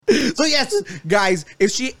So yes, guys, if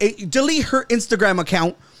she delete her Instagram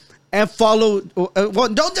account and follow, well,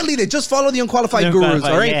 don't delete it. Just follow the Unqualified Gurus,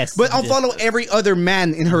 all right? Yes, but unfollow every other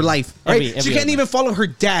man in her life, all right? She can't even follow her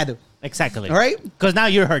dad. Exactly. All right? Because now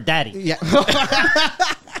you're her daddy. Yeah.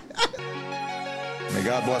 May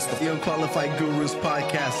God bless The Unqualified Gurus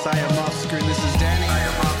podcast. I am off screen. This is Danny. I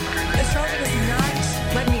am off screen. This show does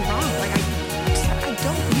not let me wrong. Like, I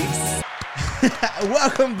don't miss.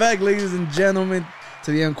 Welcome back, ladies and gentlemen,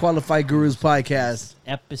 to the Unqualified Gurus podcast.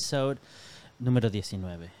 Episode número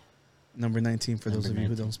 19. Number 19 for those of you who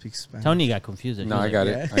 19. don't speak Spanish. Tony got confused. No, I got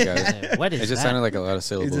it. I got it. What is It just that? sounded like a lot of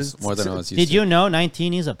syllables, more than I was used Did to. you know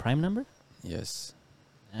 19 is a prime number? Yes.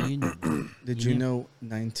 Did you know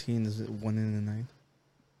 19 is 1 in a 9?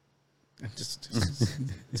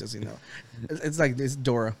 Just you know, it's like this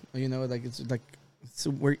Dora, you know, like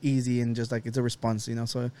we're easy and just like it's a response, you know.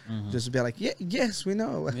 So just be like, yeah, yes, we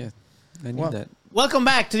know. Yeah, I knew that. Welcome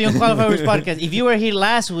back to the Unqualified podcast. If you were here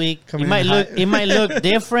last week, it might look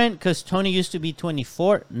different because Tony used to be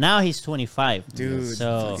 24. Now he's 25. Dude,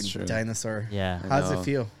 so fucking dinosaur. yeah. How does it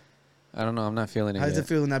feel? I don't know. I'm not feeling it How does yet. it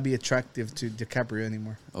feel to not be attractive to DiCaprio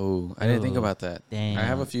anymore? Oh, I didn't think about that. Damn. I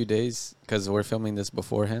have a few days because we're filming this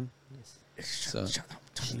beforehand. So Shut up.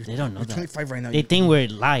 Tony. They don't know You're that. 25 right now. They think we're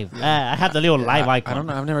live. I have the little live icon. I don't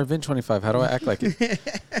know. I've never been 25. How do I act like it?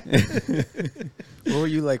 What were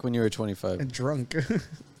you like when you were 25? And drunk.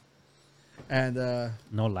 And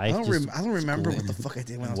No life. I don't remember school what the fuck I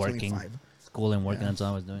did when I was working. 25. School and working. That's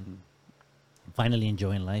all I was doing. Finally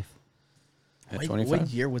enjoying life. At What 25?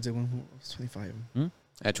 year was it when I was 25?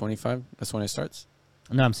 At 25? That's when it starts?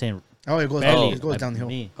 No, I'm saying Oh, it goes, barely. it goes downhill.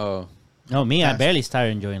 Me. Oh. No, me. I Fast. barely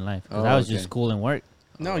started enjoying life. 'Cause I was just okay. school and work.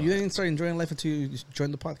 No, you didn't start enjoying life until you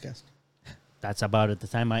joined the podcast. That's about at the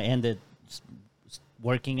time I ended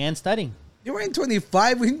working and studying. You weren't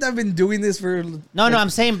 25. We've not been doing this for... No, I'm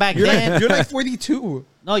saying back You're then. like, you're like 42.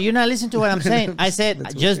 No, you're not listening to what I'm saying. I said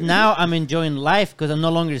That's just okay. now I'm enjoying life because I'm no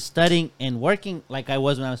longer studying and working like I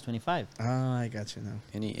was when I was 25. Ah, I got you now.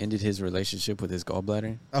 And he ended his relationship with his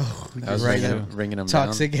gallbladder. Oh, That you're was right. bringing him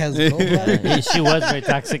Toxic down. has gallbladder. She was very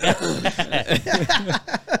toxic.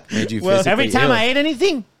 Made you Well, physically Every time ill. I ate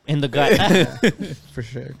anything, in the gut. For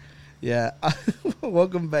sure. Yeah.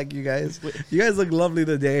 Welcome back, you guys. You guys look lovely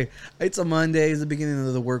today. It's a Monday. It's the beginning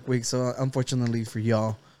of the work week. So, unfortunately for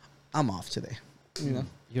y'all, I'm off today. You know?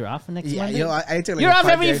 You're off next Yeah, Monday? yo, I take like You're a off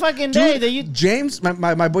 5 every day. fucking day Dude, that you... James,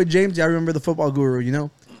 my boy James, I remember the football guru, you know?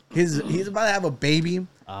 He's about to have a baby.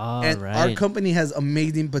 Oh, And right. our company has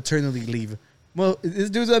amazing paternity leave. Well, this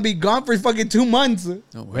dude's gonna be gone for fucking 2 months.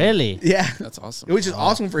 No way. Really? Yeah. That's awesome. Which is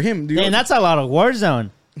awesome for him, dude. And that's a lot of Warzone.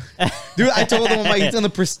 Dude, I told him like he's on the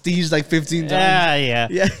Prestige like 15 times. Yeah.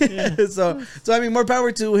 Yeah. so I mean, more power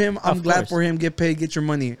to him. I'm Of glad course. for him. Get paid, get your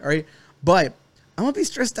money. All right. But I'm gonna be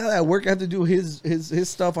stressed out at work. I have to do his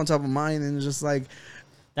stuff on top of mine, and it's just like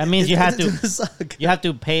That means you have it's to gonna suck.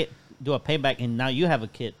 do a payback, and now you have a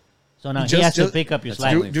kid. So now he Just- has to just- pick up your That's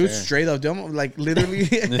slack. only Dude, fair. straight up, dumb, like literally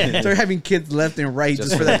start having kids left and right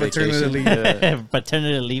just for that paternity vacation. leave. Yeah.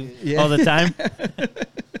 Paternity leave Yeah. all the time.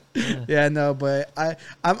 Yeah, no, but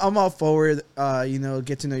I'm all forward. You know,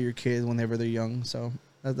 get to know your kids whenever they're young. So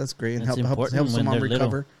that's great and That's help important the when mom they're little.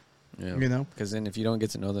 recover. Yeah. You know? Because then if you don't get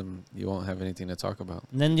to know them, you won't have anything to talk about.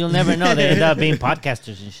 And then you'll never know. They end up being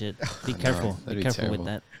podcasters and shit. Be careful. that'd Be be careful terrible. with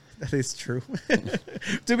that. That is true.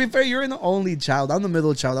 To be fair, you're an only child. I'm the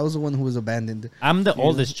middle child. I was the one who was abandoned. I'm the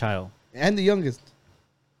oldest child. And the youngest.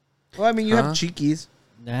 Well, I mean, you have Huh? cheekies.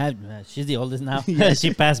 She's the oldest now. Yeah.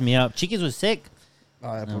 She passed me up. Chiquis was sick. We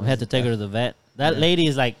had to take her to the vet. That lady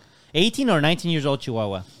is like 18 or 19 years old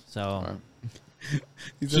Chihuahua. So, Wow.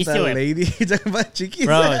 You She's that still a- lady. You talking about cheekies?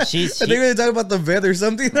 bro, I she's... think we're talking about the vet or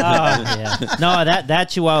something. Oh, yeah. No, that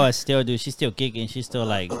Chihuahua still, dude. She's still kicking. She's still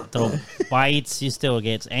like throw bites. She still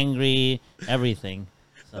gets angry. Everything.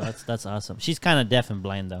 So that's awesome. She's kind of deaf and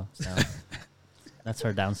blind though. So that's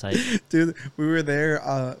her downside. Dude, we were there.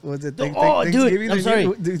 Was it Dude, Thanksgiving? I'm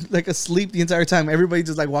sorry. Dude, like asleep the entire time. Everybody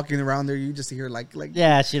just like walking around there. You just hear like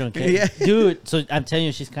Yeah, she don't care. Yeah. Dude, so I'm telling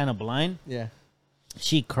you, she's kind of blind. yeah.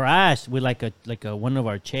 She crashed with like a one of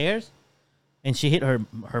our chairs, and she hit her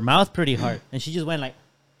mouth pretty hard, and she just went like,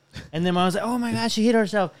 and then I was like, oh my god, she hit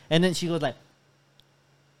herself, and then she goes like,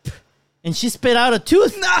 and she spit out a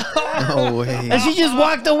tooth. No way. And she just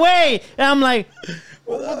walked away, and I'm like,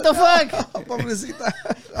 what the fuck? Pobrecita.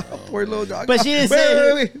 Poor little dog. But she didn't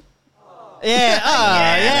say- Wait.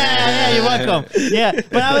 Yeah, yeah, you're welcome. Yeah,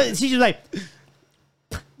 but she's just like.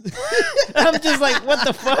 I'm just like, what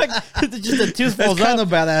the fuck? Just a tooth That's falls kind out. of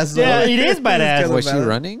badass. Though. Yeah, it is badass. kinda Was she badass.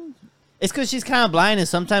 running? It's because she's kind of blind, and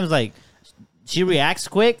sometimes like she reacts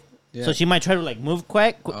quick, Yeah. So she might try to like move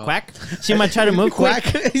quack. She might try to move Quack.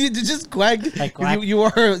 quick. You just quack. Like quack. You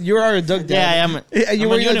are a duck dad. Yeah, I am. Yeah, you I'm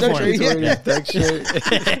were a in a duck uniform. shirt. Yeah. Duck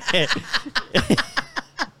shirt.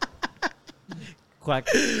 Quack.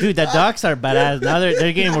 Dude, the ducks are badass. Now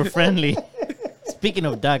they're getting more friendly. Speaking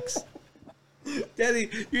of ducks, Daddy,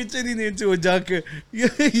 you're turning into a duck. You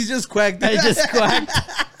just quacked. I just quacked.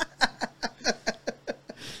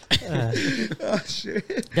 Oh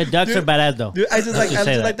shit. The ducks are badass though. Dude, I just like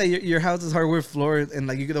say that. that your house is hardwood floor, and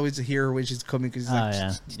like you could always hear her when she's coming because she's Oh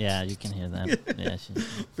like. yeah, you can hear that.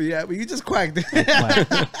 Yeah, But you just quacked. quack.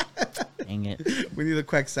 Dang it. We need a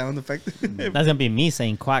quack sound effect. That's gonna be me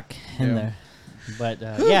saying quack in Yeah. there. But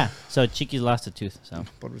yeah, so Chiqui lost a tooth. So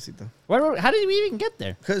Pobrecita. how did we even get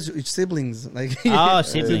there? Because siblings, like Oh,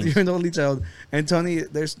 siblings. you're an only child. And Tony,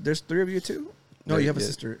 there's 3 of you too. No, you have a Yeah.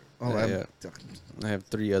 sister. Oh, Yeah, I have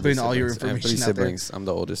 3 other Putting siblings. all your I have 3 information out there. siblings. I'm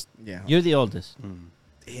the oldest. yeah. You're the oldest.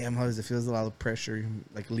 Damn, how does it feel? There's a lot of pressure,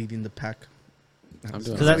 like leading the pack. I'm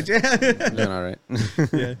doing 'Cause all right. yeah. I'm doing all right.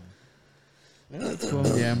 Yeah, that's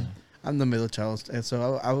cool. Yeah, I'm the middle child, and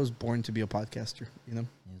so I was born to be a podcaster. You know,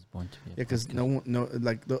 He was born to be. yeah, because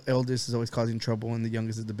like the eldest is always causing trouble, and the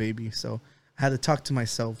youngest is the baby. So I had to talk to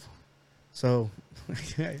myself. So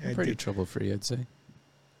I Pretty did. trouble free, I'd say.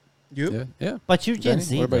 You? Yeah. Yeah. But you're Gen Danny,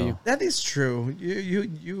 Z. what about though. you? That is true.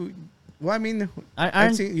 You. Well, I mean, I've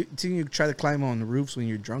Aren't- seen you try to climb on roofs when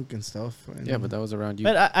you're drunk and stuff. And Yeah, but that was around you.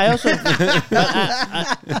 But I also.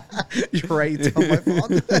 you're right. It's all my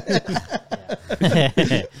fault.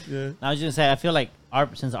 Yeah. I was gonna say I feel like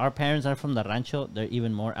since our parents are from the rancho, they're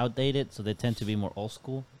even more outdated, so they tend to be more old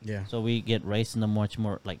school. Yeah, So we get raised in a much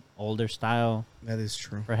more like older style, that is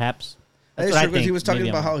true. perhaps. That is what I true because he think. was talking Maybe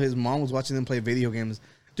about I'm- how his mom was watching them play video games.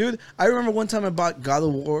 Dude, I remember one time I bought God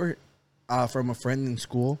of War from a friend in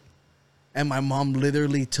school, and my mom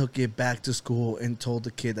literally took it back to school and told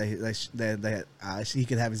the kid that he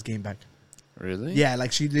could have his game back. Really? Yeah,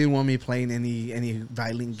 like she didn't want me playing any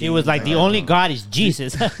violent games. He was like, the only God is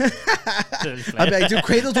Jesus. I'd be like, dude,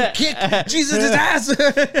 Kratos will kick Jesus' ass.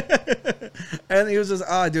 And he was just,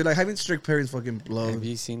 dude, like having strict parents fucking Have blows.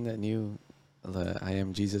 you seen that new I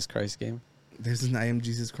Am Jesus Christ game? There's an I Am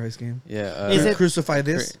Jesus Christ game. Yeah. Is it- Crucify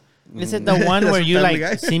this? Is it the one where That's you Family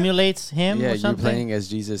like Guy. simulates him Yeah, or you're something? playing as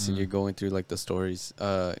Jesus and you're going through like the stories.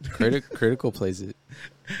 Critical plays it.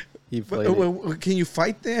 He played it. Can you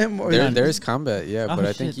fight them? Or There's combat, yeah, Oh, but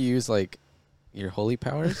I think shit. you use like your holy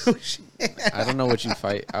powers. Oh, shit. I don't know what you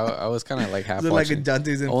fight. I was kind of like half Is it like a watching.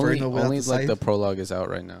 Dante's Inferno without Only the like the scythe? prologue is out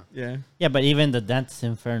right now, Yeah. Yeah, but even the Dante's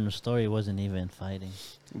Inferno story wasn't even fighting.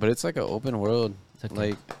 but it's like an open world. It's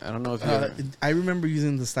okay. Like I don't know if you. Ever, I remember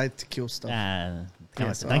using the scythe to kill stuff.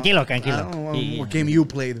 Come so- on, tranquilo, I tranquilo. don't know Yeah. what game you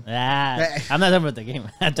played. I'm not talking about the game.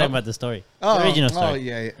 I'm talking about the story. The original story. Oh,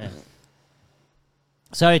 yeah. Yeah.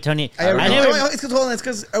 Sorry, Tony. I I never. it's because hold on. It's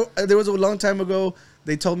because there was a long time ago.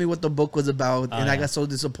 They told me what the book was about, and I yeah. got so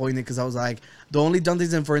disappointed because I was like, the only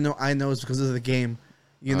Dante's Inferno I know is because of the game,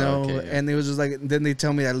 you Oh, know. okay, yeah. And it was just like, then they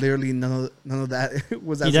tell me that literally none of that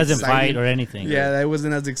was. He as doesn't exciting. fight or anything. Yeah, that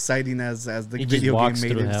wasn't as exciting as the He just video game walks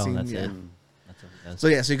made through it hell. seem. That's Yeah. it. That's what he does. So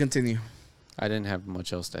yeah, so you continue. I didn't have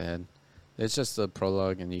much else to add. It's just a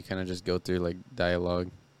prologue, and you kind of just go through like dialogue.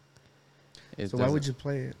 So why would you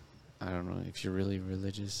play it? I don't know if you're really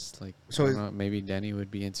religious. Like, So I is- don't know, maybe Danny would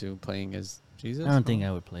be into playing as Jesus. I don't think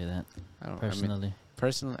I would play that I don't personally.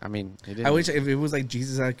 Personally, I mean, he didn't I wish if it was like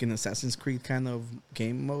Jesus, like an Assassin's Creed kind of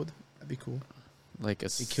game mode, that'd be cool. like a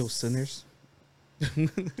He kills sinners. Yeah,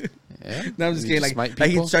 No, I'm just You kidding. smite Like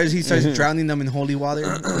he people? starts drowning them in holy water.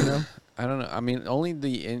 You know. I don't know. I mean, only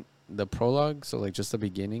the prologue, so like just the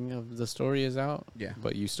beginning of the story is out. Yeah.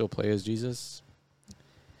 But you still play as Jesus.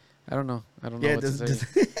 I don't know. I don't know Yeah, what it to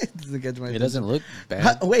say. doesn't get my It doesn't look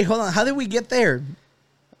How, bad. wait, hold on. How did we get there?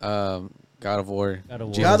 God of War. God of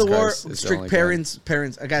War. Jesus God of War, Christ is the strict only parents.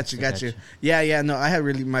 Parents, I got you. I got you. Yeah. No, I had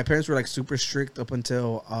really. My parents were like super strict up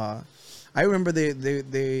until. I remember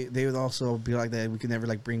they would also be like that. We could never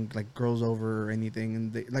like bring like girls over or anything,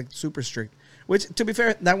 and they like super strict. Which, to be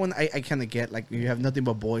fair, that one I kind of get. Like you have nothing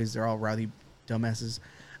but boys. They're all rowdy dumbasses,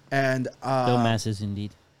 and Dumbasses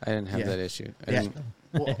indeed. I didn't have Yeah. that issue. I Yeah.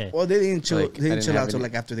 didn't, Well, they didn't chill. Like, they didn't I didn't chill have out till any-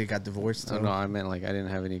 like after they got divorced. So. no, I meant like I didn't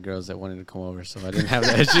have any girls that wanted to come over, so I didn't have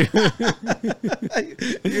that issue.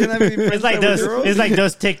 You didn't have any friends It's like that were those. girls? It's like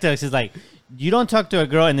those TikToks. It's like you don't talk to a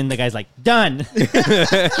girl, and then the guy's like, "Done."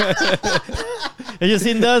 Have you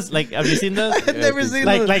seen those? Like, have you seen those? I've never seen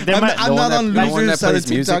Like- those. like there I'm, might- I'm The not one on that- the one losers that side of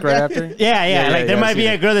plays music TikTok. right after. Yeah. Yeah, Like there yeah, might I've be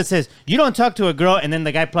seen a it. girl that says, "You don't talk to a girl," and then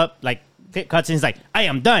the guy like cut cuts in. He's like, "I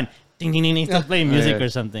am done." ding ding ding, ding, start playing music Yeah. or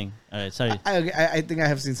something. All right, sorry. I think I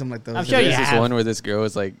have seen something like those. I'm sure you There's this have. one where this girl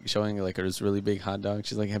is like showing like this really big hot dog.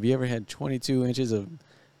 She's like, "Have you ever had 22 inches of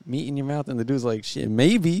meat in your mouth?" And the dude's like, "Shit,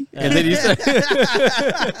 maybe." And then you start.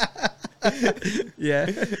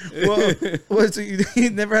 Yeah. Well, so you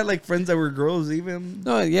never had like friends that were girls even?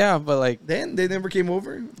 No, yeah, but like, Then they never came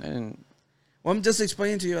over? and Well, I'm just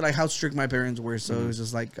explaining to you like how strict my parents were. So it was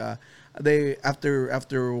just like they after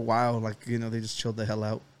a while, like they just chilled the hell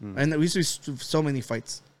out. And we used to so many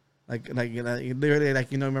fights, like literally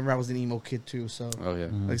like remember I was an emo kid too, so oh yeah,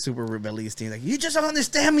 like super rebellious teen, like you just don't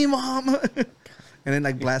understand me, mom. And then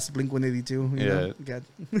like blast Blink-182. Yeah. God.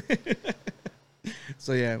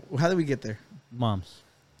 So yeah, how did we get there? Moms.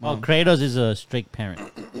 Mom. Oh, Kratos is a strict parent.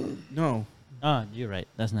 No, Oh, you're right.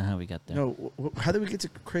 That's not how we got there. no. How did we get to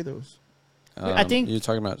Kratos? I think- you're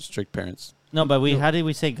talking about strict parents. No, but how did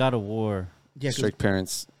we say God of War? Yeah, Strict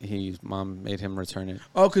parents. His mom made him return it.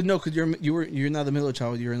 oh, cause you're not the middle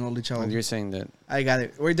child. You're an only child. You're saying that I got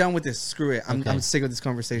it. We're done with this. Screw it. I'm Okay. sick of this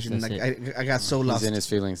conversation. That's Like I got so lost. he's in his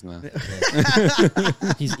feelings now.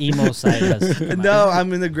 His emo side has. No,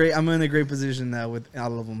 I'm in a great position now with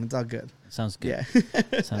all of them. It's all good. Sounds good.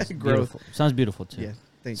 Yeah. Sounds Growth. beautiful. Sounds beautiful too. Yeah.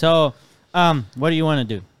 Thank you. So, what do you want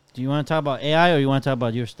to do? Do you want to talk about AI or you want to talk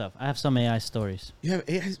about your stuff? I have some AI stories. You have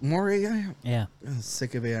AI, more AI? Yeah. I'm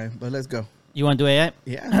sick of AI, but let's go. You want to do AI?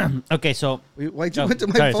 Yeah. Okay, so. Why'd you Oh, went to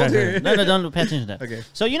my sorry. folder? No, don't pay attention to that. Okay.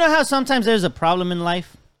 So, you know how sometimes there's a problem in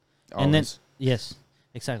life? And then, Always. yes,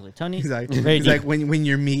 exactly. Tony? He's like, Very he's deep. like when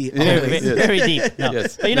you're me. Very, Always. very, very deep. No.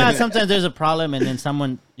 Yes. But you know how sometimes there's a problem and then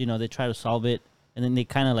someone, they try to solve it and then they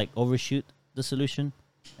kind of like overshoot the solution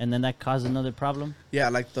and then that causes another problem? Yeah,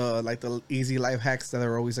 like the easy life hacks that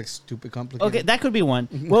are always like stupid complicated. Okay, that could be one.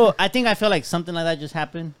 Well, I feel like something like that just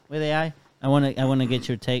happened with AI. I want to get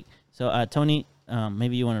your take. So, Tony,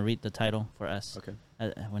 maybe you want to read the title for us. Okay.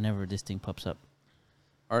 Whenever this thing pops up.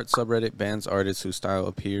 Art subreddit bans artists whose style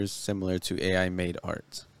appears similar to AI-made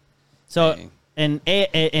art. So, Dang.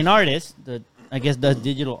 an artist, I guess does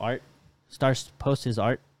digital art, starts to post his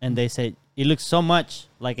art, and they say it looks so much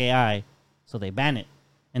like AI, so they ban it.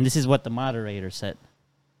 And this is what the moderator said.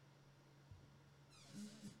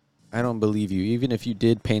 I don't believe you. Even if you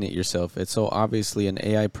did paint it yourself, it's so obviously an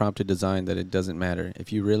AI prompted design that it doesn't matter.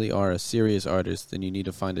 If you really are a serious artist, then you need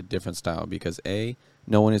to find a different style because A,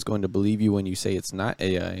 no one is going to believe you when you say it's not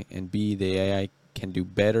AI, and B, the AI can do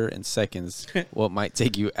better in seconds what might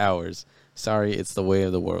take you hours. Sorry, it's the way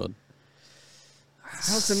of the world.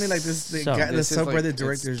 Sounds to me like this. The, So, guy, the this is like- subreddit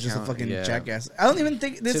director it's is just a count- fucking yeah. jackass. I don't even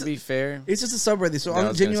think this. To be fair, It's just a subreddit, so Yeah, I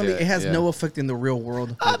was gonna genuinely, say it has that, no yeah. effect in the real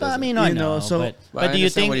world. I mean, You I know, know. so- But but I do you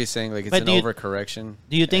understand think what he's saying. Like it's but an do you- overcorrection.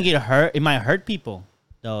 do you think it might hurt people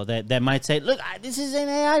though that might say, look, this is an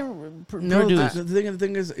AI No, produced. the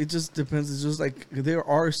thing is, it just depends. It's just like there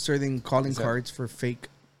are certain calling Is that- cards for fake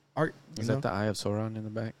art. You Is know? that the Eye of Sauron in the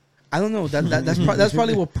back? I don't know. That's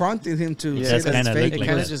probably what prompted him to Yeah, say That's that it's kinda fake. look It like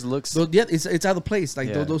kind that. of just looks. So yeah, it's out of place. Like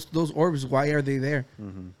Yeah. those orbs, why are they there?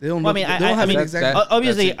 They don't. Well, Look, I mean, they don't have an that- exact. that-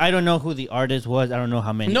 Obviously, that's it. I don't know who the artist was. I don't know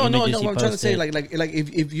how many No. images he What I'm trying to say, posted. like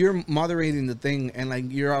if you're moderating the thing and like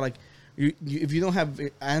you're all like, if you don't have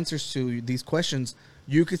answers to these questions,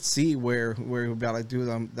 you could see where you'll be like, dude,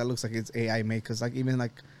 that looks like it's AI made. Because like even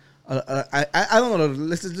like, I don't know.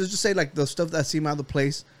 Let's just say like the stuff that seem out of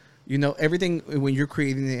place. You know, everything when you're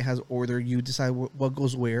creating it has order. You decide what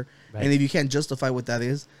goes where, Right. and if you can't justify what that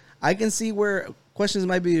is, I can see where questions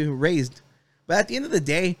might be raised. But at the end of the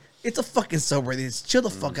day, it's a fucking subreddit. It's chill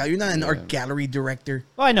the fuck out. You're not an art gallery director.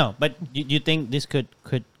 Well, I know, but you think this could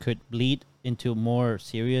lead into more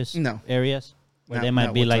serious No. areas where Not- they might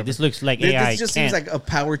not be like, whatsoever. this looks like This AI. just can't. seems like a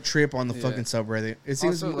power trip on the Yeah. fucking subreddit. It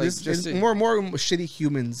seems Also, like, this just is to- more shitty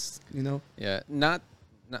humans. You know. Yeah, not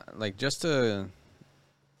like just to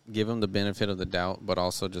give him the benefit of the doubt, but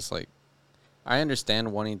also just like I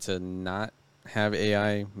understand wanting to not have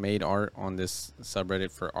AI made art on this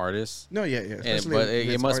subreddit for artists, No, yeah. Especially but if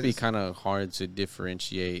it it's must be artists. kind of hard to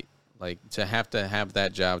differentiate. Like to have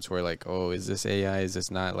that job to where like, oh, is this AI? Is this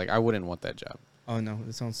not? Like I wouldn't want that job. Oh no,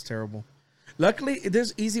 it sounds terrible. Luckily,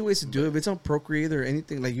 there's easy ways to do it. If it's on Procreate or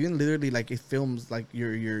anything, like you can literally like it films like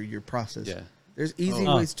your process. Yeah, There's easy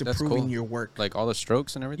Oh, ways to that's proving cool. your work. like all the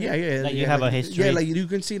strokes and everything. Yeah. Like you have a history. Yeah, like you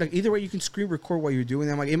can see like either way you can screen record while you're doing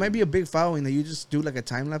them. Like it might be a big following that you just do like a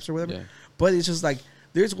time lapse or whatever. Yeah. But it's just like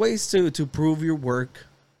there's ways to prove your work.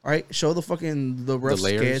 All right, show the fucking the rough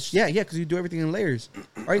layers? sketch. Yeah, because you do everything in layers.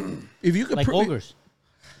 All right, if you could like ogres.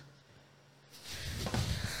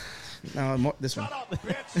 No, this one.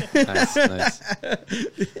 Nice.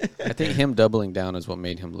 I think him doubling down is what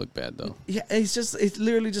made him look bad, though. Yeah, it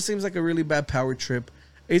literally just seems like a really bad power trip.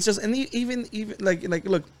 It's just, and even like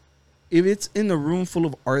look, if it's in a room full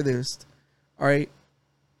of artists, all right,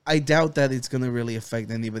 I doubt that it's gonna really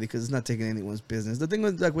affect anybody because it's not taking anyone's business. The thing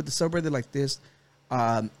with with the subreddit like this,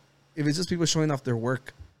 if it's just people showing off their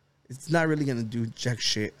work, it's not really gonna do jack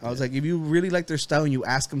shit. I was like, if you really like their style and you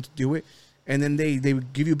ask them to do it, and then they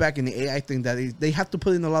give you back in the AI thing that they have to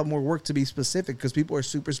put in a lot more work to be specific because people are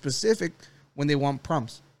super specific when they want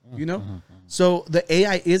prompts, you know. So the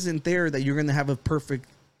AI isn't there that you're gonna have a perfect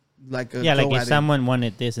like a like if someone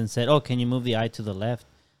wanted this and said, "Oh, can you move the eye to the left?"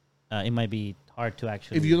 It might be hard to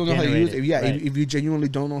actually. If you don't know how to use it, right. if you genuinely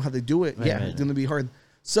don't know how to do it, it's gonna be hard.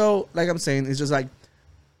 So, like I'm saying, it's just like,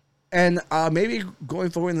 and maybe going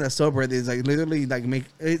forward in the subreddit is like literally like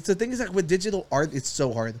it's the thing is like with digital art, it's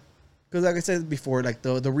so hard because like I said before, like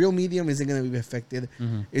the real medium isn't gonna be affected.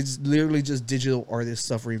 It's literally just digital artists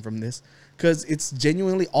suffering from this because it's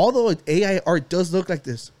genuinely, although AI art does look like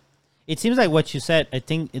this. It seems like what you said. I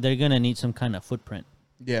think they're gonna need some kind of footprint.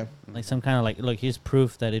 Yeah, like some kind of like, look, here's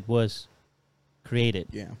proof that it was created.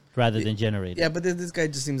 Yeah, rather than generated. Yeah, but this guy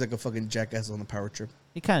just seems like a fucking jackass on the power trip.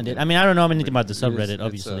 He kind of did. I mean, I don't know anything about the subreddit,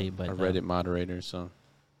 obviously, but a Reddit moderator, so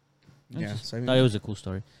yeah, so I mean, it was a cool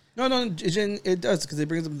story. No, it does because it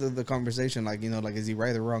brings up the conversation, like, you know, like, is he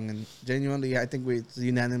right or wrong? And genuinely, I think it's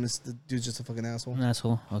unanimous. The dude's just a fucking asshole. An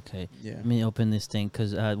asshole. Okay. Yeah. Let me open this thing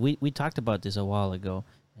because we talked about this a while ago,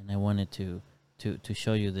 and I wanted to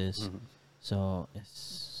show you this. So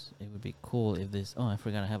it would be cool if this. Oh, I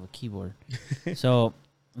forgot I have a keyboard. So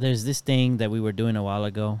there's this thing that we were doing a while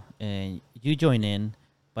ago, and you join in,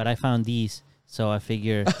 but I found these. So I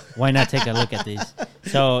figure, why not take a look at this?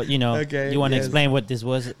 So, you know, you want to explain what this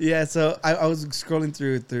was? Yeah, so I was scrolling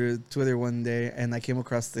through Twitter one day, and I came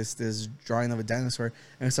across this drawing of a dinosaur,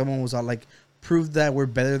 and someone was all like, prove that we're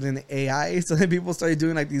better than AI. So then people started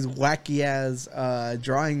doing like these wacky-ass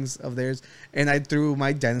drawings of theirs, and I threw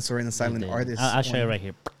my dinosaur in a silent artist. I'll show you right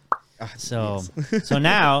here. So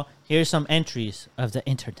now, here's some entries of the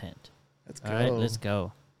internet. Let's go. All right, let's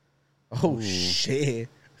go. Oh, shit.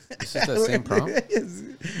 Is this the same prompt?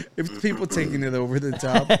 If people taking it over the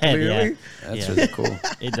top, clearly. That's really cool.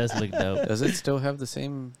 It does look dope. Does it still have the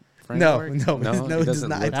same No, framework? it does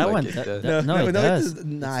not. That one, it does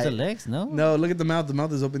not. It's the legs, no? No, look at the mouth. The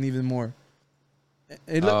mouth is open even more.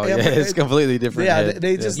 It's completely different. Yeah,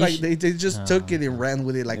 they just they just took it and ran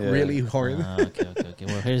with it like really hard. Okay.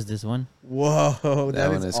 Well, here's this one. Whoa,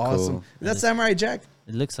 that is awesome. Cool. Is that Samurai Jack?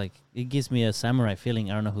 It looks like it gives me a samurai feeling.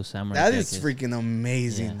 I don't know who Samurai That Jack is freaking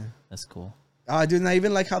amazing. Yeah, that's cool. Dude, and I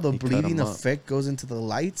even like how the He cut bleeding 'em up. effect goes into the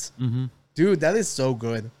lights. Mm-hmm. Dude, that is so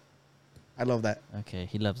good. I love that. Okay,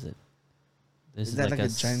 he loves it. This Is is that like like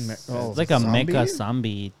a a giant it's like a zombie? mecha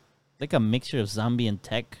zombie, like a mixture of zombie and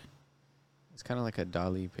tech. It's kind of like a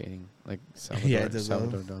Dali painting, like Yeah, it does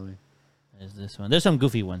Salvador Dali. There's this one. There's some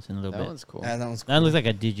goofy ones in a little That bit. one's cool. Yeah, that one's cool. That looks like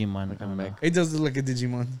a Digimon. Like I a don't know. mech. It does look like a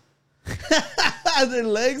Digimon. Their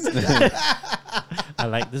legs. I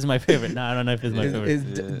like this is my favorite. No, I don't know if it's my favorite.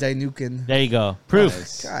 It's Dainuken. There you go. Proof.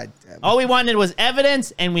 Nice. God damn it. All we wanted was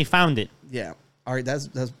evidence, and we found it. Yeah. All right, that's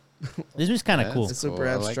This was kind of cool. that's super cool.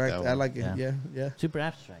 I like abstract. that I one. like it. Yeah. Yeah. Super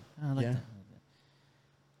abstract. I like Yeah. that.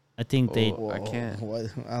 I think they I can't. What?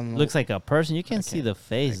 I don't know. looks like a person. You can't see can't. the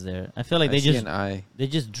face there. I feel like I they see just an eye. they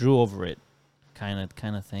just drew over it, kind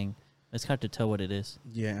of thing. It's hard to tell what it is.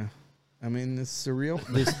 Yeah. I mean, it's surreal.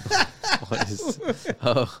 This, What is?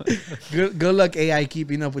 Oh, Good luck AI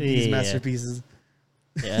keeping up with these Yeah. masterpieces.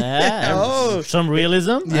 yeah, Oh. some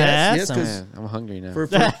realism. Yes, some- 'cause- man, I'm hungry now.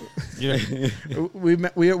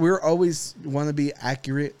 We're always want to be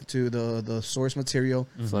accurate to the source material.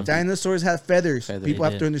 Fluffy. Dinosaurs have feathers. Feathers. People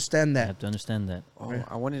They have did. to understand I that. have to understand that. Oh,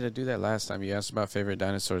 I wanted to do that last time. You asked about favorite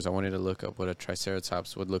dinosaurs. I wanted to look up what a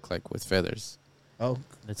triceratops would look like with feathers. Oh,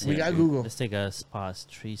 Let's we see. got Google. Let's take a pause.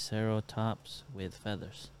 Triceratops with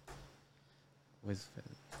feathers. With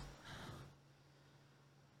feathers.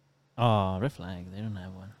 Oh, red flag. They don't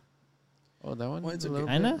have one. Oh, that one. Well, it's a okay. little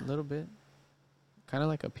Kinda? bit. Little bit. Kind of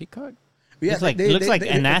like a peacock. Yeah, looks like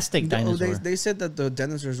an Aztec dinosaur. They said that the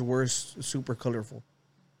dinosaurs were super colorful.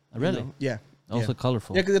 Oh, really? You know? Yeah. Also yeah.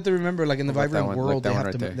 colorful. Yeah, because you have to remember, like in the What about that vibrant one? world, Look, they that have,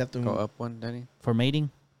 one to, right they there. have to. Go up one, Danny. For mating.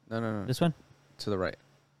 No. This one. To the right.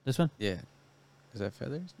 This one. Yeah. Is that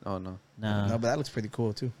feathers? Oh no. No. No, but that looks pretty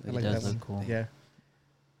cool too. I It like does that look one. cool. Yeah.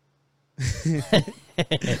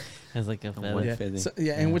 It's like a feather. One Yeah. feather. So,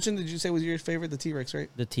 yeah. And which one did you say was your favorite? The T-Rex, right?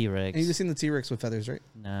 The T-Rex. And you just seen the T-Rex with feathers, right?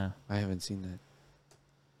 Nah. I haven't seen that.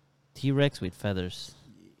 T-Rex with feathers.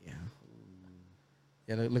 Yeah.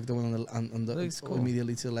 Yeah. Look at the one on the Looks cool.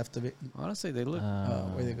 immediately to the left of it. Honestly, they look.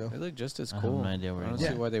 Where they go? They look just as I have cool. no idea where I don't it see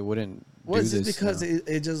is. why they wouldn't Well, do it's just this. because now.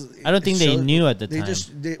 it just. I don't think they knew at the They time.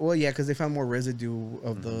 just. Well, yeah, because they found more residue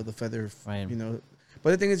of the feather. Right. You know, But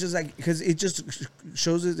the thing is just like because it just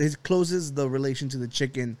shows it closes the relation to the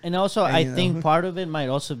chicken. And also, And, I you know. think part of it might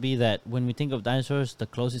also be that when we think of dinosaurs, the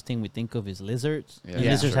closest thing we think of is lizards. Yeah. And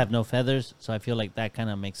Yeah. lizards Sure. have no feathers, so I feel like that kind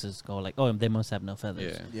of makes us go like, oh, they must have no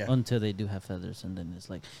feathers. Yeah. Yeah. Until they do have feathers, and then it's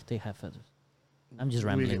like they have feathers. I'm just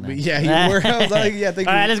rambling now. Yeah, you were. I was like, yeah, thank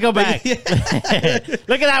All you. right, let's go back. Yeah.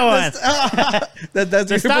 Look at that one. That's The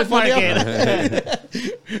your stock portfolio? market.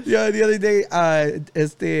 Yeah, the other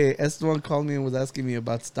day, Esteban called me and was asking me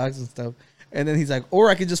about stocks and stuff. And then he's like, or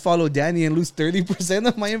I could just follow Danny and lose 30%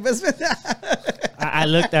 of my investment. I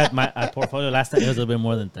looked at my portfolio last time. It was a little bit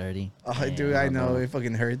more than 30. Oh, Damn. dude, I know. It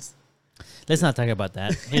fucking hurts. Let's not talk about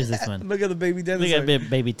that. Here's this one. Look at the baby Look dinosaur. at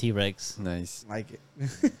baby T-Rex. Nice. Like it.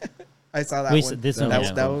 I saw that We one. s- this that, one, was-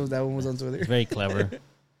 yeah. that one was on Twitter. It's very clever.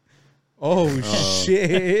 Oh,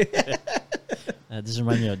 shit. This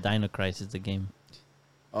reminds me of Dino Crisis, the game.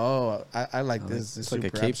 Oh, I like Oh, this. it's It's like a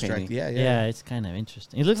super cave abstract. painting. Yeah, Yeah, yeah. it's kind of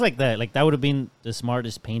interesting. It looks like that. Like that would have been the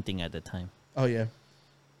smartest painting at the time. Oh, yeah.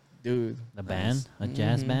 Dude. The band, a Nice.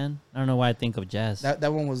 jazz Mhm. band. I don't know why I think of jazz. That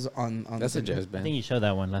one was on That's a the- jazz I band. think you showed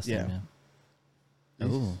that one last Yeah. time. Yeah.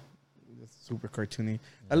 Ooh. It's super cartoony.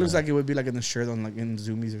 That looks like it would be like in a shirt on like in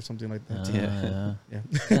Zoomies or something like that. Yeah.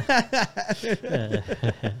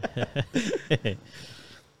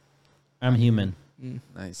 I'm human. Mm.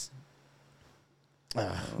 Nice.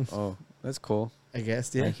 Ah, Oh, that's cool. I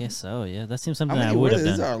guess, I yeah. guess so. Yeah, that seems How something I many would words? have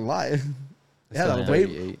These done. are a lot. That's Yeah, not like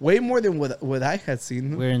 38. way more than what I had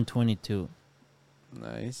seen. We're in 22.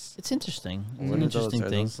 Nice. It's interesting. It's What an are interesting Are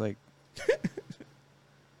thing. those like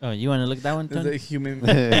Oh, you want to look at that one, Is Tony? a human,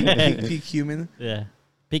 peak human. Yeah.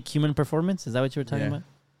 Peak human performance? Is that what you were talking Yeah. about?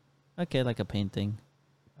 Okay, like a painting.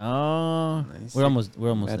 Oh, Nice. we're almost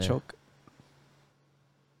there. choke?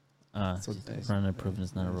 So Nice. Front end proof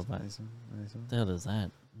is not a robot. Nice one, nice one. What the hell is that?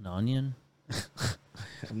 An onion? I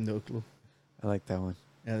have no clue. I like that one.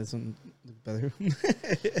 Yeah, this one look better.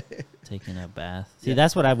 Taking a bath. See, Yeah.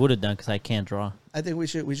 that's what I would have done because I can't draw. I think we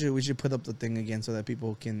should put up the thing again so that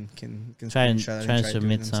people can Try and- screenshot it try and doing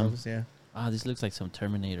submit it some. themselves. Yeah, Ah, this looks like some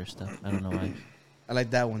Terminator stuff. I don't know why. I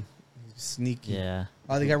like that one. Sneaky. Yeah,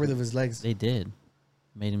 Oh, they got rid of his legs. they did.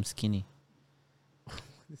 Made him skinny.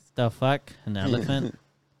 The fuck? An elephant?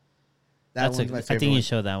 That That's one's my I favorite. think you one.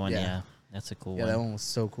 showed that one. Yeah. Yeah, that's a cool Yeah, one. that one was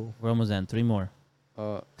so cool. We're almost done. 3 more.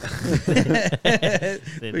 Uh, They-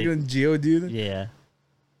 We're they- going Geo, dude. yeah.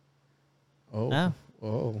 Oh, Ah,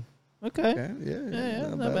 oh, okay. okay, yeah,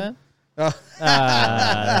 Yeah, not bad. Oh.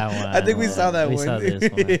 That one. I think we saw that We one. saw this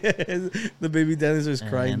one. The baby dinosaur's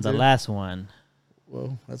crying. And the too. last one.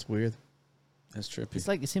 Whoa, that's weird. that's trippy. It's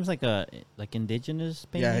like it seems like a indigenous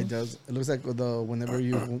painting. Yeah, it does. It looks like whenever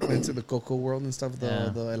you went to the Coco world and stuff. Yeah.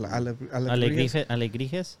 The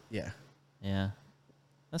Alegrijes. Yeah, Yeah,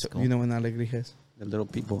 that's so, cool. you know when Alegrijes. The little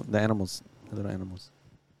people, the animals, the little animals.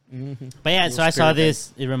 Mm-hmm. But yeah, Little so I saw spirit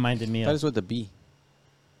this. It reminded me That of is with the B.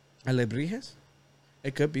 Alebrijes?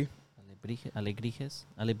 It could be. Alegrijes.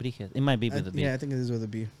 Alebrijes. It might be with a B. Yeah, I think it is with a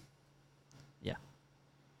B.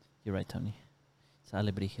 You're right, Tony. It's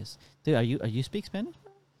Alebrijes. Dude, are you speak Spanish?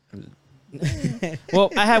 Well,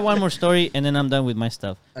 I have one more story, and then I'm done with my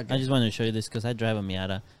stuff. Okay. I just wanted to show you this because I drive a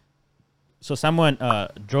Miata. So someone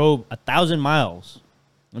drove 1,000 miles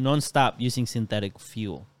non-stop using synthetic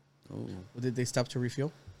fuel. Did they stop to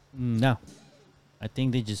refuel? No, I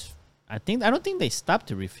think they just. I don't think they stopped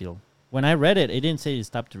to refuel. When I read it, it didn't say it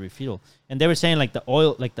stopped to refuel, and they were saying like the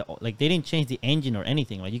oil, like they didn't change the engine or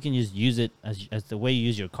anything. Like you can just use it as the way you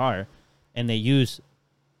use your car, and they use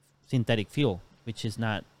synthetic fuel, which is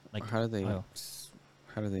not like How do they? oil.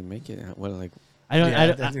 How do they make it? What like? I don't. Yeah, I,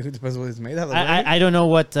 don't it depends what it's made out of. I don't know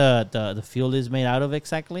what the fuel is made out of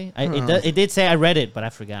exactly. It did say I read it, but I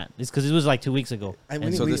forgot. It's because it was like 2 weeks ago.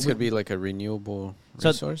 And So this could be like a renewable So-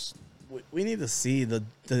 resource. we need to see the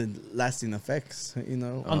lasting effects. You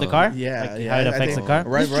know, On the car? Yeah, Like yeah. how it I affects think- the car?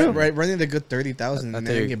 Right, It's true. right. Running a good 30,000 and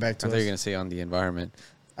then get back to I thought you were us. gonna say on the environment.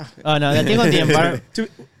 Oh no, I think on the environment.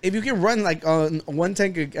 If you can run like on one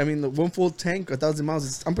tank, I mean, one full tank, 1,000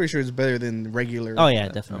 miles, I'm pretty sure it's better than regular. Oh yeah, I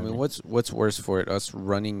definitely. mean, what's worse for it? Us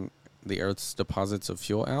running the Earth's deposits of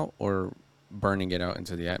fuel out, or burning it out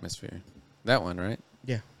into the atmosphere? That one, right?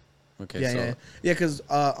 Yeah. Okay. Yeah, so yeah, yeah. Because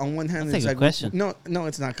on one hand, That's a it's good like question. no,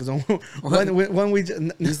 it's not. Because when we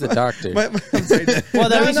he's the doctor. But I'm sorry. Well,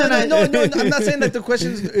 the no, reason no, I'm not saying that the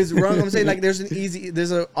question is wrong. I'm saying like there's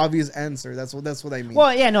an obvious answer. That's what I mean.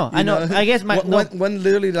 Well, yeah, no, I know. I guess my one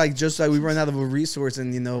literally like just like we run out of a resource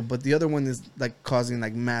and but the other one is like causing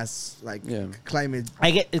like mass like climate. I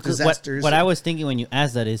get 'cause disasters. What I was thinking when you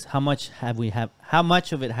asked that is how much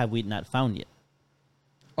of it have we not found yet?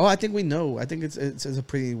 Oh, I think we know. I think it's a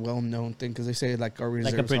pretty well known thing because they say like our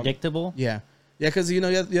reserves. Like a predictable. Yeah, Yeah, because you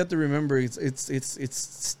have to remember it's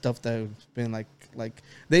stuff that's been like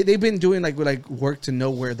they've been doing like work to know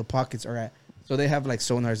where the pockets are at. So they have like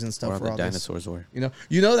sonars and stuff Where for all all the this. dinosaurs were.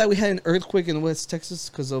 You know that we had an earthquake in West Texas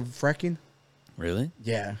because of fracking. Really?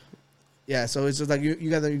 Yeah. Yeah, so it's just like you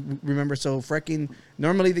got to remember. So fracking,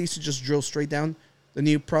 normally they used to just drill straight down. The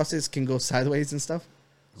new process can go sideways and stuff.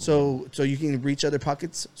 So you can reach other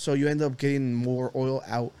pockets. So you end up getting more oil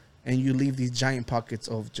out, and you leave these giant pockets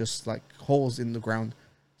of just like holes in the ground.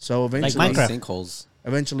 So eventually, Minecraft. Sinkholes.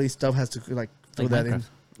 eventually stuff has to like throw that in. Minecraft.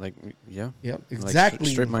 Like, yeah. Yep, Like exactly.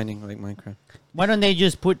 strip mining, like Minecraft. Why don't they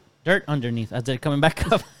just put dirt underneath as they're coming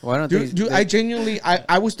back up? Why don't Dude, I genuinely,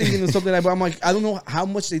 I was thinking of something, but I'm like, I don't know how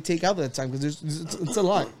much they take out at that time because it's a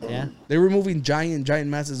lot. Yeah. They're removing giant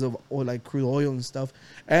masses of oil, like crude oil and stuff,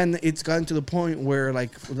 and it's gotten to the point where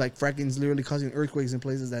like fracking is literally causing earthquakes in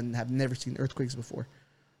places that have never seen earthquakes before.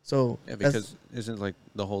 So Yeah, because isn't like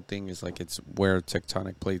the whole thing is like it's where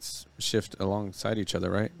tectonic plates shift alongside each other,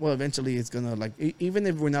 right? well, eventually it's gonna like even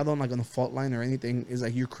if we're not on like on a fault line or anything, is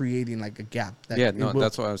like you're creating like a gap. That Yeah, it no, will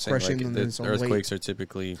that's what I was saying. crush in Like, on its own earthquakes weight. are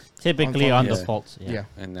typically, Typically On on the fault. faults. Yeah. Yeah.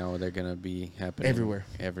 and now they're gonna be happening Everywhere.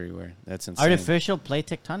 Everywhere. That's insane. Artificial plate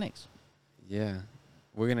tectonics. Yeah,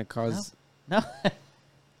 we're gonna cause. No.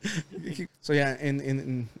 So yeah,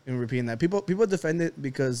 in repeating that, people defend it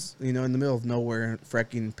because in the middle of nowhere,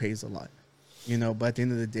 fracking pays a lot, But at the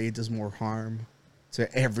end of the day, it does more harm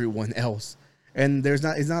to everyone else. And it's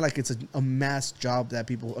not like it's a mass job that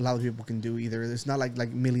a lot of people can do either. There's not like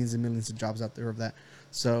millions and millions of jobs out there of that.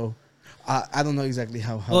 So I don't know exactly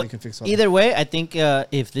how Well, they can fix all either way, I think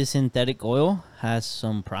if this synthetic oil has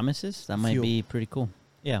some promises, that might Fuel. be pretty cool.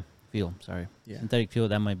 Yeah, fuel. Sorry, Yeah. synthetic fuel.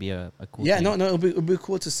 That might be a cool. Yeah, thing. no, it'll be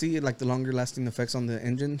cool to see like the longer lasting effects on the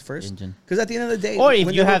engine first. Engine. Because at the end of the day, Or if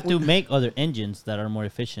when you they- have to when- make other engines that are more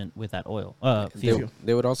efficient with that oil, fuel.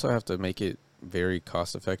 They would also have to make it very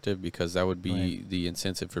cost effective because that would be Right. the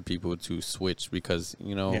incentive for people to switch because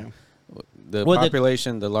Yeah. the Well,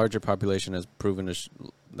 the larger population has proven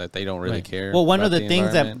that they don't really Right. care. Well, one about of the things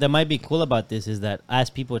environment. that might be cool about this is that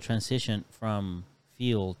as people transition from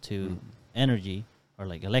fuel to energy or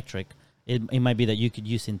like electric, it might be that you could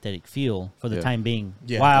use synthetic fuel for the Yeah. time being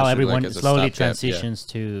Yeah. while Just like everyone as a slowly stopgap, yeah. transitions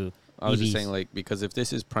to I was just EVs. saying, like, because if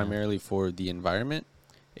this is primarily for the environment,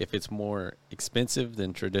 if it's more expensive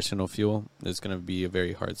than traditional fuel, it's going to be a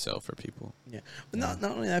very hard sell for people. Yeah, but not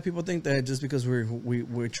only that, people think that just because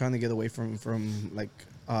we're trying to get away from like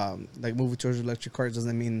moving towards electric cars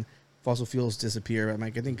doesn't mean fossil fuels disappear. I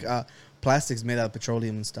think plastics made out of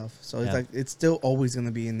petroleum and stuff, so it's Yeah. like it's still always going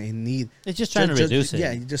to be in need. It's just trying to reduce it.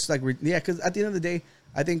 Yeah, just like because at the end of the day,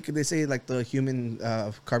 I think they say like the human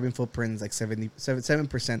carbon footprint is like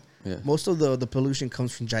 7%. Yeah. Most of the pollution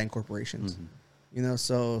comes from giant corporations. Mhm.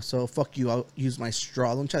 So fuck you. I'll use my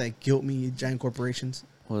straw. Don't try to guilt me, you giant corporations.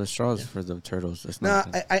 Well, the straw is for the turtles. That's No,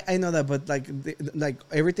 not. I know that, but like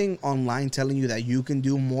everything online telling you that you can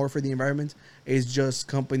do more for the environment is just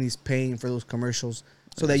companies paying for those commercials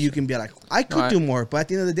so that you can be like, I could do more. But at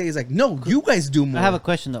the end of the day, it's like, no, you guys do more. I have a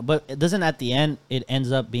question though, but it doesn't at the end it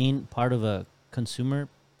ends up being part of a consumer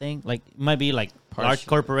thing? Like it might be like large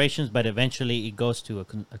corporations, but eventually it goes to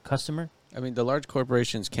a customer. I mean, the large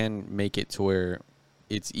corporations can make it to where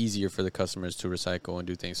it's easier for the customers to recycle and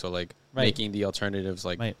do things. So, like, Right. making the alternatives,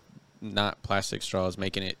 like, Right. not plastic straws,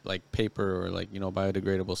 making it, like, paper or, like,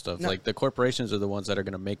 biodegradable stuff. No. Like, the corporations are the ones that are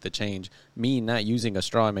going to make the change. Me not using a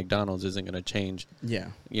straw at McDonald's isn't going to change, Yeah.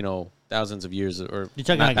 thousands of years. Or You're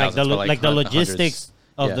talking not like the thousands, but, the hundreds. logistics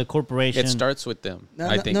of Yeah. the corporation. It starts with them.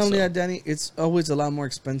 Not, I not, think not so. only that, Danny, it's always a lot more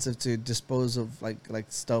expensive to dispose of like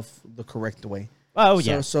stuff the correct way. Oh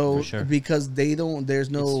yeah, So for sure. because they don't, there's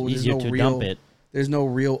no It's easier to real dump it. there's no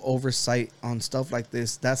real oversight on stuff like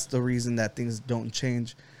this. That's the reason that things don't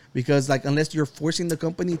change. Because like unless you're forcing the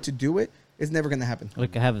company to do it, it's never gonna happen.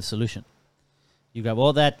 Look, I have a solution. You grab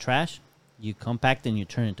all that trash, you compact and you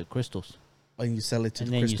turn it to crystals, And you sell it to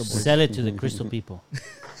and the then you crystal boys. sell it to the crystal people.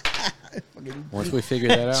 Once we figure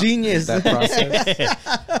that out, Genius. that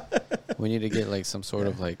process, we need to get like some sort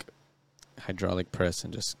of like hydraulic press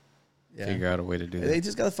and just Yeah. figure out a way to do They that.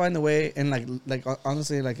 just gotta find a way, and like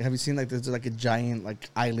honestly, like have you seen like there's like a giant like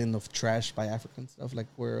island of trash by Africa and stuff, like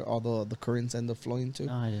where all the currents end up flowing to?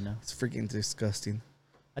 No, I don't know. It's freaking disgusting.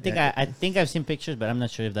 I think Yeah. I think I've seen pictures, but I'm not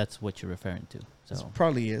sure if that's what you're referring to. So It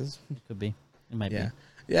probably is. it could be. It might Yeah. be.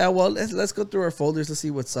 Yeah, well, let's go through our folders to see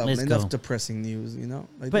what's up. Let's Enough go. depressing news,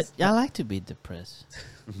 Like But this- I like to be depressed.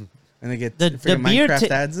 and I get The freaking beer Minecraft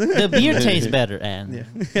ta- ads. The beer tastes better, and yeah,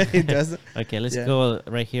 it does. okay, let's Yeah. go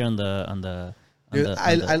right here on the. Dude, on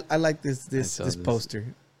the I like this I saw this this. poster.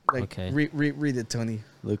 Like, Okay. read it, Tony.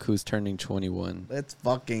 Look who's turning 21. Let's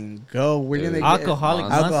fucking go. We're Dude. gonna get Alcoholic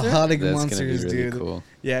monster? alcoholic That's monsters, gonna be really dude. cool.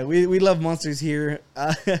 Yeah, we love monsters here.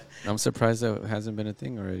 I'm surprised that hasn't been a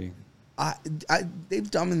thing already. They've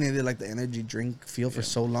dominated like the energy drink field for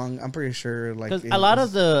so long. I'm pretty sure like Because it a lot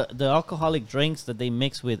was- of the alcoholic drinks that they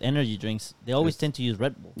mix with energy drinks, they always tend to use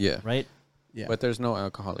Red Bull. Yeah. Right. yeah. But there's no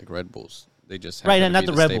alcoholic Red Bulls. They just Right, happen and to not be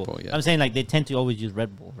the Red staple, Bull. Yeah. I'm saying like they tend to always use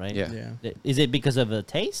Red Bull, right? Yeah. yeah. Is it because of the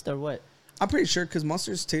taste or what? I'm pretty sure because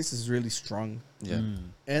Monster's taste is really strong, Yeah.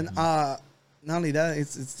 and not only that,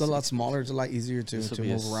 it's a lot smaller. It's a lot easier to This will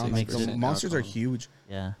be a move around. Like, 6% the monsters are alcohol. huge,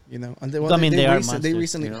 Yeah. you know. And I mean, they are they monsters.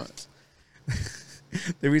 recently You know,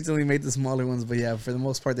 they recently made the smaller ones, but yeah, for the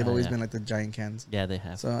most part, they've Oh, always yeah. been like the giant cans. Yeah, they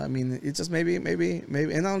have. So I mean, it's just maybe,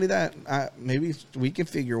 and not only that, maybe we can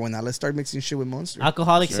figure one out. Let's start mixing shit with Monster.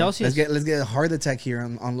 Alcoholic Sure. Celsius. Let's get a heart attack here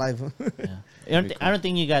on live. Yeah. I don't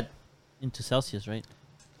think you got into Celsius, right?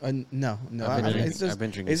 No. I've been, it's just, I've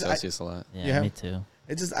been drinking it's- Celsius a lot. Yeah, Yeah. me too.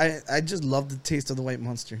 It's just I just love the taste of the white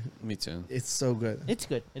Monster. Me too. It's so good. It's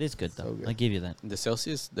good. It is good though. So good. I give you that. The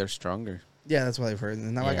Celsius, they're stronger. Yeah, that's what I've heard.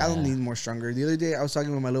 And I'm like, I don't Yeah. need more stronger. The other day, I was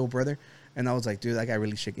talking with my little brother, and I was like, dude, that guy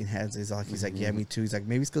really shaking heads. He's like, yeah, me too. He's like,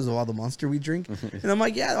 maybe it's because of all the Monster we drink. And I'm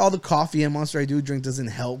like, yeah, all the coffee and Monster I do drink doesn't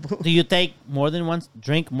help. Do you take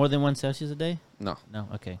drink more than one Celsius a day? No, No.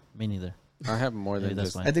 Okay. Me neither. I have more Maybe than that's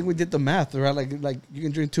just. fine. I think we did the math, right? Like you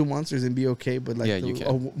can drink 2 Monsters and be okay, but like Yeah, you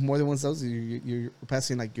can. more than one Celsius, you're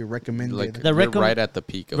passing like your recommended. Like The you're recomm- right at the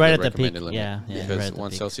peak of right the at the recommended peak, limit. yeah, yeah, Because right at the 1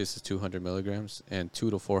 peak. Celsius is 200 milligrams, and 2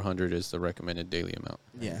 to 400 is the recommended daily amount.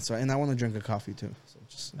 Yeah, so and I want to drink a coffee too. So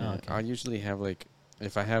just Oh, okay. I usually have like,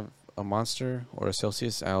 if I have a Monster or a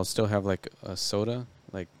Celsius, I'll still have like a soda,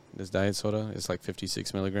 like this diet soda. It's like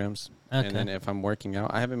 56 milligrams. Okay. And then if I'm working out,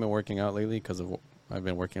 I haven't been working out lately because of I've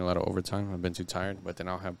been working a lot of overtime. I've been too tired, but then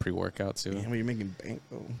I'll have pre-workout too. damn, you're making bank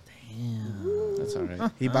though. Damn. That's all right.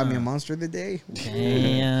 He bought me a Monster today.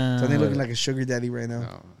 Damn. So they looking like a sugar daddy right now.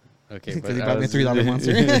 No. Okay, Because but he I bought me a was- $3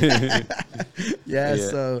 Monster. Yeah, Yeah.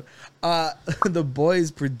 so the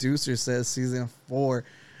Boys producer says season 4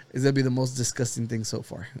 is gonna be the most disgusting thing so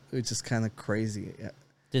far, which is kind of crazy. Yeah.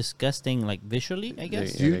 Disgusting, like visually, I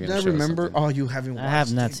guess. Yeah, Do you they're gonna not show us remember? something. Oh, you haven't watched I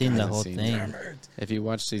have not it, seen the guys. whole seen thing. Damn. If you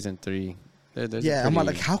watch season 3, there's Yeah, a I'm pretty,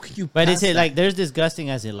 like, how can you? But is pass it that? like there's disgusting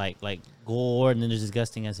as in like gore, and then there's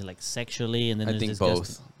disgusting as in like sexually, and then I there's think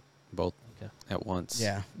disgusting. both Okay. at once.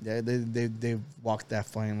 Yeah, they walked that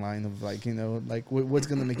fine line of like, you know, like what's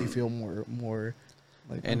gonna make you feel more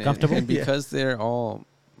like and Uncomfortable? and Yeah. because they're all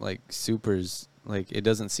like supers, like it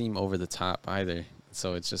doesn't seem over the top either.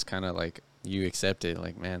 So it's just kind of like you accept it,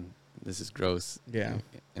 like, man, this is gross. Yeah.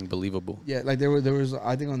 and believable. Yeah, like there was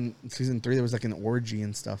I think on season 3 there was like an orgy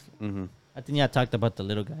and stuff. Mm-hmm. I think I talked about the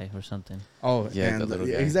little guy or something. Oh Yeah, and the little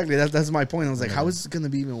yeah, guy. exactly. That's my point. I was like, Yeah. how is it gonna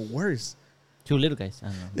be even worse? 2 little guys. I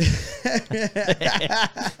don't know.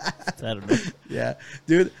 I don't know. Yeah,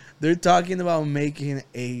 dude, they're talking about making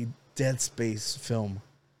a Dead Space film,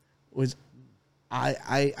 which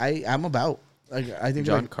I'm about. Like I think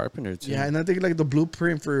John like, Carpenter too. yeah, and I think like the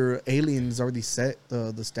blueprint for Alien is already set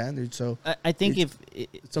the standard, so I think It's- if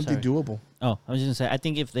it's something sorry. doable. Oh, I was just gonna say. I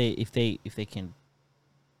think if they can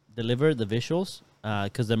deliver the visuals,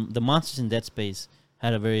 because the monsters in Dead Space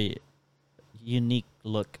had a very unique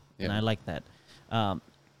look, and Yeah. I like that.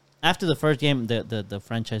 After the first game, the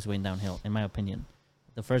franchise went downhill, in my opinion.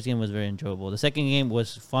 The first game was very enjoyable. The second game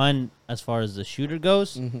was fun as far as the shooter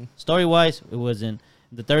goes. Mhm. Story wise, it wasn't.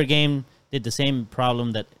 The third game did the same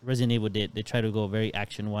problem that Resident Evil did. They tried to go very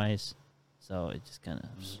action wise, so it just kind of.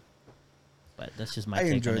 But that's just my. I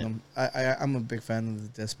take enjoy on it. them. I'm a big fan of the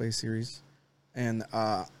Dead Space series, and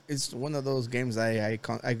it's one of those games I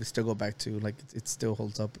still go back to. Like it still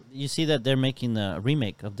holds up. You see that they're making a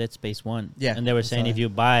remake of Dead Space 1. Yeah, And they were I saying saw if it. you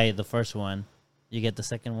buy the first one, you get the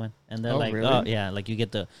second one. And they're Oh, like, really? oh, yeah, like you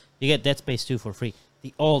get Dead Space 2 for free.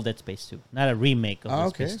 The old Dead Space 2, not a remake of Oh, Dead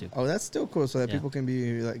okay. Space 2. Oh, that's still cool, so that Yeah. people can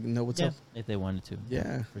be like know what's Yeah, up. if they wanted to.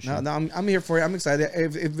 Yeah, for sure. no, I'm here for it. I'm excited.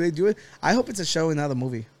 If they do it, I hope it's a show and not a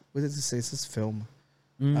movie. What does it say? It says film.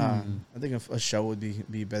 Mm. I think a show would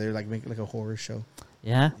be better. Like make it like a horror show.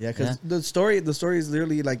 Yeah. Yeah, because the story is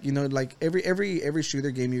literally like, you know, like every shooter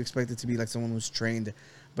game you expect it to be like someone who's trained,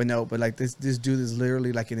 but no, but like this dude is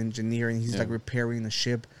literally like an engineer and he's Yeah. like repairing a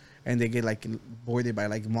ship, and they get like boarded by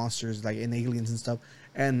like monsters like and aliens and stuff,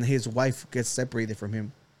 and his wife gets separated from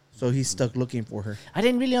him, so he's stuck looking for her. I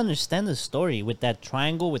didn't really understand the story with that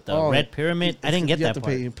triangle with the Oh, red pyramid. I didn't get you that have to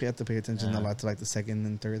part. you have to pay attention Yeah. a lot to like the second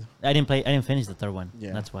and third. I didn't finish the third one.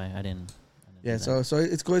 Yeah. That's why I didn't Yeah, so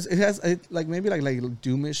it's good. It has like maybe like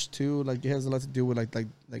Doomish too. Like it has a lot to do with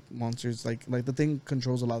like monsters. Like the thing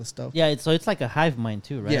controls a lot of stuff. Yeah, it's like a hive mind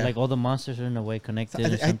too, right? Yeah. Like all the monsters are in a way connected. or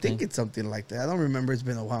I something. think it's something like that. I don't remember. It's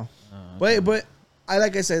been a while. Okay. But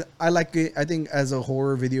like I said, I like it. I think as a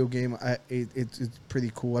horror video game, it's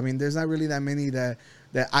pretty cool. I mean, there's not really that many that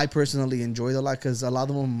I personally enjoyed a lot because a lot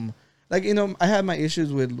of them, like I had my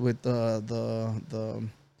issues with the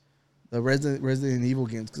Resident Evil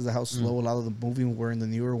games because of how slow a lot of the moving were in the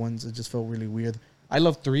newer ones. It just felt really weird. I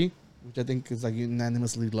love 3, which I think is like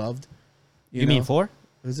unanimously loved. You mean 4?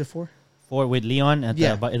 Was it 4? 4 with Leon at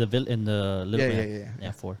Yeah. in the little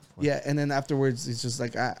Yeah. 4. Yeah, and then afterwards, it's just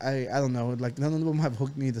like I don't know. Like none of them have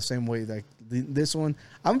hooked me the same way. Like this one,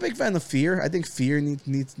 I'm a big fan of Fear. I think Fear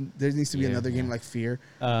needs there needs to be Fear, another game yeah. like Fear.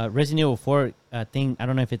 Resident Evil 4, I don't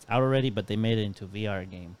know if it's out already, but they made it into VR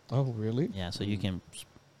game. Oh really? Yeah, so you can.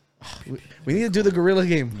 We need to do the Gorilla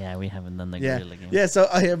game. Yeah, we haven't done the Yeah, Gorilla game. yeah. So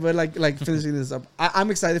but like finishing this up,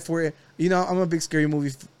 I'm excited for it. You know, I'm a big scary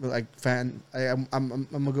movie fan. I'm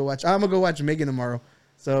gonna go watch. I'm gonna go watch Megan tomorrow.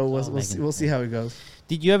 So we'll see how it goes.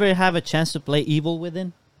 Did you ever have a chance to play Evil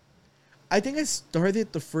Within? I think I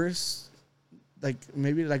started the first, like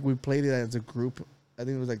maybe like we played it as a group. I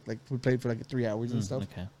think it was like we played for like 3 hours and stuff.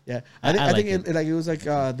 Okay. Yeah, I I think like it was like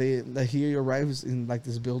he arrives in like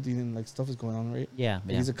this building and like stuff is going on, right? Yeah, Like,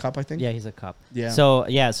 yeah. he's a cop, I think. Yeah, he's a cop. Yeah.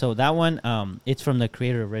 So that one, it's from the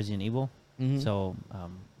creator of Resident Evil. Mhm. So,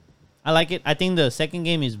 I like it. I think the second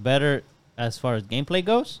game is better as far as gameplay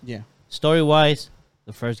goes. Yeah. Story wise,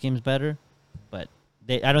 the first game's better, but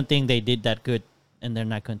I don't think they did that good, and they're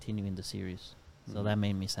not continuing the series. So that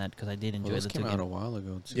made me sad because I did enjoy Well, the those two came out a games. while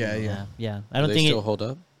ago too. Yeah. Yeah. I Do don't they think still it. hold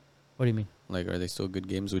up? What do you mean? Like, are they still good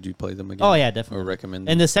games? Would you play them again? Oh yeah, Or definitely. recommend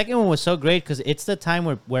them? And the second one was so great because it's the time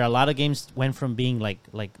where a lot of games went from being like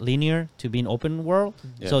linear to being open world.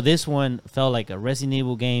 Yeah. So this one felt like a Resident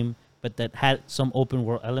Evil game, but that had some open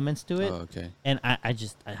world elements to it. Oh, okay. And I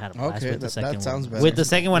had a blast Okay, with the that second sounds one. better. With the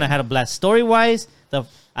second one, I had a blast. Story wise,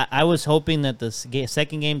 I was hoping that the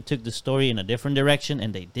second game took the story in a different direction,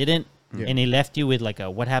 and they didn't. Yeah. And it left you with like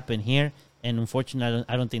a what happened here. And unfortunately,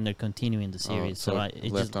 I don't think they're continuing the series. so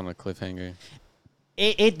it left just on a cliffhanger.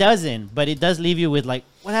 it doesn't, but it does leave you with like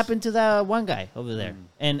what happened to that one guy over there,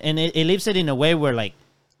 and it leaves it in a way where like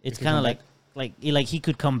it's could kind of come like he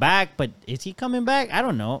could come back, but is he coming back? I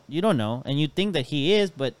don't know. You don't know, and you think that he is,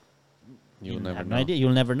 but You'll you never have know. no idea.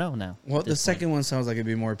 You'll never know now. Well, at the this point. second one sounds like it'd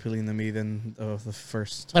be more appealing to me than the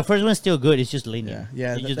first. The first one's still good. It's just linear.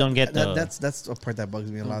 Yeah. You just don't get the. That's a part that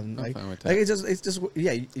bugs me a lot. I'm Like, fine with like that. it's just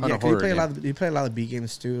yeah. On a 'Cause horror you play a lot of B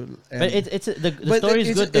games too. but it's the but story is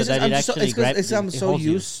it's good just- though. it's That just- it I'm so- actually it's 'cause grabs. I'm it so holds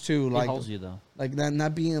you. used to It like holds you though. like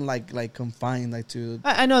not being like confined like to.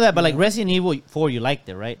 I know that, but like Yeah. Resident Evil 4, you liked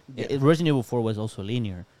it, right? Yeah. Resident Evil 4 was also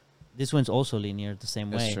linear. This one's also linear the same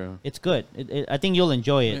That's way. true. It's good. I think you'll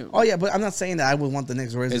enjoy it. Oh yeah, but I'm not saying that I would want the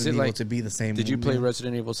next Resident Evil like- to be the same. Did you one, play know?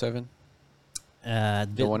 Resident Evil 7? The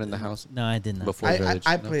one in the house? No, I did not. Before I Village?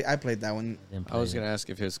 I No? played that one. Didn't I was play going to it. ask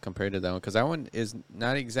if it's compared to that one. Because that one is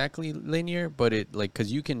not exactly linear, but it, like,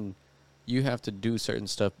 because you have to do certain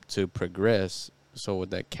stuff to progress. So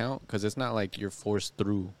would that count? Because it's not like you're forced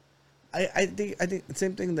through. I think the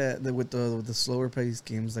same thing that with the slower paced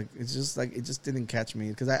games, like it's just like it just didn't catch me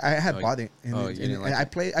because I had Oh, bought it and, you didn't like I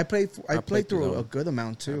it? played I played through through that a one. good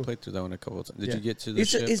amount too. I played through that one a couple of times. Did Yeah. you get to the It's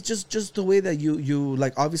ship? it's just the way that you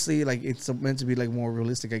like obviously like it's meant to be like more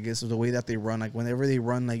realistic, I guess, of the way that they run. Like whenever they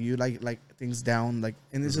run, like you like things down, like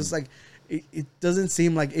and it's just like it doesn't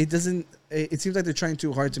seem like it doesn't. It seems like they're trying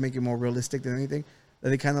too hard to make it more realistic than anything.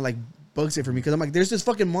 That it kind of like bugs it for me because I'm like, there's this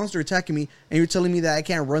fucking monster attacking me, and you're telling me that I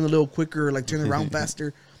can't run a little quicker, or like turn around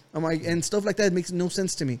faster. I'm like, and stuff like that makes no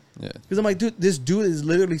sense to me. Yeah. Because I'm like, dude, this dude is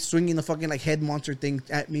literally swinging the fucking like head monster thing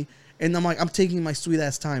at me, and I'm like, I'm taking my sweet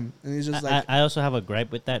ass time, and it's just like, I also have a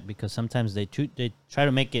gripe with that because sometimes they try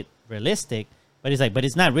to make it realistic, but it's like, but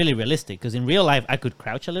it's not really realistic because in real life I could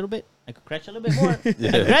crouch a little bit, I could crouch a little bit more, I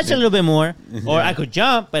could crouch a little bit more, or I could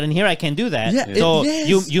jump, but in here I can't do that. Yeah, So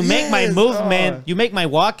yes, you make my yes, movement, you make my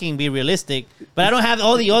walking be realistic, but I don't have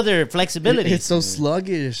all the other flexibilities. it's so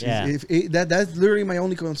sluggish. Yeah. That's literally my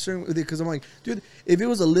only concern with it because I'm like, dude, if it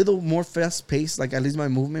was a little more fast paced, like at least my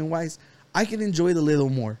movement wise, I can enjoy it a little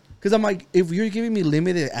more. Because I'm like, if you're giving me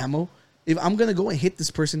limited ammo, if I'm gonna go and hit this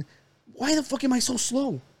person, why the fuck am I so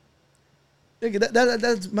slow? Like,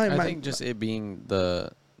 that's my. I think just it being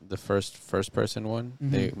the first person one,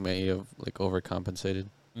 they may have like overcompensated.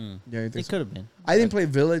 Mm. Yeah, I think It so. could have been. I didn't play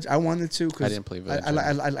Village. I wanted to because I didn't play Village. I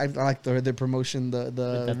like the promotion.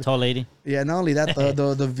 The tall lady. Yeah, not only that,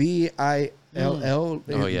 the VILL.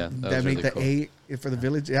 Oh, yeah, that that was made really the cool. A for the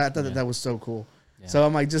Village. Yeah, I thought Yeah. that was so cool. Yeah. So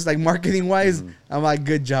I'm like, just like marketing wise, I'm like,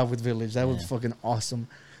 good job with Village. That was fucking awesome.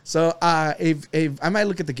 So if I might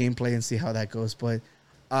look at the gameplay and see how that goes, but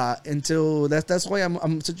until that's why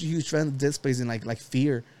I'm such a huge fan of Dead Space and like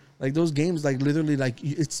Fear, like those games, like literally like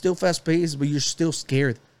it's still fast paced, but you're still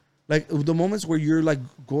scared. Like the moments where you're like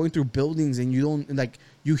going through buildings and you don't like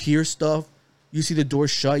you hear stuff, you see the door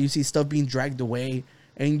shut, you see stuff being dragged away,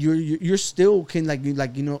 and you're still can like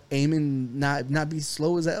aim and not be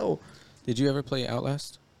slow as hell. Did you ever play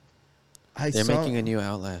Outlast? They're making a new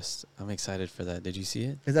Outlast. I'm excited for that. Did you see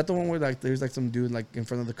it? Is that the one where like there's like some dude like in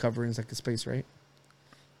front of the cover and it's like a space, right?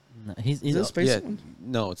 No, Is it a space one?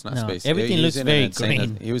 No, it's not No, space. everything He looks was in very an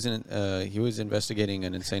insane- green. He was investigating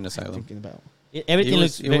an insane I'm asylum. thinking about Everything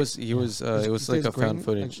looks. It was like a found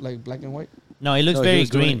footage. like black and white. No, it looks No, he very was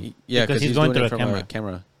doing green. it- yeah, because he's he's going doing through it a from camera.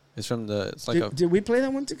 camera. It's from the. It's like Did we play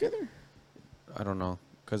that one together? I don't know,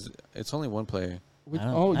 because it's only one player.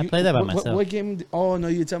 I played that by myself. What game? Oh no,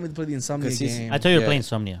 you tell me to play the Insomnia 'Cause he's- game. I thought you were Yeah. playing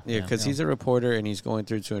Insomnia. Yeah, because he's a reporter and he's going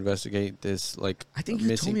through to investigate this like I think you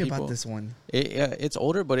missing told me people. about this one. It's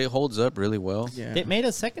older, but it holds up really well. Yeah. They made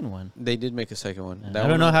a second one. They did make a second one. I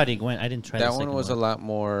don't know how they went. I didn't try. That the one second was a lot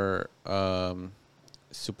more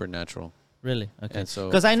supernatural, Really? Okay. and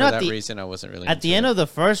so 'Cause I know for at that the- reason I wasn't really At the into end it. of the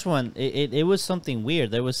first one, it was something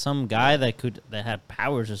weird. There was some guy that had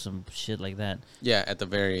powers or some shit like that. Yeah, at the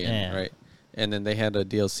very end, Yeah. right? And then they had a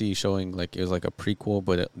DLC showing like it was like a prequel,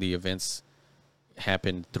 but the events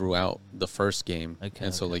happened throughout the first game, Okay,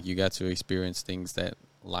 and so okay. like you got to experience things that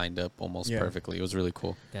lined up almost Yeah. perfectly. It was really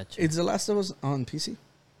cool. Gotcha. Is The Last of Us on PC?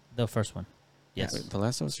 The first one. Yes. Wait, The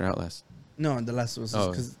Last of Us or Outlast? No, The Last of Us Oh.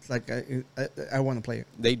 because like I want to play it.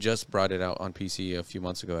 They just brought it out on PC a few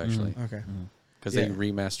months ago, actually, Okay. because Yeah. they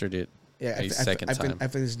remastered it. Yeah, A second time. I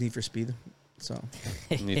finished Need for Speed, so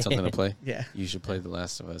You need something to play. yeah. You should play The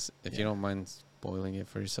Last of Us if you don't mind spoiling it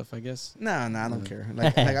for yourself, I guess. No, I don't care.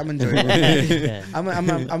 Like I'm enjoying it. Yeah. I'm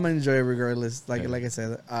gonna enjoy it regardless. Like I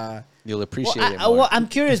said, You'll appreciate it well, more. I'm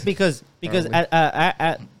curious because Probably.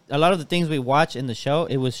 at a lot of the things we watch in the show,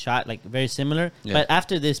 it was shot like very similar. Yeah. But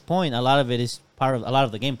after this point, a lot of it is part of a lot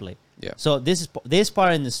of the gameplay. Yeah. So this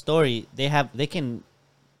part in the story, they can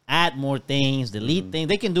add more things, delete things.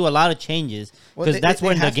 They can do a lot of changes Well, because that's they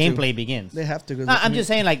when the have to. gameplay begins. they have to. Go, I'm just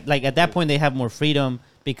saying, like at that point, they have more freedom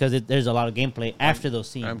because there's a lot of gameplay after those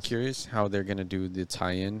scenes. I'm curious how they're gonna do the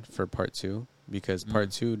tie-in for part 2 because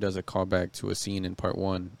part 2 does a callback to a scene in part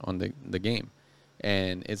 1 on the game,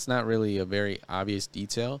 and it's not really a very obvious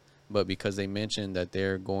detail, but because they mentioned that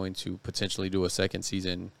they're going to potentially do a second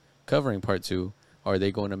season covering part 2, are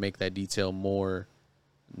they going to make that detail more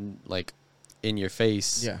like in your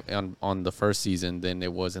face on the first season than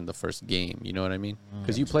it was in the first game? You know what I mean?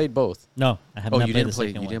 Because you played both. No, I have Oh, not you played didn't the play.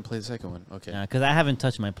 second You one. didn't play the second one. Okay. Because I haven't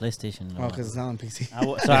touched my PlayStation. in a Oh, while. because it's not on PC.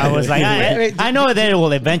 So I was like, I know they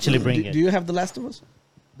will eventually bring do it. you have The Last of Us?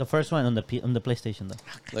 The first one on the PlayStation though.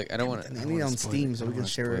 Like I don't want to. I need it on Steam so we can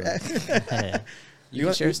share it. Yeah. You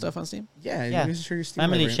can share stuff on Steam. Yeah, Yeah. you can share your Steam.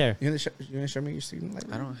 Family library. share. You want to show me your Steam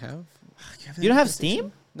library? I don't have. You don't have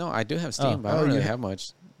Steam? No, I do have Steam, Oh. but I Oh, don't really you have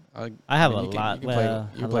much. I have mean, a you can- lot. you can play- Well,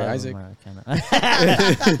 you can a play lot of Isaac. them are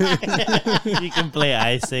kinda- you can play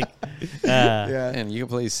Isaac. Yeah. And you can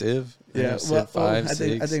play Civ. Yeah, Civ well, 5, I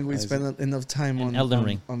 6, think we Isaac. spent enough time And on Elden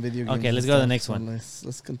Ring. on video games. Okay, and let's go to the stuff, next so one.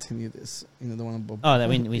 Let's continue this. You know the one above. Oh, that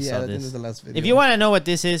we yeah, saw I think this. is the last video. If you want to know what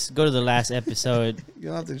this is, go to the last episode. you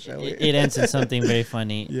don't have to show it, it. it ends in something very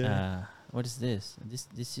funny. Yeah. What is this? This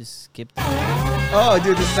just skipped. Oh,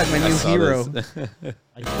 dude, this is like my I new saw hero. this. Are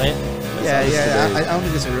you play it? Yeah, this yeah. today. I don't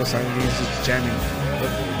think it's a real song. I think it's just jamming.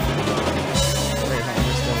 Wait, hold on,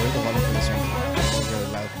 let's go. Where's the volume for this one? It's really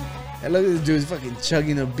loud. Hey, look at this dude fucking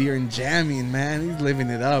chugging a beer and jamming, man. He's living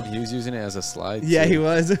it up. He was using it as a slide. Yeah, too. he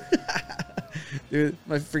was. Dude,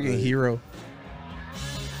 my freaking hero.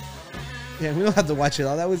 Yeah, we don't have to watch it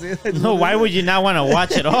all. That was it. No, why would you not want to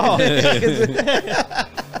watch it all?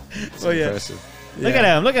 It's Oh, yeah. impressive. Look at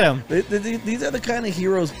him. Look at him. These are the kind of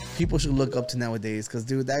heroes people should look up to nowadays. Because,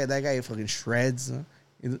 dude, that guy fucking shreds.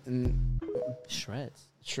 Shreds.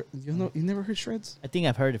 You never heard shreds? I think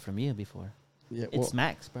I've heard it from you before. Yeah, It's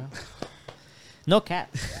Max, bro. No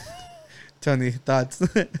cap. Tony, thoughts?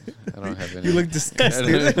 I don't have any. You look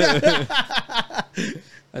disgusted. I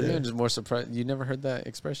think I'm just more surprised. You never heard that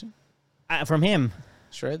expression? From him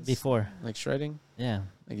Shreds? before. Like shredding? Yeah.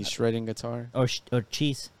 Like he's shredding guitar? Or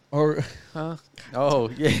cheese. Or Huh? Oh,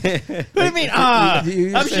 yeah. What do you mean? Ah, You-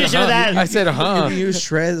 you I'm said, sure that. I said, you huh? can use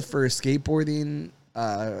shred for skateboarding,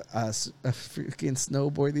 freaking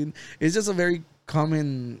snowboarding. It's just a very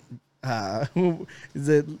common is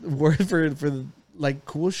it word for like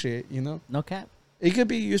cool shit, you know? No cap. It could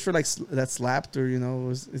be used for like that slapped or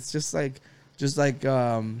it's just like Just like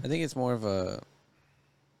I think it's more of a,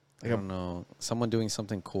 I Like a- don't know, someone doing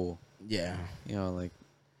something cool. yeah. You know, like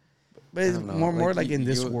But I it's don't know, more like like in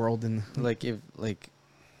this you- world, and if like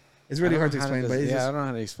it's really I hard don't to know how explain. But it's I just, don't know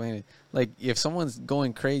how to explain it. Like if someone's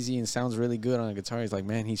going crazy and sounds really good on a guitar, he's like,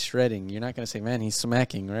 man, he's shredding. You're not gonna say, man, he's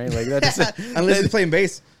smacking, right? Like that's unless he's playing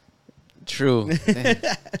bass. true. Dang,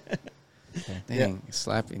 Yeah.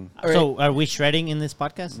 slapping. So, are we shredding in this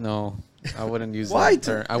podcast? No, I wouldn't use Why? that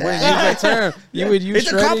term. I wouldn't use that term. You would use It's a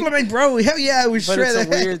shredding. compliment, bro. Hell yeah, we But shred. it's a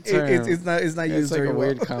weird term. It's not. It's not It's used like very a well.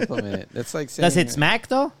 weird compliment. That's like saying, Does it smack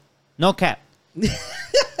though? No cap.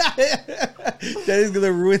 That is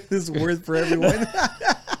gonna ruin this word for everyone.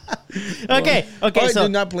 Okay. All right, So do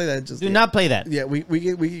not play that. Just do yet. not play that. Yeah, we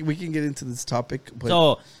can get into this topic. But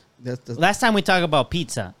So that's last time we talked about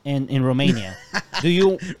pizza in Romania. Do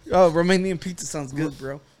you? Romanian pizza sounds good,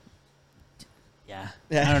 bro. Yeah.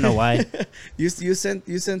 I don't know why. You sent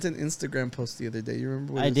an Instagram post the other day. You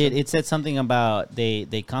remember? What I it did. said? It said something about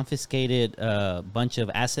they confiscated a bunch of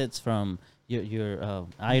assets from your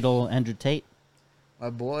idol Andrew Tate. My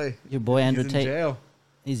boy. Your boy Andrew He's in Tate. jail.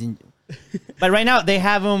 He's in. But right now they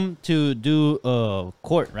have him to do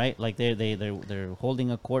court, right? Like they're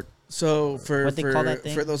holding a court. So for What they call that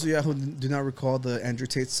thing? for those of you who do not recall the Andrew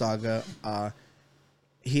Tate saga,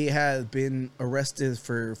 he had been arrested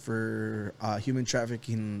for human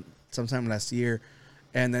trafficking sometime last year,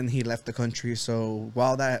 and then he left the country. So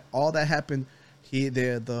while all that happened, he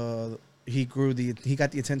got the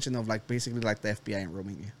attention of like basically like the FBI in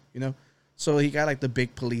Romania, you know. So he got like the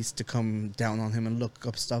big police to come down on him and look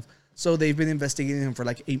up stuff. So they've been investigating him for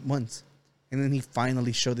like 8 months, and then he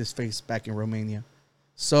finally showed his face back in Romania.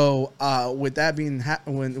 So with that being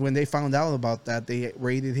when they found out about that, they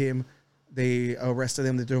raided him, they arrested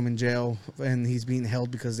him, they threw him in jail, and he's being held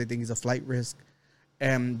because they think he's a flight risk.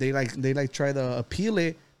 And they try to appeal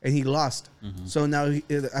it, and he lost. Mm-hmm. So now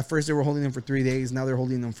at first they were holding him for 3 days, now they're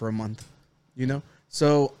holding him for a month. You know,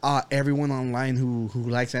 so everyone online who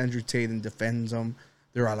likes Andrew Tate and defends him,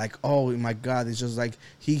 they're all like, "Oh my God!" It's just like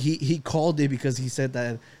he called it because he said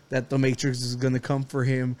that the Matrix is gonna come for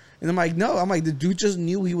him, and I'm like, no, the dude just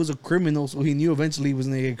knew he was a criminal, so he knew eventually he was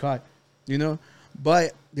gonna get caught, you know.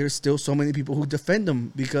 But there's still so many people who defend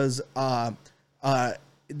him because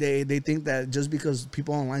they think that just because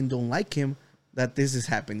people online don't like him, that this is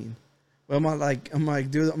happening. But I'm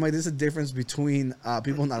like, dude, there's a difference between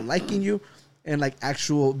people not liking you and like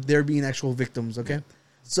there being actual victims. Okay,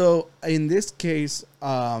 so in this case,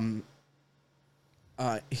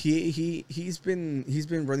 he's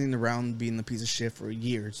been running around being a piece of shit for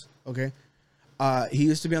years. Okay, he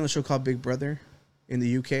used to be on a show called Big Brother in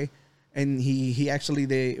the UK, and he actually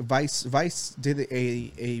Vice did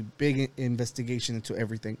a big investigation into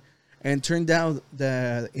everything, and it turned out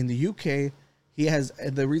that in the UK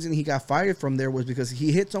the reason he got fired from there was because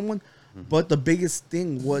he hit someone. But the biggest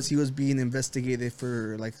thing was he was being investigated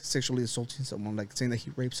for like sexually assaulting someone, like saying that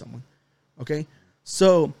he raped someone. Okay,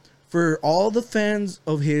 so for all the fans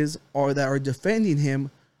of his that are defending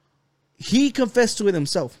him, he confessed to it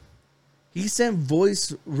himself. He sent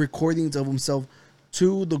voice recordings of himself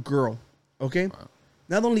to the girl. Okay, wow.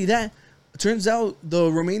 Not only that, it turns out the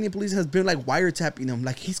Romanian police has been like wiretapping him.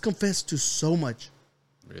 Like he's confessed to so much.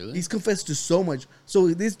 Really? He's confessed to so much. So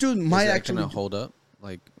this dude might actually gonna hold up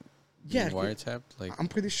like. Yeah, wiretapped. Like I'm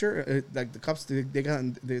pretty sure. Like the cops,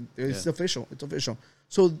 it's official. It's official.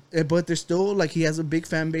 So, but there's still like he has a big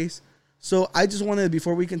fan base. So I just wanted,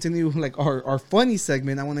 before we continue like our funny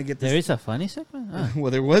segment, I want to get this. There is a funny segment. Oh.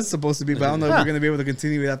 Well, there was supposed to be, but I don't know if we're gonna be able to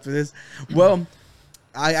continue it after this. Well,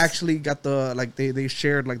 I actually got they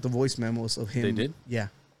shared like the voice memos of him. They did? Yeah.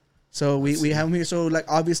 So we have him here. So like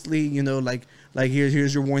obviously, you know, like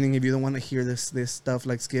here's your warning if you don't want to hear this stuff.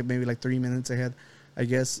 Like skip maybe like 3 minutes ahead. I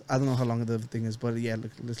guess I don't know how long the thing is, but yeah,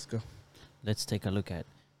 let's go. Let's take a look at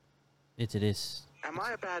it. It is. Am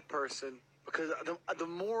I a bad person? Because the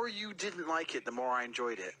more you didn't like it, the more I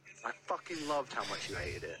enjoyed it. I fucking loved how much you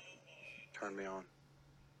hated it. Turn me on.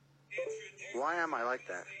 Why am I like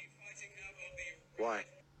that? Why?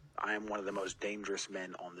 I am one of the most dangerous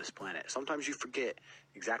men on this planet. Sometimes you forget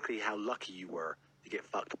exactly how lucky you were to get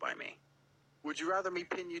fucked by me. Would you rather me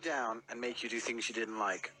pin you down and make you do things you didn't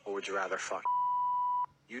like, or would you rather fuck?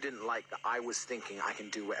 You didn't like that I was thinking I can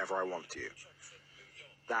do whatever I want to.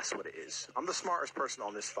 That's what it is. I'm the smartest person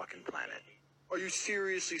on this fucking planet. Are you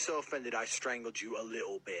seriously so offended I strangled you a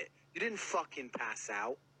little bit? You didn't fucking pass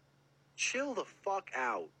out. Chill the fuck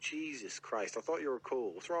out. Jesus Christ, I thought you were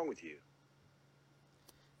cool. What's wrong with you?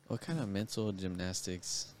 what kind of mental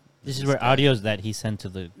gymnastics? This is where audios that he sent to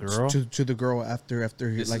the girl. To the girl after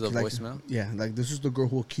he This like is a like voicemail? yeah, like this is the girl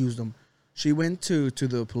who accused him. she went to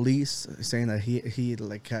the police saying that he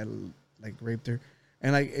like had like raped her,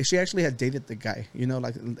 and like she actually had dated the guy, you know,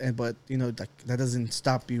 like, but you know, like that doesn't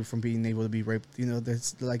stop you from being able to be raped, you know.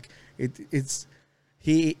 That's like it's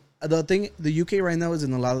the thing. The UK right now is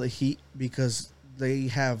in a lot of the heat because they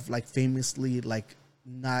have like famously like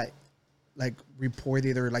not like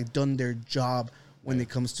reported or like done their job when it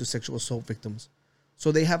comes to sexual assault victims.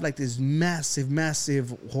 So they have like this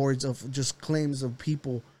massive hordes of just claims of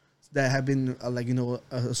people that have been like, you know,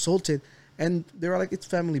 assaulted, and they're like, it's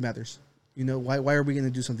family matters. You know, why are we going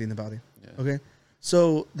to do something about it? Yeah. Okay.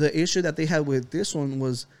 So the issue that they had with this one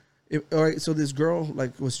was, all right, so this girl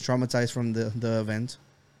like was traumatized from the event.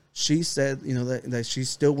 She said, you know, that she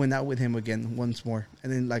still went out with him again once more.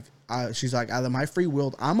 And then like, she's like, out of my free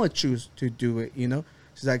will, I'm going to choose to do it. You know,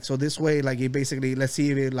 she's like, so this way, like it basically, let's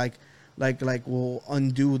see if it like will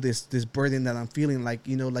undo this burden that I'm feeling. Like,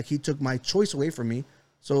 you know, like he took my choice away from me.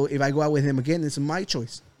 So if I go out with him again, it's my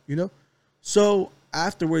choice, you know? So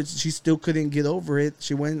afterwards, she still couldn't get over it.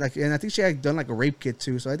 She went like, and I think she had done like a rape kit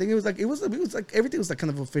too. So I think it was like everything was like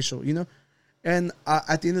kind of official, you know? And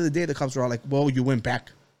at the end of the day, the cops were all like, well, you went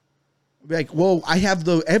back. Like, well, I have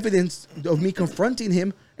the evidence of me confronting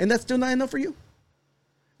him, and that's still not enough for you.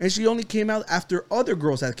 And she only came out after other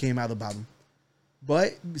girls had came out about him.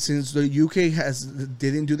 But since the UK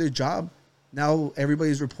didn't do their job, now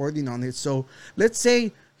everybody's reporting on it. So let's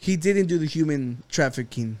say he didn't do the human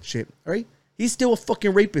trafficking shit, right? He's still a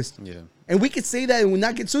fucking rapist. Yeah. And we could say that and would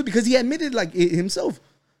not get sued because he admitted like it himself.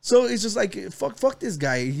 So it's just like, fuck this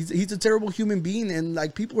guy. He's a terrible human being, and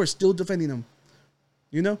like people are still defending him.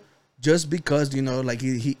 You know? Just because, you know, like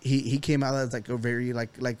he came out as like a very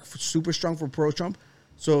like super strong for pro-Trump.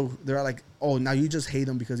 So they're like, oh, now you just hate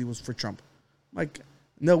him because he was for Trump. Like,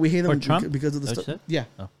 no, we hate him because of the stuff. Yeah.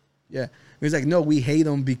 Oh. Yeah. He's like, no, we hate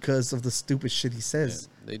him because of the stupid shit he says.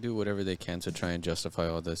 Yeah, they do whatever they can to try and justify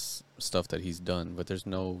all this stuff that he's done, but there's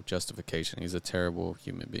no justification. He's a terrible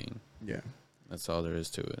human being. Yeah. That's all there is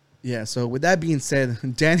to it. Yeah. So with that being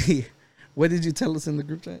said, Danny, what did you tell us in the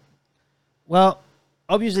group chat? Well,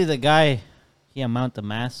 obviously the guy, he amassed a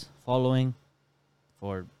mass following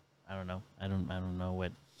for, I don't know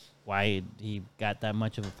why he got that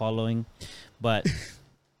much of a following, but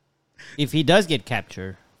if he does get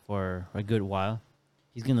captured for a good while,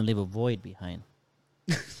 he's gonna leave a void behind.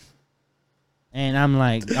 And I'm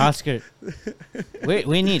like, Oscar,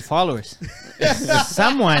 we need followers.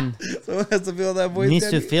 Someone has to fill that void. Needs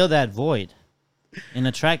to fill that void and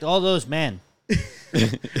attract all those men.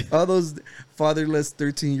 All those fatherless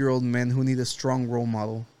 13-year-old men who need a strong role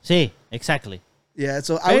model. See, exactly. Yeah,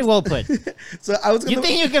 so very well put. So I was. You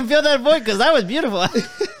think you can fill that void? Because that was beautiful.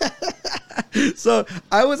 So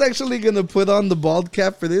I was actually gonna put on the bald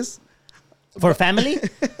cap for this. For family?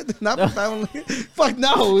 Not for family. Fuck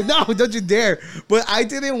no, don't you dare. But I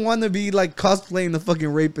didn't want to be like cosplaying the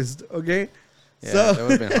fucking rapist, okay? Yeah, so, that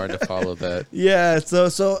would have been hard to follow that. Yeah,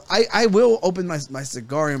 so I will open my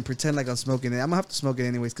cigar and pretend like I'm smoking it. I'm going to have to smoke it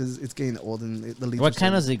anyways because it's getting old. And the leaves. What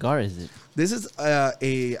kind of cigar is it? This is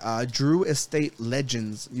a Drew Estate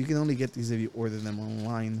Legends. You can only get these if you order them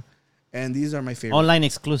online. And these are my favorite. Online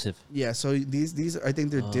exclusive. Yeah, so these I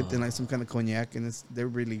think they're dipped in like some kind of cognac, and they're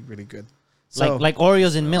really, really good. So, like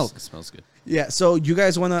Oreos in milk. It smells good. Yeah, so you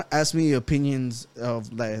guys want to ask me opinions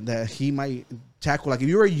of like, that he might tackle? Like, if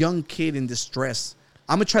you're a young kid in distress,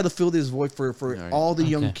 I'm gonna try to fill this void for all the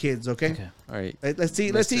young kids. Okay. All right. Let's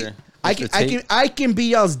see. I can be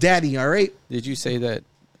y'all's daddy. All right. Did you say that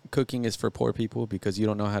cooking is for poor people because you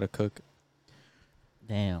don't know how to cook?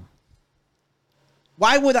 Damn.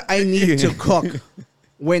 Why would I need to cook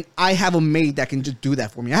when I have a maid that can just do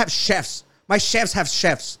that for me? I have chefs. My chefs have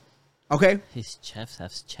chefs. Okay. His chefs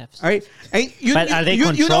have chefs. All right. And but are they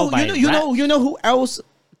controlled by you know who else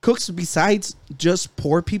cooks besides just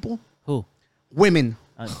poor people? Who? Women.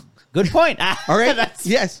 Good point. All right.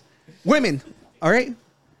 Yes. Women. All right.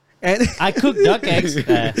 And I cook duck eggs.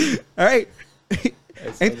 All right.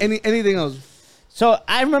 Anything else? So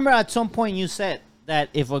I remember at some point you said that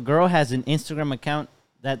if a girl has an Instagram account,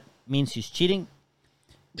 that means she's cheating.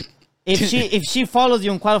 If she follows the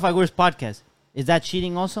Unqualified Gurus podcast, is that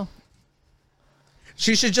cheating also?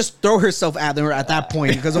 She should just throw herself at her at that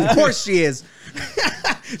point because of course she is.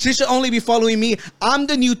 She should only be following me. I'm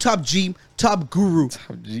the new top guru. Top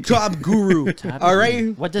guru. All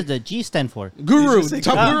right. What does the G stand for? Guru.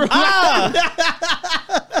 Top guru.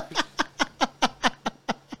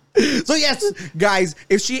 So yes, guys,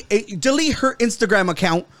 if she delete her Instagram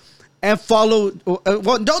account and follow,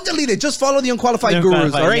 well, don't delete it. Just follow the Unqualified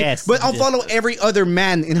Gurus, all right? Yes, but unfollow every other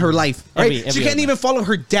man in her life, all right? She can't even follow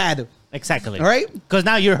her dad. Exactly. All right? Because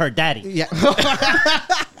now you're her daddy. Yeah.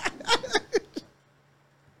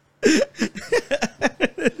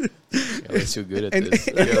 too good at this.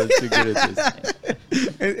 Y'all are too good at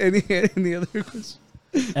this. Any other questions?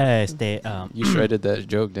 You shredded that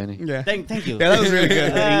joke, Danny. Yeah. Thank you. Yeah, that was really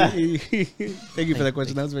good. Thank you for that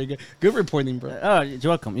question. That was very good. Good reporting, bro. Oh, you're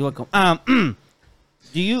welcome. You're welcome.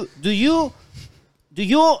 Do you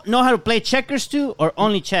know how to play checkers too, or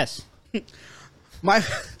only chess?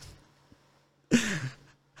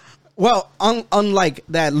 Well, unlike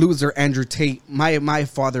that loser Andrew Tate, my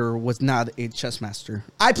father was not a chess master.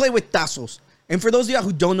 I play with tazos, and for those of y'all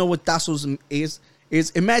who don't know what tazos is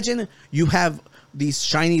imagine you have these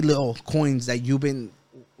shiny little coins that you've been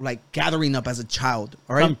like gathering up as a child.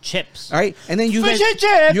 All right, Some chips. All right, and then you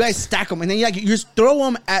guys stack them, and then you just throw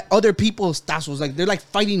them at other people's tazos. Like they're like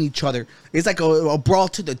fighting each other. It's like a brawl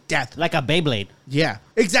to the death. Like a Beyblade. Yeah,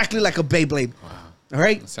 exactly like a Beyblade. Wow. All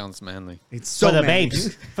right, That sounds manly. it's so For the manly.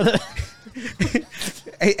 babes.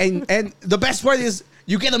 and the best part is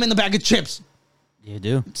you get them in the bag of chips. You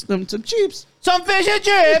do. Some chips. Some fish and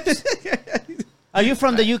chips. Are you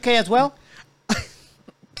from the UK as well?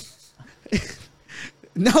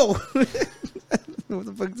 No. What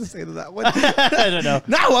the fuck to say to that one? I don't know.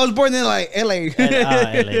 No, I was born in like LA.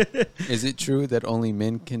 LA. Is it true that only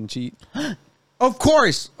men can cheat? Of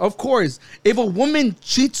course. If a woman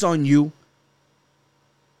cheats on you,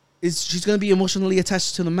 she's gonna be emotionally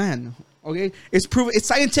attached to the man. Okay? It's proven. It's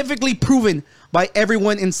scientifically proven by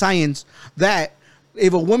everyone in science that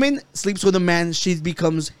if a woman sleeps with a man, she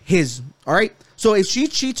becomes his. All right? So if she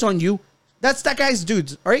cheats on you, that's that guy's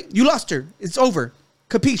dude. All right? You lost her. It's over.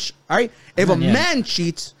 Capiche? All right? If a man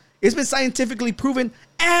cheats, it's been scientifically proven,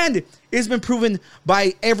 and it's been proven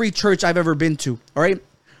by every church I've ever been to. All right?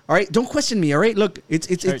 All right? Don't question me. All right? Look, it's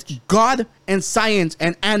God and science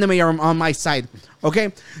and anime are on my side.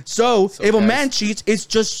 Okay? So if a man cheats, it's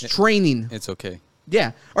just training. It's okay.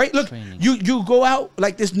 Yeah. All right. Look, Training. you go out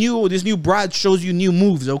like this new broad shows you new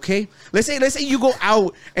moves. Okay. Let's say you go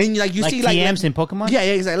out and like you Like see like TMs in Pokemon? Yeah,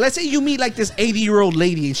 exactly. Let's say you meet like this 80-year-old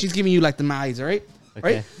lady and she's giving you like the eyes. All right.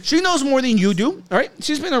 Okay. Right. She knows more than you do. All right.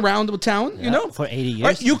 She's been around the town. Yeah, You know for 80 years. All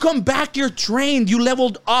right? You come back. You're trained. You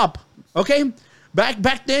leveled up. Okay.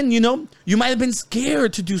 Back then, you might have been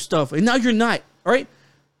scared to do stuff, and now you're not. All right.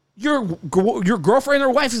 Your girlfriend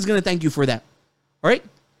or wife is gonna thank you for that. All right.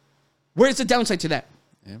 Where's the downside to that?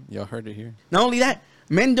 Yeah, y'all heard it here. Not only that,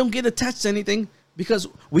 men don't get attached to anything because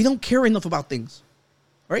we don't care enough about things.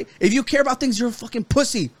 All right? If you care about things, you're a fucking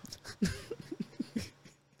pussy.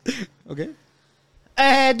 Okay?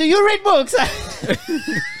 Do you read books?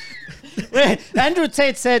 Andrew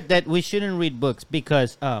Tate said that we shouldn't read books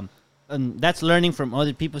because that's learning from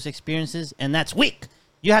other people's experiences, and that's weak.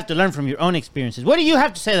 You have to learn from your own experiences. What do you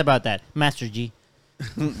have to say about that, Master G?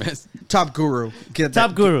 Top guru.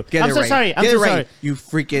 Top guru. Get I'm it so right. sorry. I'm Get so it right, sorry. you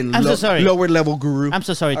freaking I'm so sorry. lower level guru. I'm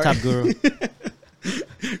so sorry, Top Guru.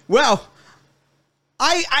 Well,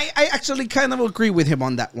 I actually kind of agree with him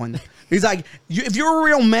on that one. He's like, if you're a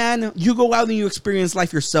real man, you go out and you experience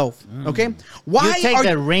life yourself. Okay? Why You take are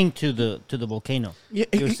the ring to the volcano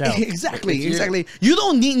yourself. Exactly. You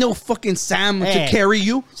don't need no fucking Sam to Hey. carry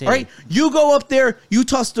you. See. All right? You go up there, you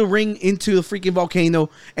toss the ring into the freaking volcano,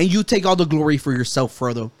 and you take all the glory for yourself,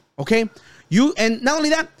 Frodo. Okay? And not only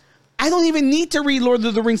that, I don't even need to read Lord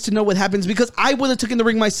of the Rings to know what happens because I would have taken the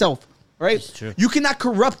ring myself. All right? It's true. You cannot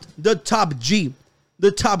corrupt the top G,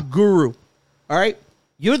 the top guru. All right?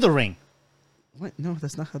 You're the ring. What? No,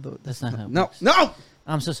 that's not how That's not how it No. works. No.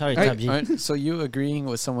 I'm so sorry, All right. Top G. All right, so you agreeing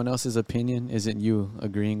with someone else's opinion isn't you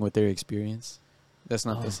agreeing with their experience? That's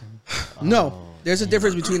not the same. No, there's a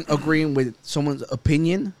difference between agreeing with someone's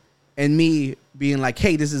opinion and me being like,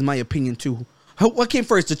 hey, this is my opinion too. What came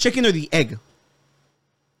first, the chicken or the egg?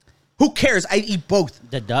 Who cares? I eat both.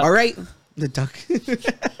 The duck. All right? The duck.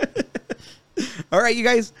 All right, you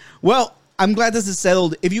guys. Well, I'm glad this is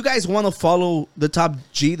settled. If you guys want to follow the top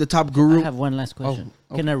G, the top guru, I have one last question.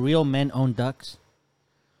 Oh, Can a real man own ducks?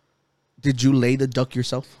 did you lay the duck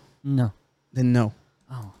yourself? No. Then no.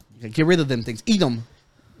 Oh. Get rid of them things. Eat them.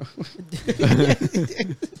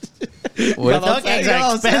 Well, duck eggs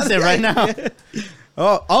are expensive right now.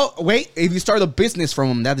 Oh, wait. If you start a business from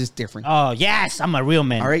them, that is different. Oh, yes. I'm a real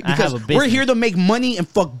man. All right, I because have a we're business. here to make money and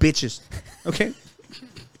fuck bitches. Okay.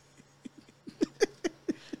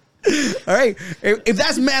 All right. If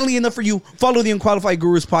that's manly enough for you, follow the Unqualified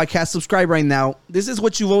Gurus podcast. Subscribe right now. This is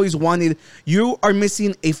what you've always wanted. You are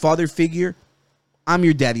missing a father figure. I'm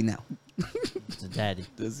your daddy now. It's a daddy.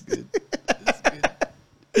 That's good.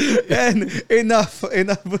 And enough.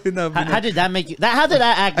 How did that make you? How did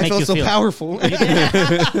that act I make felt you so feel? powerful.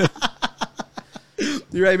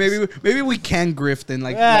 You're right. Maybe we can grift and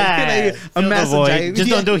like Fill the amass a void. giant. Just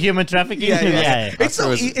don't do human trafficking. Yeah. It's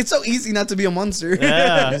so Afterwards- it's so easy not to be a monster.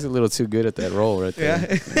 Yeah. He's a little too good at that role right there.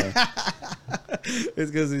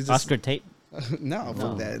 It's because he's just Oscar Tate. no,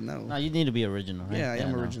 fuck that. No, No. you need to be original, right? Yeah, I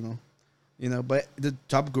am no. original. You know, but the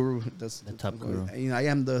top guru does The top guru. You know, I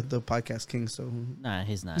am the podcast king, so Nah,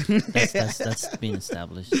 he's not. That's being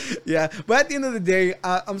established. yeah. But at the end of the day,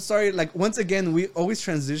 I'm sorry. Like once again, we always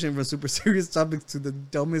transition from super serious topics to the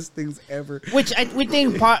dumbest things ever. Which we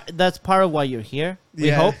think that's part of why you're here. We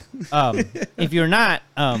Yeah. hope. If you're not,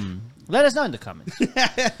 let us know in the comments.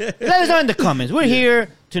 Let us know in the comments. We're here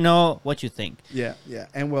to know what you think. Yeah,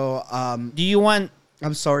 and well, Do you want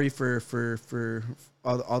I'm sorry for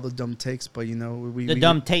all the dumb takes, but you know we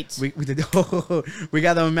dumb Tates? we did we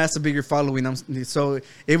got to amass a bigger following. So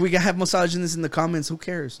if we have misogynists in the comments, who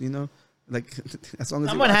cares? You know, like as long as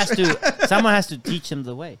Someone has to teach them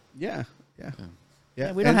the way. Yeah.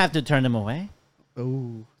 Yeah, we don't have to turn them away.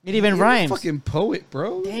 Oh, It even you're a rhymes. fucking poet,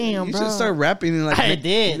 bro. Damn, you bro. should start rapping and like I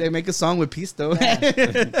did. They make a song with Pisto.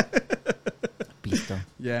 Pisto.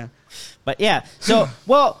 Yeah. But yeah, so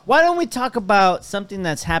well, why don't we talk about something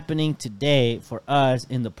that's happening today for us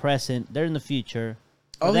in the present? They're in the future.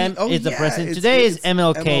 For them, it's the present. Today is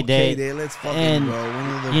MLK Day. Let's fucking and go. One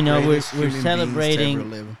of the you know we're greatest human beings to ever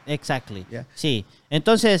celebrating live. exactly. Yeah. See,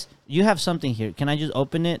 entonces you have something here. Can I just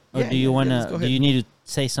open it, or Yeah, do you yeah, let's go do ahead. you need to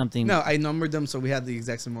say something? No, I numbered them so we had the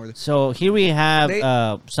exact same order. So here we have They-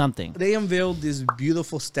 something. They unveiled this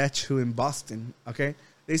beautiful statue in Boston. Okay,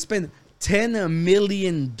 they spent $10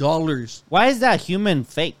 million Why is that human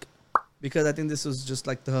fake? because I think this was just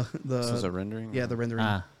like the This is a rendering? yeah, the rendering.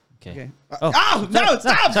 Ah, okay. Okay. Oh. No,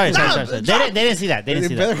 stop! Sorry. stop, They stop! didn't see that. They didn't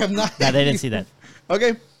see better that. have not. Yeah, they didn't see that.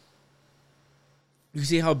 Okay. You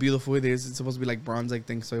see how beautiful it is. It's supposed to be like bronze, I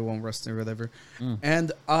think, so it won't rust or whatever.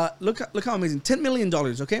 And look how amazing. $10 million.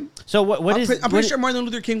 Okay. So what I'm is? pretty what sure Martin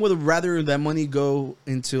Luther King would have rather that money go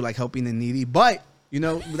into like helping the needy, but you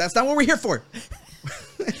know that's not what we're here for.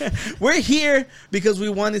 We're here because we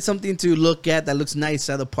wanted something to look at that looks nice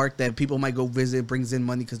at a park that people might go visit, brings in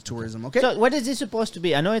money because tourism. Okay, So what is this supposed to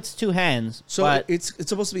be? I know it's two hands. so but it's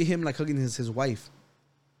supposed to be him like hugging his wife.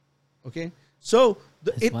 Okay, so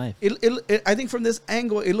His wife. I think from this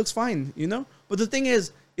angle it looks fine, you know. But the thing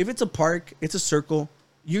is, if it's a park, it's a circle.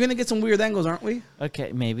 You're gonna get some weird angles, aren't we?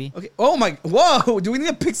 okay, maybe. Okay. Oh my! Whoa! Do we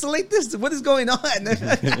need to pixelate this? What is going on?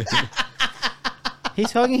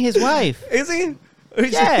 He's hugging his wife. Is he?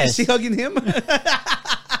 Is Yes. she hugging him?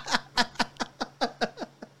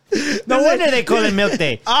 No wonder they call it Milk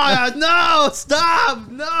Day. Oh no! Stop!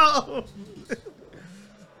 No!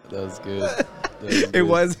 That was good. That was It good.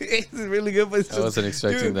 was. It's really good, but it's I wasn't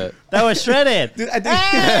expecting dude, that. That was shredded. Dude, I think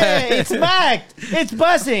Hey, it's smacked. It's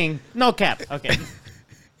buzzing. No cap. Okay.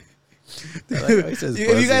 I like how he says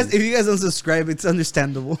if you guys buzzing. unsubscribe, it's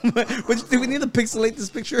understandable. But do we need to pixelate this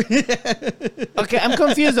picture? Okay, I'm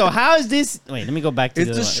confused though. How is this? Wait, let me go back to It's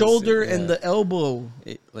the one. shoulder yeah. and the elbow.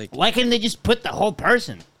 Like Why can't they just put the whole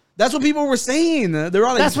person? That's what people were saying. They're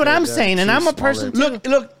all like, That's what I'm they're saying, and too I'm a smaller. person too.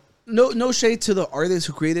 Look. No shade to the artist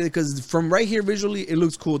who created it, because from right here visually it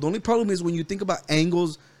looks cool. The only problem is when you think about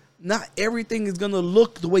angles, not everything is gonna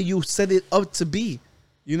look the way you set it up to be.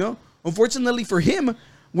 You know, unfortunately for him,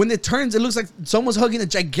 when it turns, it looks like someone's hugging a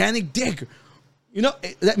gigantic dick. You know,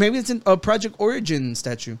 maybe it's in a Project Origin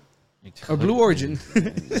statue or Blue Origin.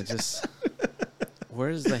 it just.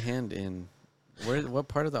 Where's the hand in? What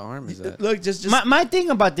part of the arm is that? Look, just My thing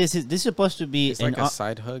about this is supposed to be It's like a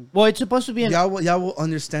side hug. well, it's supposed to be an y'all will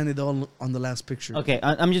understand it all on the last picture. okay.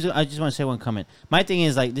 I just want to say one comment. My thing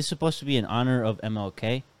is like this is supposed to be in honor of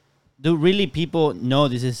MLK. Do really people know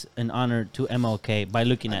this is an honor to MLK by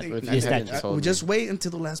looking at think- this I think- statue? told me. Just wait until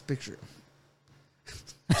the last picture.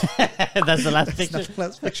 That's the last It's picture. not the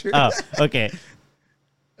last picture. Oh, okay.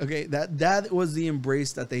 Okay, that was the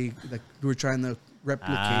embrace that they were trying to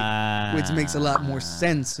replicate, which makes a lot more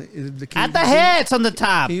sense. At the heads on the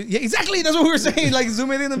top. Yeah, exactly. That's what we were saying. Like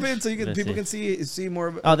zoom it in a bit so you can Let's people see. can see more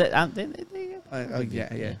of it. Oh,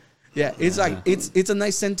 Yeah. It's like it's a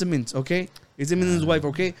nice sentiment. Okay, it's him and his wife.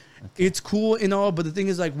 Okay, it's cool and all, but the thing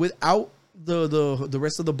is like without the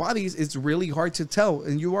rest of the bodies, it's really hard to tell.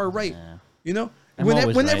 And you are right. Yeah. You know, I'm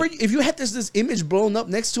whenever always right. if you had this image blown up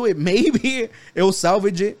next to it, maybe it'll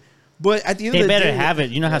salvage it. But at the end They of the better day, have it.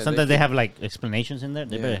 You know how Yeah, sometimes they they have like explanations in there.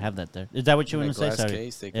 They Yeah. better have that there. Is that what you In want a to say? glass Sorry.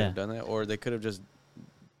 case, they could Yeah. have done that, or they could have just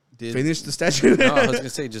did. finish the statue. No, I was gonna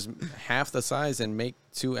say just half the size and make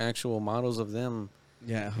two actual models of them.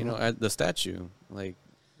 Yeah, You know, at the statue, like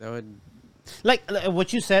that would. Like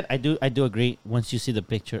what you said, I do agree. Once you see the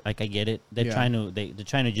picture, like I get it. They're Yeah.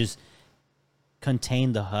 trying to just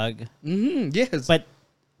contain the hug. Yes, But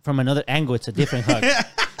from another angle, it's a different hug.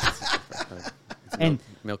 And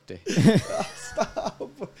milk day.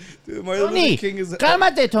 Dude, Martin Tony, Luther King is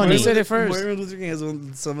cálmate, Tony. said it first. Martin Luther King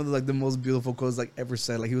has some of the most beautiful quotes like ever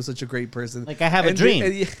said. Like he was such a great person. Like I have a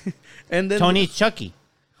dream. And then Tony's Chucky,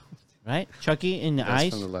 right? Chucky in the That's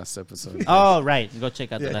ice. from the last episode. Oh, right. Go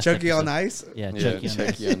check out the yeah, last Chucky episode. on Ice. Yeah, Yeah, Chucky on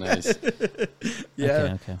ice. Chucky on ice.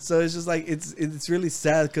 Yeah. Okay. So it's just like it's really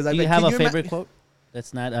sad because I Do you have a favorite quote?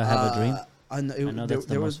 That's not have a dream. I know, I know that's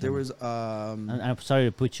the most there was I'm sorry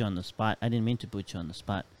to put you on the spot. I didn't mean to put you on the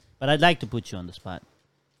spot, but I'd like to put you on the spot.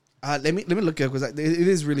 let me look at it because it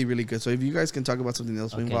is really really good. So if you guys can talk about something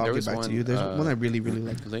else, Okay. meanwhile, I'll There get was back to one, you. There's one I really really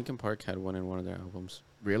like. Linkin Park had one in one of their albums.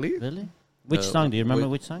 Really? Really? Which song? Do you remember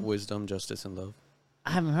which song? Wisdom, Justice, and Love.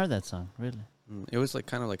 I haven't heard that song. Really? It was like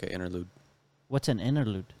kind of like an interlude, What's an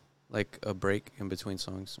interlude? like a break in between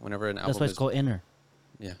songs. Whenever an album That's why it's is, called inner.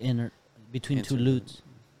 yeah, Inner between two Interlude.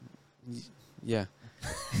 ludes. yeah,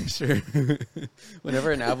 sure.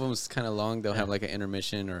 Whenever an album's kind of long, they'll have like an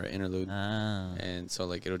intermission or an interlude. Ah. And so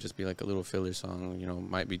like it'll just be like a little filler song,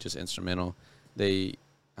 might be just instrumental.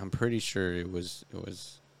 I'm pretty sure it was let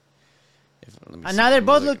me see, Now they're I'm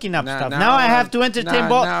both look- looking up Nah, stuff. now Now I I have wanna- to entertain nah,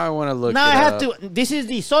 both. Now I want to look. Now I it have up. to. This is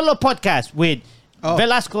the solo podcast with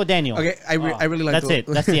Velasco Daniel. Okay, I really like That's it.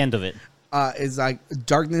 That's the end of it. It's like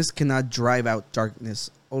darkness cannot drive out darkness.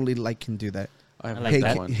 Only light can do that. I have like hate,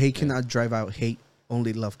 that one. hate Yeah. cannot drive out hate.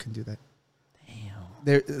 Only love can do that.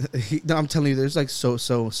 Damn. No, I'm telling you, there's like so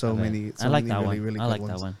Okay. many. So I like many that really, one. Really I good like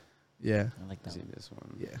ones. that one. Yeah, I like that See one. this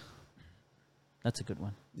one. yeah, That's a good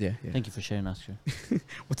one. yeah. Thank you for sharing, Oscar.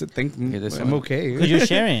 What's it think? Okay, this I'm one. okay. Because you're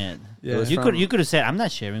sharing it. Yeah. It was You from- could have said I'm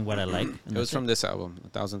not sharing what I like. It was from this album,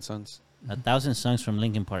 1,000 Suns. 1,000 Songs from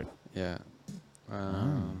Linkin Park. Yeah.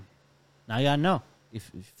 Now y'all know. If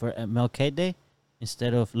for MLK Day,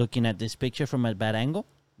 instead of looking at this picture from a bad angle,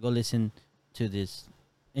 go listen to this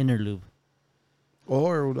interlude.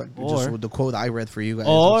 Or like Or- just the quote I read for you guys.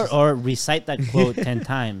 which is- Or recite that quote 10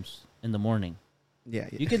 times in the morning. yeah,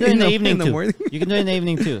 You can do it in the evening too. morning. You can do it in the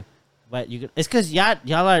evening too. But it's because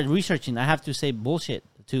y'all are researching. I have to say bullshit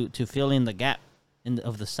to fill in the gap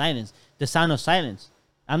of the silence. The sound of silence.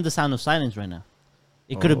 I'm the sound of silence right now.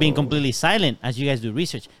 It could have been completely silent as you guys do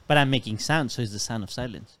research, but I'm making sound, so it's the sound of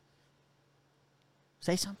silence.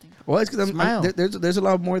 Say something. Well, it's because Smile. there's a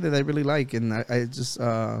lot more that I really like, and I just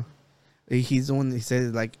he's the one. He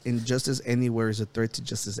said like injustice anywhere is a threat to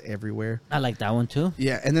justice everywhere. I like that one too.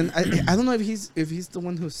 Yeah, and then I don't know if he's the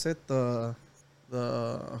one who said the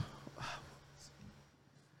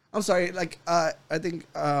I'm sorry, like I think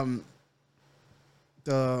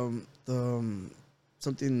the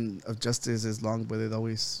something of justice is long, but it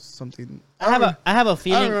always something. I have a I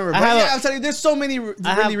feeling. don't remember. I But have yeah, a- I'm telling you, there's so many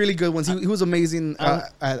really good ones. He was amazing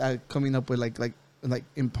at coming up with like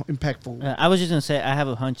impactful. I was just gonna say I have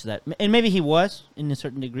a hunch that, and maybe he was in a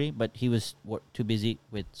certain degree, but he was too busy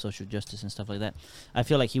with social justice and stuff like that. I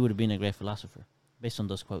feel like he would have been a great philosopher based on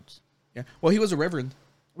those quotes. Yeah. Well, he was a reverend.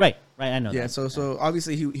 Right. I know. Yeah. that. So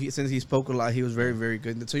obviously he since he spoke a lot, he was very very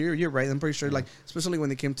good. So you're right. I'm pretty sure like especially when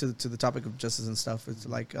it came to the topic of justice and stuff, it's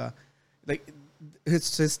like his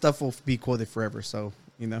stuff will be quoted forever. So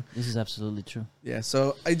you know. This is absolutely true. Yeah.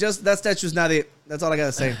 So that statue's not it. That's all I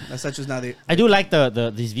gotta say. That statue's not it. I do like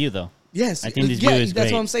this view though. Yes. I think this view is that's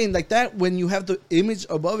great. what I'm saying. Like that when you have the image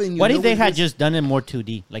above it. And you What know if they it had is- just done it more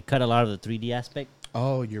 2D, like cut a lot of the 3D aspect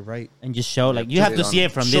Oh, you're right. and just show like you put have it to on- see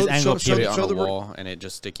it from show- this angle. show- Put period. it show on the the work- wall and it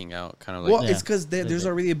just sticking out, kind of like. Well, Yeah. it's because there's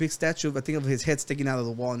already a big statue of I think of his head sticking out of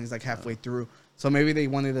the wall, and he's like halfway through. So maybe they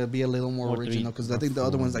wanted to be a little more More original because I think the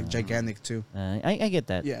other one's like gigantic too. I get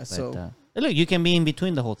that. Yeah, but, so- look, you can be in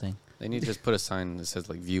between the whole thing. They need to just put a sign that says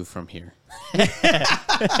like "View from here." Little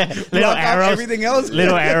Block off arrows. everything else.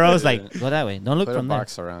 Little arrows, like go that way. Don't look Put a from there.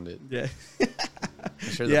 box around it. Yeah, I'm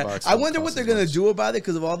sure the yeah. box I won't wonder cost what they're as gonna much. do about it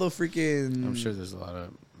because of all the freaking. I'm sure there's a lot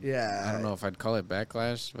of. Yeah, I don't know if I'd call it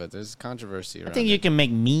backlash, but there's controversy I around think it. you can make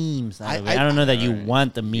memes out of it. I- I don't know that you Alright.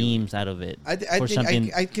 want the memes out of it. I for something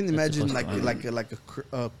think I can that's imagine supposed to- like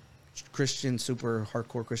a Christian, super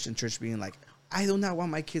hardcore Christian church being like, I do not want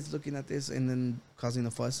my kids looking at this and then causing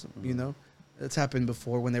a fuss. You know, it's happened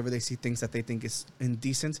before. Whenever they see things that they think is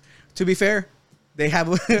indecent. To be fair, they have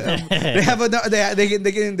they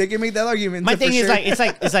can make that argument. My for thing is sure.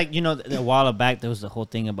 it's like you know a while back there was the whole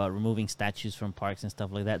thing about removing statues from parks and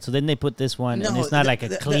stuff like that. So then they put this one and it's not like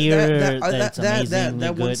a clear that's amazing.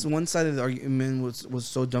 That good. one side of the argument was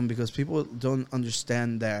so dumb because people don't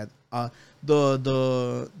understand that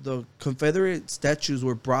the Confederate statues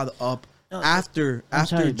were brought up after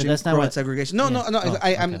sorry, but Jim that's not Crow what- and segregation. No, yeah. Oh,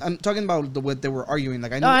 Okay. I'm talking about what they were arguing.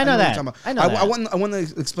 Like I No, I know what that. you're talking about. I know that. I want to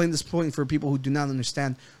explain this point for people who do not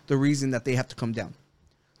understand the reason that they have to come down.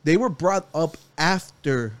 They were brought up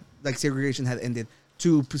after like segregation had ended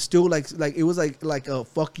to still like it was like a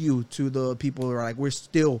fuck you to the people who are like, we're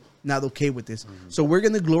still not okay with this. So we're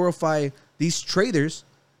gonna glorify these traders.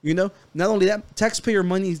 You know, not only that, taxpayer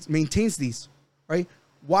money maintains these, right?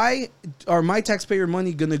 Why are my taxpayer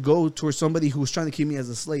money gonna go towards somebody who's trying to keep me as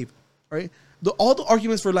a slave, right? All the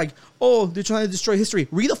arguments for like, oh, they're trying to destroy history.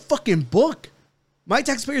 Read a fucking book. My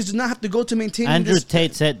taxpayers do not have to go to maintain. Andrew this.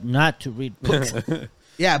 Tate said not to read books.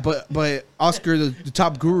 Yeah, but Oscar, the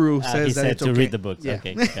top guru, He says that said it's to okay. read the books. Yeah.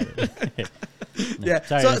 Okay. Got it. Yeah.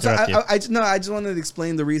 Sorry to interrupt you. I just wanted to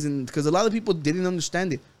explain the reason because a lot of people didn't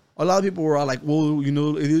understand it. A lot of people were all like, well, you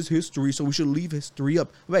know, it is history, so we should leave history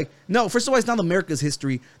up. Like, no, first of all, it's not America's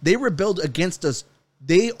history. They rebelled against us.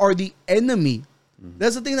 They are the enemy.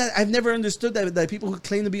 That's the thing that I've never understood, that people who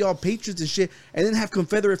claim to be all patriots and shit and then have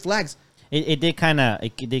Confederate flags. It did kind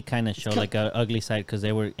of show like a ugly side because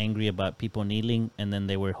they were angry about people kneeling and then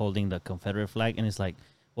they were holding the Confederate flag, and it's like,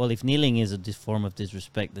 well, if kneeling is a form of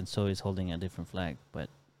disrespect, then so is holding a different flag. But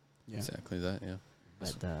Exactly that, yeah.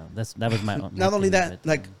 but that was my own. Not only opinion,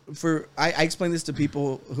 that, but, I explain this to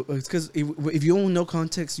people. It's because if you don't know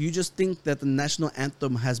context, you just think that the national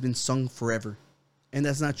anthem has been sung forever. And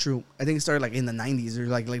that's not true. I think it started like in the 90s or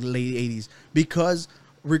like late 80s because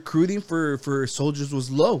recruiting for soldiers was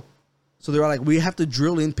low. So they were like, we have to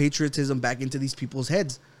drill in patriotism back into these people's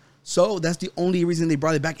heads. So that's the only reason they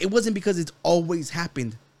brought it back. It wasn't because it's always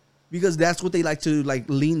happened, because that's what they like to like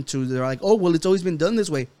lean to. They're like, oh, well, it's always been done this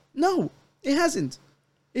way. No, it hasn't.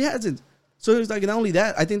 It hasn't. So it's like, not only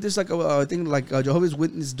that, I think there's like a thing like Jehovah's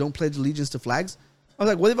Witnesses don't pledge allegiance to flags. I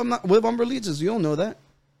was like, what if I'm religious? You don't know that,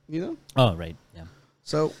 you know? oh right, yeah.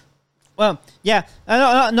 So Well, yeah,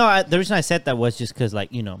 no. The reason I said that was just because,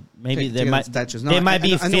 like, you know, maybe Okay, they yeah, might statues. No, they might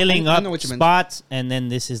be I know- filling I up know what you meant. spots, and then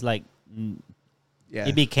this is like yeah,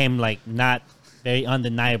 it became like not very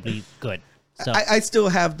undeniably good. So I still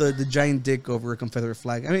have the giant dick over a Confederate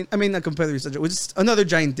flag. I mean, not Confederate, which is another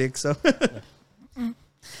giant dick. So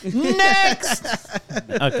next,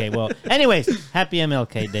 okay. Well, anyways, happy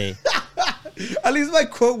MLK Day. at least my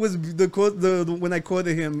quote was the quote. The when I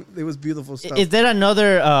quoted him, it was beautiful stuff. Is there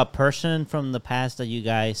another person from the past that you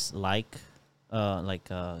guys like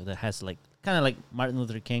that has like kind of like Martin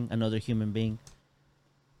Luther King, another human being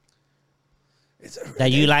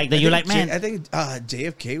that you like? Man, I think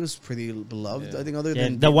JFK was pretty beloved. Yeah. I think other Yeah,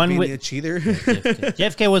 than the one being with- a cheater.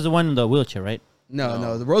 JFK was the one in the wheelchair, right?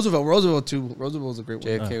 No, the Roosevelt too. Roosevelt was a great one.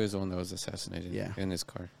 JFK was the one that was assassinated Yeah. in his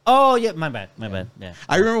car. Oh yeah, my bad. Yeah.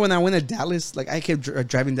 I remember when I went to Dallas, like I kept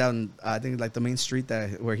driving down, I think like the main street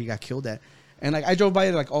where he got killed at, and like I drove by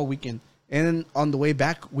it like all weekend, and then on the way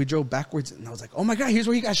back we drove backwards, and I was like, oh my god, here's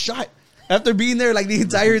where he got shot. After being there like the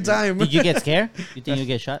entire time. Did you get scared? You think you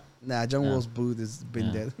get shot? Nah, John Wilkes Booth has been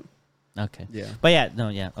Yeah. dead. Okay. Yeah. But yeah, no,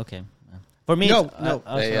 yeah, okay. For me, No, it's, no.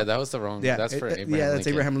 Yeah, that was the wrong. Yeah, that's for Abraham. yeah, that's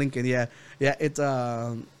Lincoln. Abraham Lincoln. Yeah, it's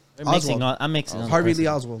we're mixing. Oswald. I'm mixing. Harvey Lee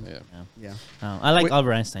president. Oswald. Yeah. Yeah, I like Wait.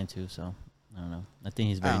 Albert Einstein too, so I don't know. I think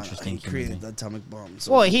he's very interesting. He human created being. the atomic bomb.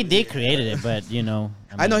 So Well, he did created it, but you know,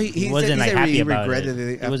 I know he said- wasn't he like said happy he about regretted it.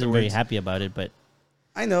 it He wasn't very afterwards. happy about it, but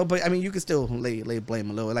I know, but I mean, you can still lay blame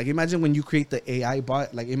a little. Like, imagine when you create the AI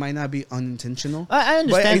bot, like it might not be unintentional. I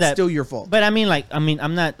understand but it's that. still your fault. But I mean,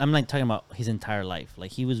 I'm not talking about his entire life.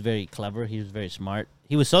 Like, he was very clever. He was very smart.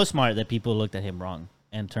 He was so smart that people looked at him wrong,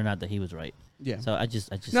 and turned out that he was right. Yeah. So I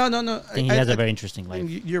just no. think he has a very interesting life.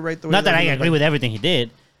 You're right. The way Not that I you agree like- with everything he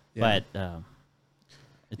did, Yeah. but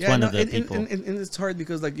it's one of the people. And it's hard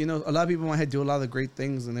because, like, you know, a lot of people might do a lot of great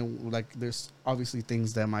things, and then like there's obviously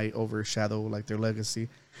things that might overshadow like their legacy.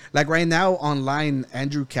 Like right now online,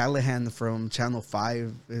 Andrew Callahan from Channel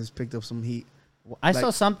 5 has picked up some heat. I like- saw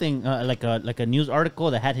something like a news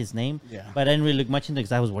article that had his name, Yeah. but I didn't really look much into it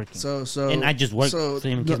because I was working. So and I just worked so,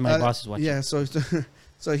 in case my boss is watching. Yeah, so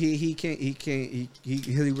so he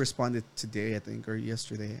responded today, I think, or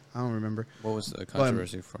yesterday. I don't remember. What was the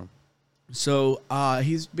controversy from? So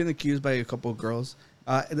he's been accused by a couple of girls.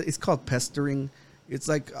 It's called pestering. It's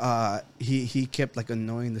like he kept like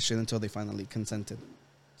annoying the shit until they finally consented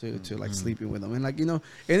to like sleeping with them, and like, you know,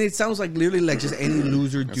 and it sounds like literally like just any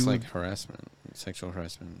loser It's dude. like harassment, sexual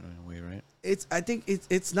harassment in a way, right? I think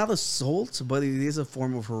it's not assault, but it is a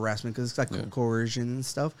form of harassment because it's like Yeah. coercion and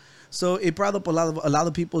stuff. So it brought up a lot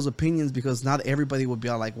of people's opinions because not everybody would be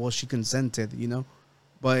all like, well, she consented, you know.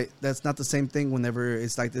 But that's not the same thing whenever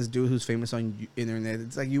it's like this dude who's famous on internet.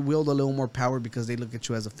 It's like you wield a little more power because they look at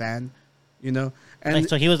you as a fan, you know. And Like,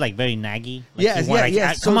 so he was like very naggy. Like, Yes, he wanted, yeah, like,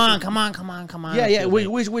 yeah. Come So- on. yeah, So,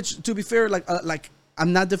 like, which to be fair, like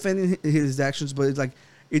I'm not defending his actions, but it's like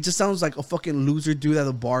it just sounds like a fucking loser dude at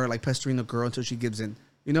a bar, like pestering a girl until she gives in.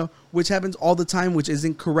 you know, which happens all the time, which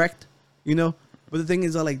isn't correct, you know. But the thing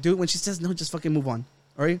is, like, dude, when she says no, just fucking move on,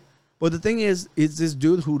 all right? But the thing is this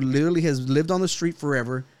dude who literally has lived on the street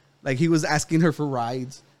forever. Like, he was asking her for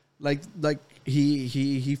rides. Like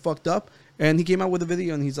he fucked up, and he came out with a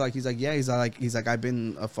video, and he's like, I've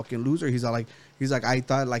been a fucking loser. He's like, I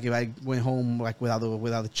thought, like, if I went home, like,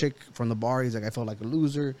 without a chick from the bar, he's like, I felt like a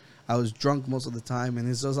loser. I was drunk most of the time, and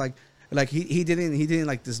it's just like he didn't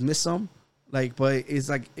like dismiss him, like, but it's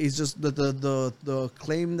like, it's just the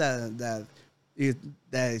claim that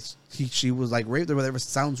she was like raped or whatever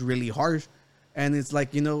sounds really harsh, and it's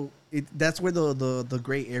like, you know, that's where the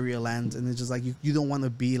gray area lands, and it's just like you don't want to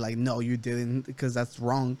be like, no, you didn't, because that's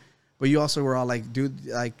wrong, but you also were all like, dude,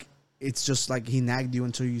 like, it's just like he nagged you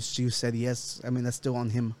until you said yes. I mean, that's still on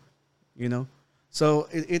him, you know. So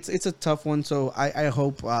it's a tough one. So I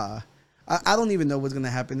hope I don't even know what's gonna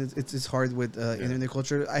happen. It's hard with internet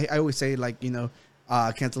culture. I always say, like, you know,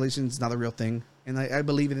 cancellation is not a real thing. And I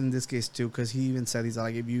believe it in this case, too, because he even said, he's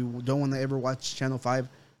like, if you don't want to ever watch Channel 5,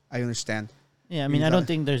 I understand. Yeah, I mean, I don't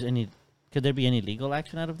think there's any... Could there be any legal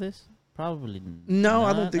action out of this? Probably no,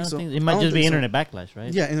 I don't think so. It might just be internet backlash,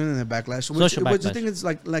 right? Yeah, internet backlash. Social backlash. Which the thing is,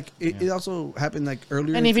 it also happened, like,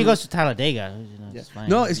 earlier. And if he goes to Talladega, you know, it's fine.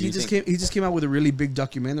 No, he just came out with a really big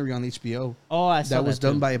documentary on HBO. Oh, I saw that was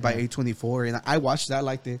done by yeah. A24, and I watched that.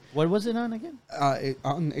 Like, what was it on again?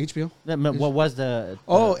 On HBO. What was the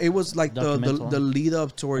it was like the lead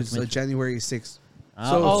up towards January 6th.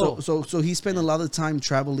 So he spent a lot of time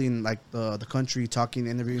traveling, like, the country, talking,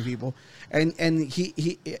 interviewing people, and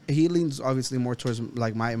he leans obviously more towards,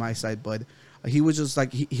 like, my side, but he was just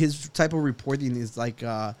like, his type of reporting is like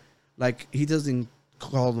he doesn't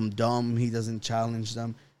call them dumb, he doesn't challenge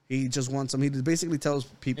them, he just wants them. He basically tells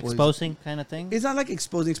people exposing kind of thing. It's not like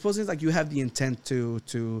exposing. Exposing is like you have the intent to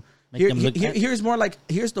make them look here's more like,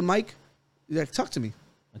 here's the mic, like, talk to me.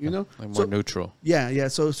 Okay. You know, like more neutral. Yeah.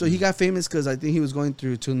 So he got famous because I think he was going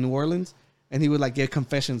to New Orleans, and he would, like, get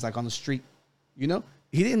confessions, like, on the street. You know,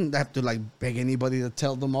 he didn't have to, like, beg anybody to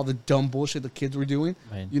tell them all the dumb bullshit the kids were doing.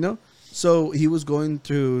 Right. You know, so he was going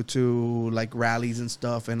to like rallies and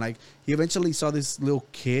stuff, and, like, he eventually saw this little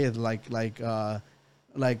kid like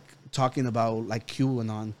talking about, like,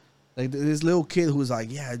 QAnon. Like, this little kid who was like,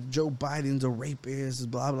 yeah, Joe Biden's a rapist,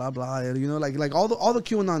 blah blah blah. You know, like all the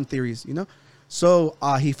QAnon theories. You know. So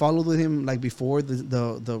he followed with him, like, before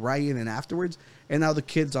the riot and afterwards, and now the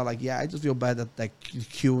kids are like, yeah, I just feel bad that, like,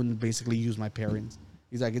 Q basically used my parents.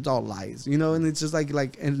 He's like, it's all lies, you know, and it's just like,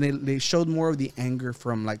 and they showed more of the anger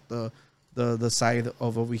from, like, the side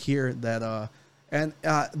of over here that and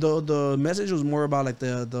the message was more about, like,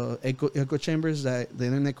 the echo chambers that the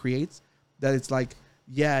internet creates, that it's like,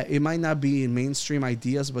 yeah, it might not be in mainstream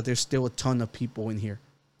ideas, but there's still a ton of people in here,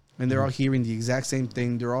 and they're all hearing the exact same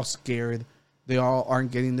thing. They're all scared. They all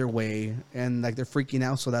aren't getting their way, and, like, they're freaking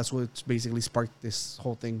out. So that's what's basically sparked this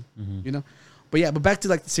whole thing, you know. But yeah, but back to,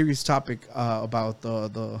 like, the serious topic about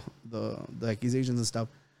the accusations and stuff.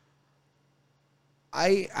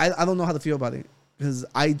 I don't know how to feel about it, because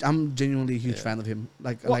I'm genuinely a huge fan of him.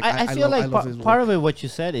 I feel like part of it, what you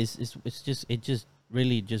said is it just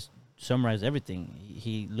really just summarized everything.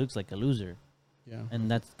 He looks like a loser, and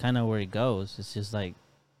that's kind of where it goes. It's just like,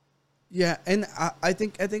 yeah, and I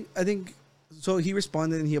think. So he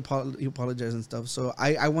responded and he apologized and stuff. So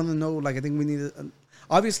I want to know, like, I think we need to,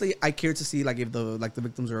 obviously I care to see, like, if the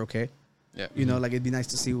victims are okay. Yeah. You know, like, it'd be nice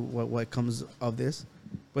to see what comes of this.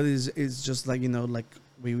 But it's just like, you know, like,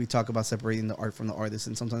 we talk about separating the art from the artist,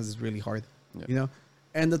 and sometimes it's really hard. Yeah. You know?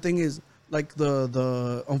 And the thing is, like,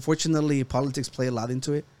 the unfortunately politics play a lot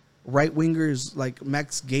into it. Right wingers, like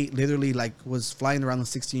Max Gate, literally, like, was flying around a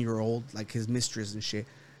 16-year-old, like, his mistress and shit.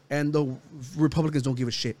 And the Republicans don't give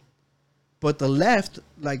a shit. But the left,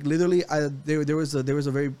 like, literally, there was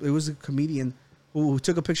a comedian who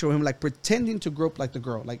took a picture of him, like, pretending to grope, like, the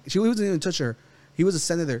girl. Like, he wasn't even touch her. He was a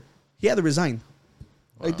senator. He had to resign.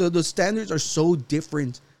 Wow. Like, the standards are so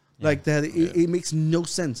different, like, that it makes no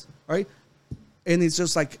sense, right? And it's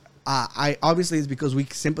just like, I obviously it's because we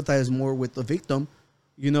sympathize more with the victim,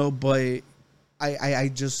 you know. But I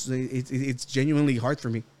just it's genuinely hard for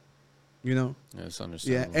me. You know? Yeah, it's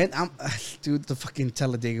understandable. Yeah, and dude, the fucking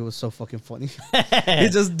Talladega was so fucking funny.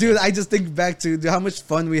 It's just, dude, I just think back to how much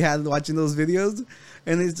fun we had watching those videos.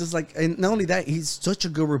 And it's just like, and not only that, he's such a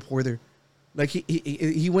good reporter. Like,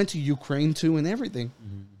 he went to Ukraine too and everything.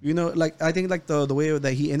 Mm-hmm. You know, like, I think, like, the way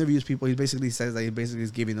that he interviews people, he basically says that he basically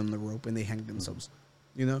is giving them the rope and they hang themselves.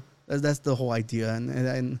 Mm-hmm. You know? That's the whole idea.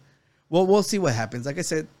 And well, we'll see what happens. Like I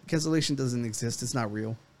said, cancellation doesn't exist. It's not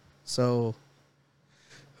real. So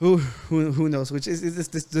Who knows? Which is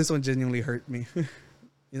this one genuinely hurt me.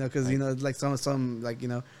 You know, because you know, like some like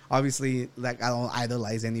obviously, like I don't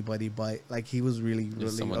idolize anybody, but like he was really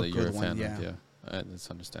Just someone a that you're a good one. fan Yeah, of. Yeah, that's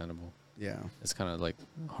understandable. yeah. It's kind of like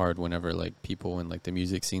hard whenever like people in like the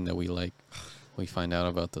music scene that we like, we find out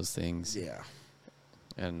about those things. Yeah.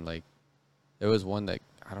 And like, there was one that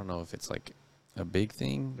I don't know if it's like a big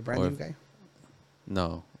thing. The brand or new guy.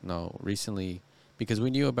 No, recently, because we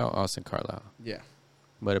knew about Austin Carlisle, Yeah.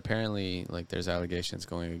 but apparently like there's allegations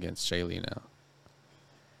going against Shaylee now,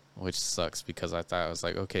 which sucks because I thought I was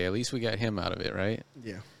like, okay, at least we got him out of it, right?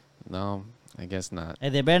 Yeah. No, I guess not. Hey,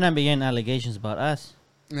 they better not be getting allegations about us.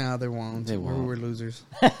 No, they won't. They won't. We're losers.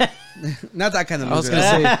 Not that kind of I was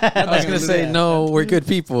loser. gonna say no, we're good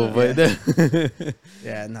people, but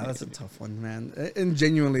Yeah, no, that's a tough one, man. And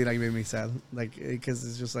genuinely, like, made me sad, like, because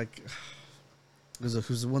it's just like,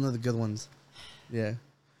 who's one of the good ones. Yeah,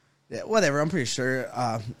 whatever. I'm pretty sure.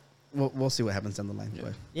 We'll see what happens down the line. Yeah.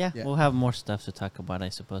 But Yeah, Yeah. we'll have more stuff to talk about, I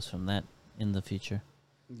suppose, from that in the future.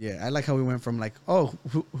 yeah, I like how we went from like, oh,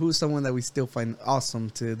 who's someone that we still find awesome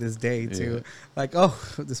to this day to Yeah. like, oh,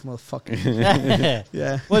 this motherfucker.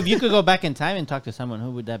 Yeah, Well, if you could go back in time and talk to someone,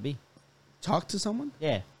 who would that be? talk to someone.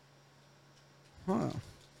 Yeah, Huh.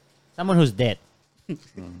 someone who's dead.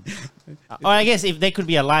 Or I guess if they could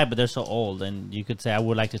be alive, but they're so old, then you could say, I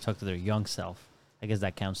would like to talk to their young self. I guess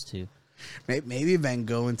that counts too. Maybe Van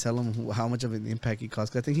Gogh and tell him how much of an impact he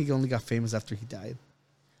caused. 'Cause I think he only got famous after he died.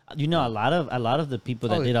 You know, a lot of the people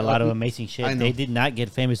that Oh, did a lot of amazing I shit, know. they did not get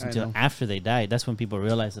famous I until know. after they died. That's when people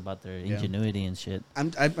realized about their Yeah. ingenuity and shit.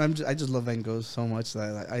 I just love Van Gogh so much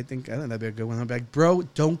that I think that'd be a good one. I'm like, bro,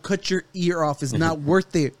 don't cut your ear off. It's not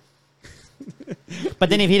worth it. But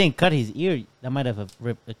then if he didn't cut his ear, that might have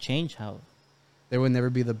changed how. There would never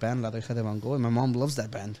be the band La Oreja de Van Gogh. And my mom loves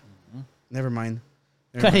that band. Never mind.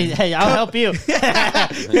 Never Cut his, mind. hey, I'll help you.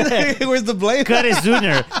 Where's the blade? Cut it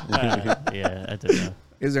sooner. Yeah, I don't know.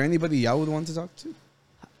 Is there anybody y'all would want to talk to?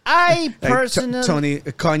 I Like personally. Tony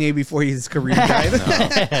Kanye before his career died.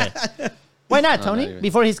 Why not, No, Tony? not even.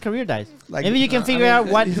 Before his career dies. Like, Maybe you can I figure mean, out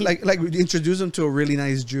what. like introduce him to a really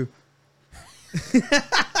nice Jew.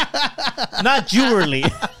 Not jewelry.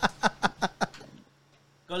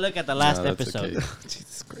 Go look at the last No, that's episode. okay.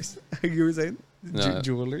 Jesus Christ. You were saying No.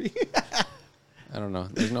 jewelry? I don't know.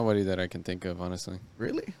 There's nobody that I can think of, honestly.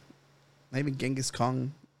 Really? Maybe Genghis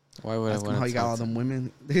Khan. Why would Ask I him want how to he got all them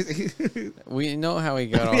women. We know how he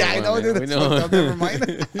got all Yeah, I the know, women. dude. We It's know. fucked up. Never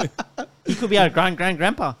mind. He could be our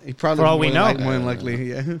grandpa. He probably For all we know. more than likely,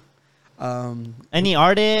 yeah. Any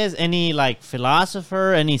artist, any like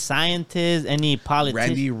philosopher, any scientist, any politician.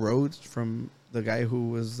 Randy Rhoads from the guy who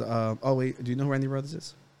was. Oh wait, do you know who Randy Rhoads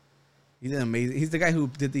is? He did amazing. He's the guy who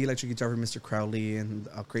did the electric guitar for Mr. Crowley and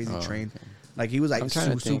Crazy Oh, Train. okay. Like he was like I'm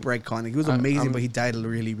trying to think. super iconic. He was I'm- amazing, but he died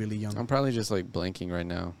really, really young. I'm probably just like blanking right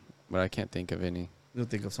now, but I can't think of any. You'll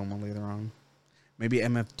think of someone later on. Maybe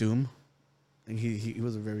MF Doom. And he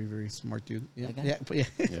was a very, very smart dude. Yeah, That guy? yeah, but yeah.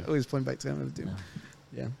 Yeah. Always point back to MF Doom. No.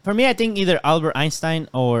 Yeah, For me, I think either Albert Einstein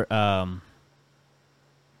or I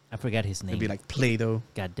forgot his name. maybe like Plato,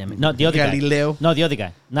 God damn it! No, the other guy. Galileo. No, the other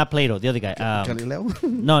guy. Not Plato. The other guy. Galileo.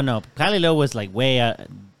 No. Galileo was like way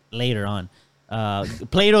later on.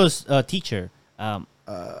 Plato's teacher.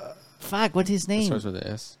 Fuck, what's his It name? starts with an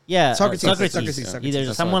S. Yeah, Socrates. Socrates. Socrates. Either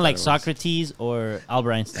That's someone what I like thought it was. Socrates or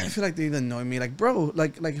Albert I Einstein. feel like they even annoy me. Like, bro,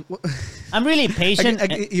 like what? I'm really patient.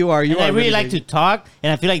 You are. and I really really like to talk,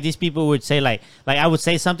 and I feel like these people would say like I would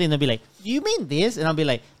say something, and they'll be like, "Do you mean this?" And I'll be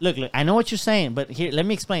like, "Look, I know what you're saying, but here, let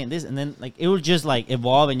me explain this." And then like it will just like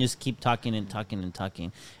evolve and just keep talking and talking and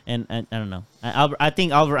talking. And I don't know. I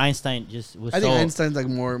think Albert Einstein just was. I think so, Einstein's like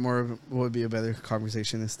more would be a better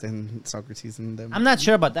conversationist than Socrates and them. I'm not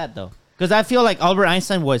sure about that though, because I feel like Albert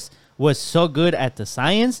Einstein was so good at the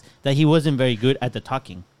science that he wasn't very good at the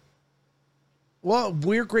talking. Well,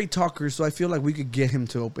 we're great talkers, so I feel like we could get him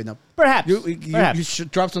to open up. Perhaps. You should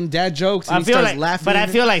drop some dad jokes and I he feel starts like, laughing. but I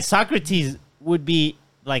feel like Socrates would be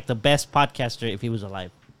like the best podcaster if he was alive.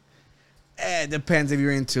 It depends if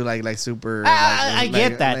you're into like super. I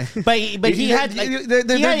get that, but he had like,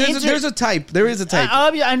 there's a type. There is a type.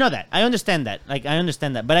 I know that. I understand that. Like I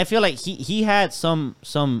understand that, but I feel like he had some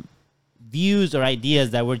views or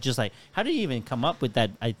ideas that were just like, how do you even come up with that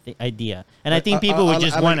idea? And I think people would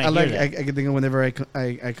just want to hear that. I can think of whenever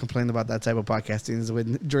I complain about that type of podcasting is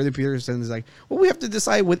when Jordan Peterson is like, well, we have to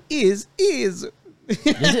decide what is.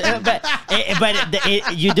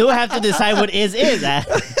 but you do have to decide what is. It's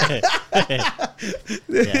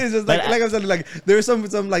just like I said, like there's some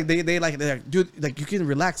like they're like, dude, like you can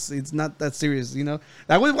relax. It's not that serious, you know.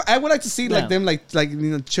 I would like to see like them like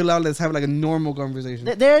chill out. Let's have like a normal conversation.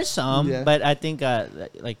 There's some, Yeah. but I think I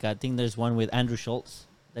think there's one with Andrew Schultz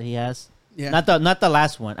that he has. Yeah. Not the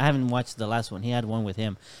last one. I haven't watched the last one. He had one with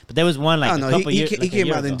him, but there was one like I a don't know. couple years. He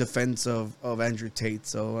came out in defense of Andrew Tate,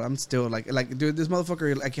 so I'm still like, dude, this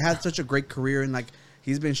motherfucker like he had such a great career, and like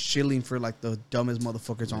he's been shilling for like the dumbest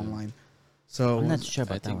motherfuckers online. So I'm not sure I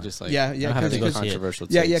about that think one. just like Yeah, I'll have to go because see it. controversial.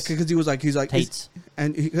 yeah, takes. because he's like, Tates.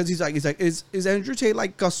 he's like, is Andrew Tate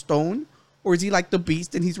like Gaston, or is he like the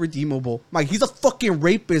Beast and he's redeemable? Like he's a fucking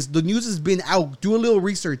rapist. The news has been out. Do a little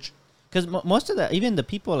research. Because most of the, even the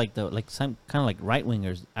people like some kind of like right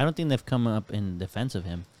wingers, I don't think they've come up in defense of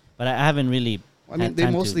him. But I haven't really. I mean,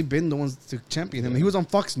 they've mostly been the ones to champion him. He was on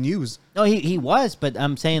Fox News. No, he was, but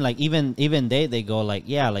I'm saying like even they go like,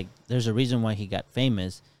 yeah, like there's a reason why he got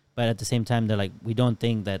famous, but at the same time they're like, we don't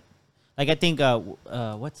think that, like I think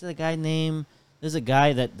what's the guy name? There's a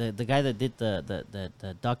guy that the guy that did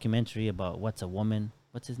the documentary about What's a Woman.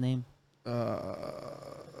 What's his name?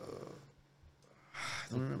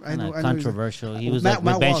 I know Controversial. He was Matt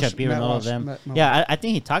like with Ben Walsh, Shapiro and Matt all Walsh, of them. Matt Yeah, I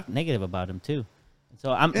think he talked negative about him too.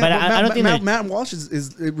 So I'm, Yeah, but I don't think Matt Walsh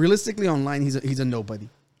is realistically online. He's a nobody,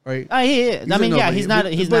 right? I mean, yeah, he's not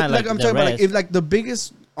like I'm the talking about like rest. if like the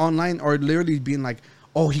biggest online are literally being like,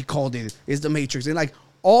 oh, he called it. It's the Matrix, and like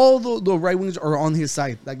all the right wings are on his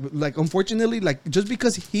side. Like unfortunately, like just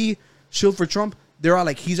because he shielded for Trump, they're all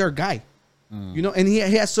like, he's our guy, you know, and he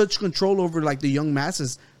has such control over like the young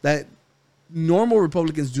masses that normal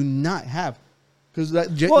Republicans do not have. Because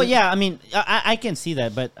well, yeah, I mean, I can see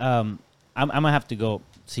that, but I'm gonna have to go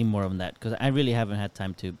see more of that because I really haven't had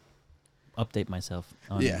time to update myself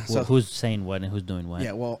on who's saying what and who's doing what.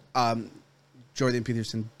 Yeah, well, Jordan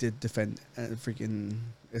Peterson did defend freaking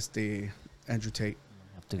Andrew Tate.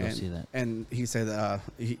 I have to go see that. And he said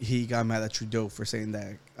he got mad at Trudeau for saying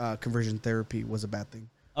that conversion therapy was a bad thing.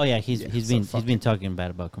 Oh yeah, he's been talking bad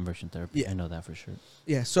about conversion therapy. Yeah. I know that for sure.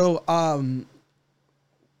 Yeah. So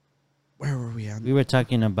where were we at? We were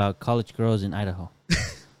talking about college girls in Idaho.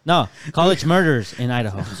 No, college murders in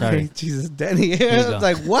Idaho. Sorry, Jesus, Danny. you I go. was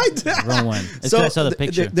like, what? Wrong one. It's 'cause I saw the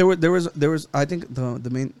picture. There was. I think the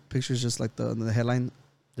main picture is just like the headline.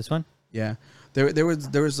 This one? Yeah. There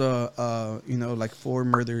was a like 4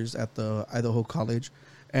 murders at the Idaho college,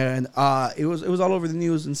 and it was all over the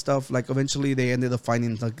news and stuff. Like eventually they ended up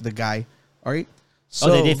finding the guy. All right. So,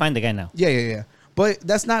 they did find the guy now. Yeah. But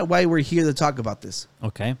that's not why we're here to talk about this.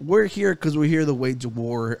 Okay. We're here because we're here to wage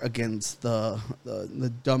war against the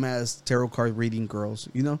dumbass tarot card reading girls.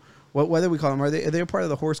 You know what do we call them? Are they a part of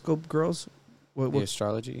the horoscope girls? The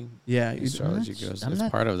astrology. Yeah, Astrology goes. I'm It's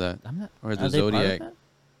not- part of that. I'm not. Or the are they part of zodiac.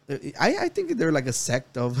 that? I think they're like a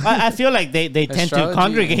sect of. I feel like they tend to Astrology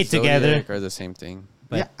congregate and together. zodiac are the same thing.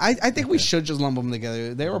 But yeah, I think we should just lump them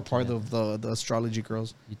together. They were part of the astrology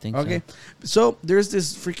girls. You think Okay, so there's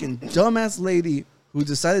this freaking dumbass lady who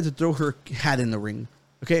decided to throw her hat in the ring.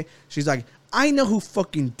 Okay, she's like, I know who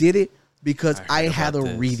fucking did it because I had a about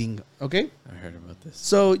this. reading. Okay, I heard about this.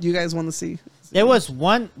 so you guys want to see? There was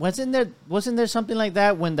one. Wasn't there something like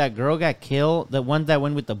that when that girl got killed? The one that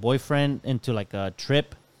went with the boyfriend into like a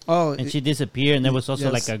trip Oh, and she disappeared. And there was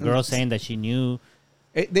also yes. like a girl saying that she knew.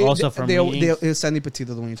 They, Also from readings? it's Sandy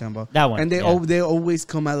Petito, the one you're talking about. That one, And yeah. they always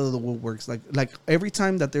come out of the woodworks. Like every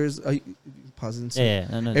time that there's a pause and see.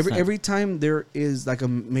 Yeah, no, it's not. every time there is like a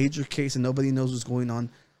major case and nobody knows what's going on,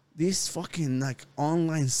 these fucking like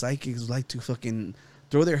online psychics like to fucking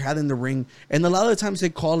throw their hat in the ring. And a lot of the times they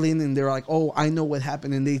call in and they're like, "Oh, I know what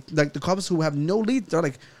happened." And they like the cops who have no lead. They're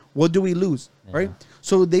like, "What do we lose?" Yeah. Right?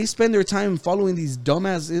 So they spend their time following these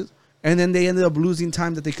dumbasses, and then they ended up losing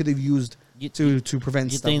time that they could have used to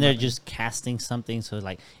prevent. You stuff think they're happening. just casting something? So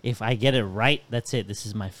like, if I get it right, that's it. This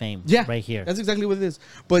is my fame. Yeah, right here. That's exactly what it is.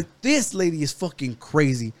 But this lady is fucking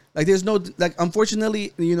crazy. Like, there's no like.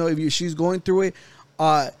 Unfortunately, if she's going through it,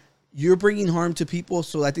 you're bringing harm to people.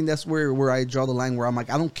 So I think that's where I draw the line. Where I'm like,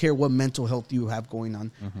 I don't care what mental health you have going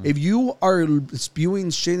on. Mm-hmm. If you are spewing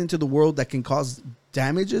shit into the world that can cause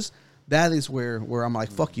damages, that is where I'm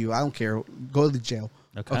like, fuck you. I don't care. Go to jail.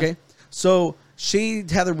 Okay. So she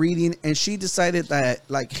had a reading and she decided that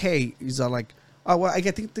like, hey, he's like, oh well, I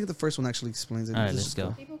think the first one actually explains it. All right, This let's is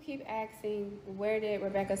go. People keep asking, where did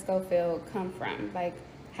Rebecca Schofield come from? Like,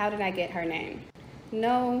 how did I get her name?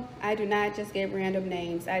 No, I do not just get random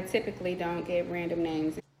names. I typically don't get random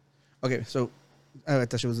names. Okay, so I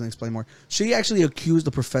thought she was going to explain more. She actually accused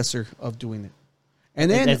the professor of doing it. And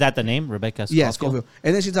then, Is that the name, Rebecca Schofield? yeah, Schofield.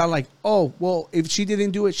 And then she thought like, oh, well, if she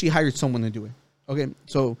didn't do it, she hired someone to do it. Okay,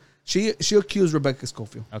 so she accused Rebecca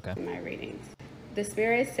Schofield. Okay. In my readings, the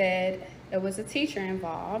spirit said it was a teacher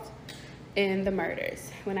involved in the murders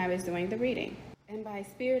when I was doing the reading. And by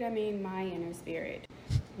spirit, I mean my inner spirit.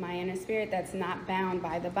 my inner spirit that's not bound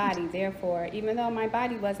by the body. Therefore, even though my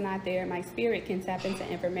body was not there, my spirit can tap into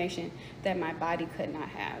information that my body could not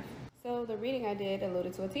have. So the reading I did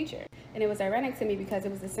alluded to a teacher. And it was ironic to me because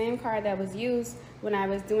it was the same card that was used when I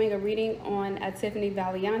was doing a reading on a Tiffany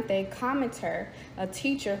Valiante commenter. A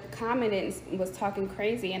teacher commented and was talking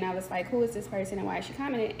crazy, and I was like, who is this person and why is she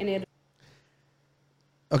commenting? And it...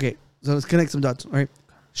 Okay, so let's connect some dots, all right?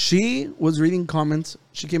 She was reading comments.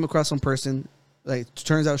 She came across some person. Like,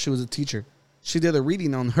 turns out she was a teacher. She did a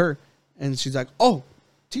reading on her, and she's like, oh,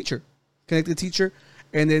 teacher. Connected teacher.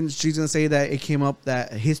 And then she's going to say that it came up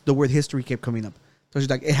that the word history kept coming up. So she's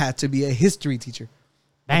like, it had to be a history teacher.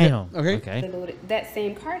 Damn. Okay. That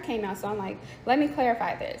same card came out, so I'm like, let me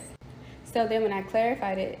clarify this. So then when I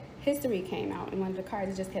clarified it, history came out, and one of the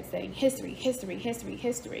cards just kept saying history, history, history,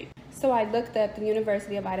 history. So I looked up the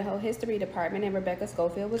University of Idaho History Department, and Rebecca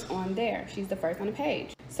Schofield was on there. She's the first on the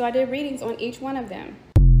page. So I did readings on each one of them.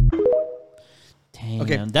 Damn.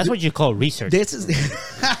 Okay. That's what you call research. This is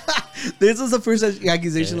this is the first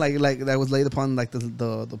accusation like that was laid upon like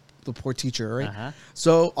the poor teacher, right? Uh-huh.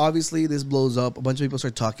 So obviously this blows up. A bunch of people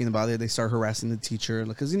start talking about it. They start harassing the teacher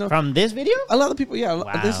because From this video? a lot of people. Yeah,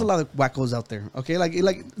 Wow. there's a lot of wackos out there. Okay,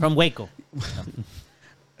 like From Waco.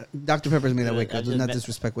 Dr. Pepper's made that Waco. I Do just not met-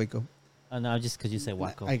 disrespect Waco. Oh, no, just because you said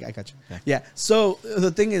Waco. I got you. Okay. Yeah. So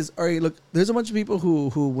the thing is, all right, look, there's a bunch of people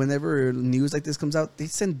who whenever news like this comes out, they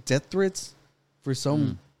send death threats for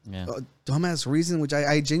some Yeah. dumbass reason, which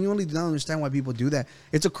I genuinely do not understand why people do that.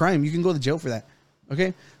 It's a crime. You can go to jail for that.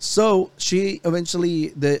 Okay. So she eventually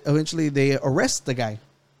they arrest the guy.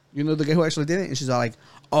 You know, the guy who actually did it, and she's all like,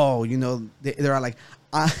 oh, you know, they're all like,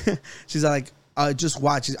 she's all like, just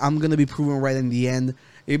watch. I'm gonna be proven right in the end.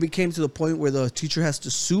 It became to the point where the teacher has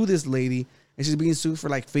to sue this lady, and she's being sued for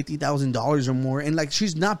like $50,000 or more, and like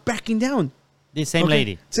she's not backing down. The same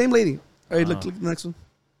lady. Same lady. All right, Wow. look at the next one.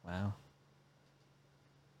 Wow.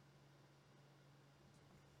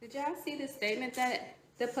 Did y'all see the statement that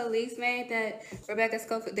the police made that Rebecca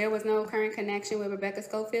Schofield, there was no current connection with Rebecca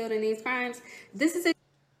Schofield in these crimes? This is a...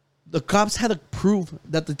 The cops had to prove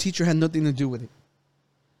that the teacher had nothing to do with it.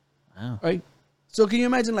 Wow. Right? So can you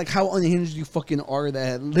imagine like how unhinged you fucking are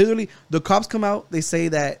that literally the cops come out, they say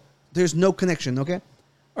that there's no connection, okay?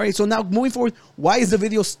 All right, so now moving forward, why is the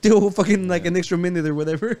video still fucking like an extra minute or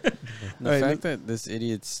whatever? The fact that this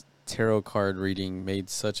idiot's tarot card reading made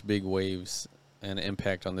such big waves and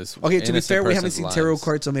impact on this. Okay, to be innocent fair, we haven't person's seen lives. tarot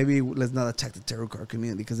cards, so maybe let's not attack the tarot card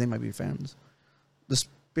community because they might be fans. The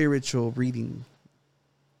spiritual reading.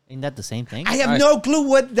 Isn't that the same thing? I have no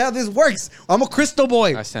clue how this works. I'm a crystal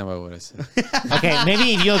boy. I stand by what I said. Okay,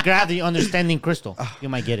 maybe if you grab the understanding crystal, you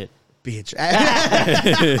might get it. Bitch.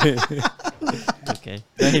 Okay.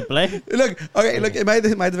 Ready to play? Look, okay, look, in my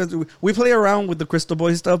defense, we play around with the crystal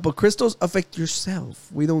boy stuff, but crystals affect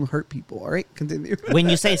yourself. We don't hurt people, all right? Continue. When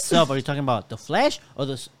you say self, are you talking about the flesh or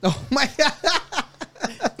the... Oh, my God.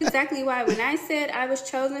 exactly why when I said I was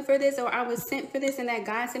chosen for this or I was sent for this and that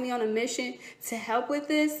God sent me on a mission to help with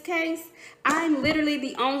this case, I'm literally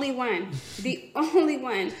the only one. The only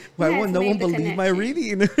one. Why won't no one believe my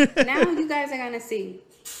reading? Now you guys are going to see.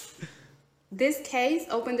 This case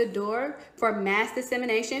opened the door for mass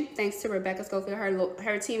dissemination thanks to Rebecca Schofield,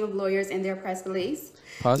 her team of lawyers, and their press release.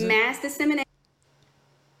 Pause it. Mass dissemination.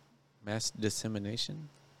 Mass dissemination?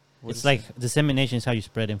 What It's is like dissemination is how you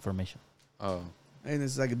spread information. that? Oh. And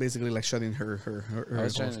it's like basically like shutting her I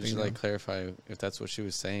was whole trying to thing just like down. clarify if that's what she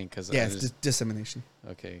was saying. Cause Yeah, I it's just, dissemination.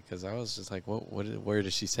 okay, because I was just like, what word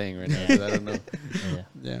is she saying right now? 'Cause I don't know.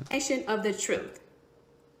 Yeah. Yeah. Of the truth.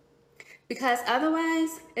 Because otherwise,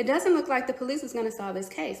 it doesn't look like the police was going to solve this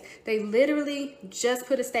case. They literally just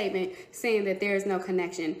put a statement saying that there is no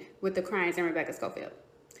connection with the crimes in Rebecca Schofield.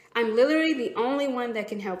 I'm literally the only one that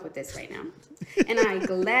can help with this right now. And I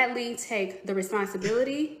gladly take the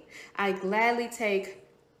responsibility. I gladly take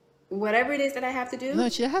whatever it is that I have to do No,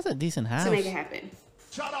 she has a decent house. to make it happen.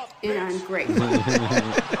 And I'm grateful.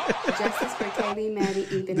 Justice for Kaylee, Maddie,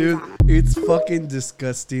 Ethan, Dude, and Donna. it's fucking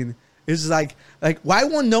disgusting. It's just like why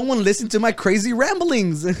won't no one listen to my crazy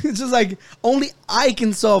ramblings? It's just like only I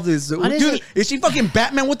can solve this. Honestly, Dude, is she fucking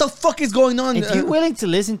Batman? What the fuck is going on? If you're willing to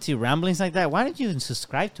listen to ramblings like that, why don't you even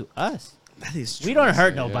subscribe to us? That is true. We don't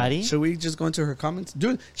hurt nobody. Should we just go into her comments?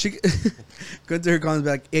 Dude, she go into her comments and be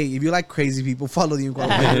like, hey, if you like crazy people, follow the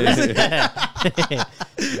Inquisitor.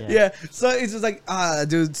 Yeah. So it's just like,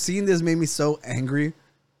 dude, seeing this made me so angry.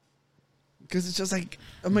 Because it's just like,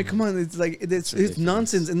 I'm like, come on, it's like, it's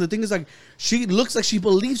nonsense. And the thing is like, she looks like she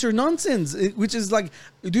believes her nonsense, which is like,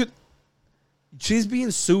 dude, she's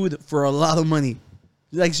being sued for a lot of money.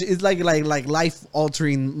 Like it's like life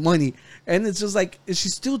altering money, and it's just like she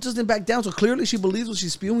still doesn't back down. So clearly she believes what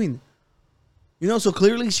she's spewing. You know, so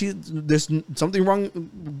clearly there's something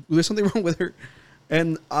wrong. There's something wrong with her,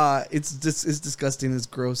 and it's disgusting. It's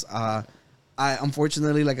gross. I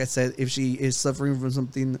unfortunately, like I said, if she is suffering from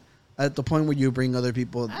something at the point where you bring other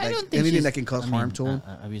people, like anything that can cause harm to them.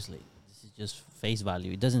 Obviously, this is just face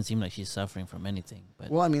value. It doesn't seem like she's suffering from anything. But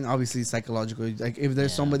well, I mean, obviously, psychologically, like if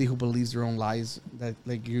there's somebody who believes their own lies, that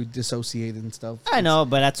like you dissociate and stuff. I know,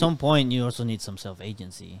 but at some point, you also need some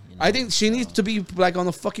self-agency. You know? I think she needs to be like on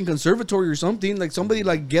a fucking conservatory or something. Like somebody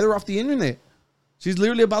like get her off the internet. She's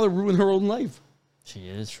literally about to ruin her own life. She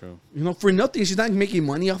is true. You know, for nothing. She's not making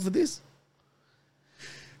money off of this.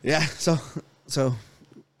 Yeah. So,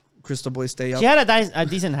 Crystal Boy, stay up. She had a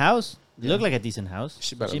decent house. It looked like a decent house.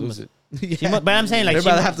 She better lose it. Yeah. But I'm saying like they're she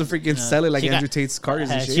about to have to freaking sell it like she Andrew Tate's cars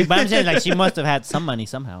and shit. But I'm saying like she must have had some money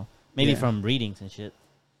somehow, maybe from readings and shit.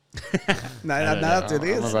 not after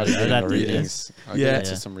this. I'm about to get Not into after readings. I'll Yeah. get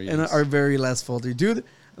into some readings. And our very last folder, dude.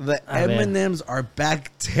 The A ver. M&Ms are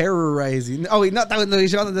back terrorizing. Oh wait, not that one. No,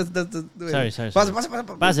 Sorry.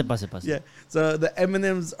 Pase. Yeah. So the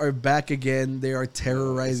M&Ms are back again. They are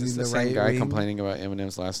terrorizing Is this the the same right guy wing. complaining about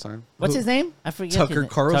M&M's last time? What's his name? I forget. Tucker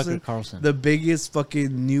Carlson, Tucker Carlson. the biggest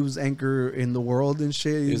fucking news anchor in the world and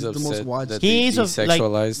shit. He's the most upset watched. that He's like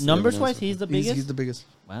desexualized numbers M&Ms. wise, he's the biggest. He's the biggest.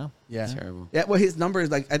 Wow. Yeah. Terrible. Yeah. Well, his number is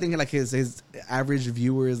like I think like his average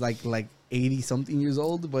viewer is like 80 something years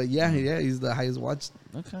old. But yeah, he's the highest watched.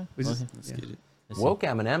 Okay. Which is, Let's yeah. get it. Woke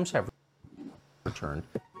M&Ms have returned.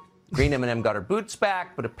 Green M&M got her boots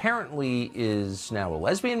back, but apparently is now a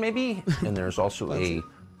lesbian, maybe. And there's also a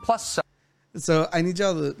plus size. So I need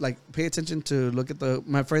y'all to like pay attention to look at the.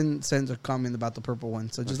 My friend sends a comment about the purple one.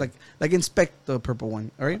 So just like inspect the purple one.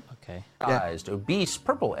 All right. Okay. Sized, obese,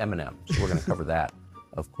 purple M&M. So we're going to cover that,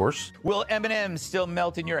 of course. Will M&Ms still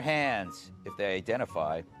melt in your hands if they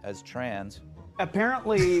identify as trans?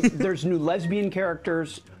 Apparently, there's new lesbian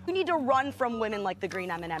characters. We need to run from women like the green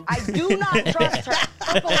M&M. I do not trust her.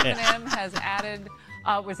 Purple M&M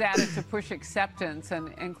was added to push acceptance and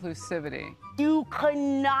inclusivity. You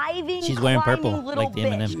conniving, She's wearing purple, climbing little like the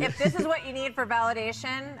M&M. bitch. If this is what you need for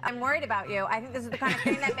validation, I'm worried about you. I think this is the kind of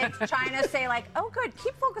thing that makes China say like, oh, good,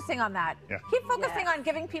 keep focusing on that. Yeah. Keep focusing on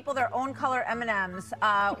giving people their own color M&Ms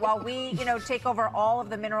while we, take over all of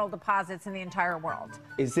the mineral deposits in the entire world.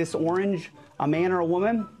 Is this orange a man or a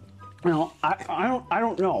woman? No, I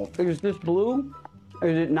don't know. Is this blue?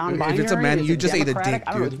 Is it non-binary? If it's a man, Is you it just ate a Democratic? dick,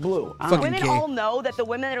 I don't know. dude. It's blue. Women all know that the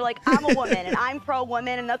women that are like, I'm a woman and I'm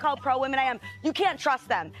pro-woman and look how pro-women I am. You can't trust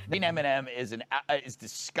them. Green M&M is She's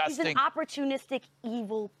disgusting. an opportunistic,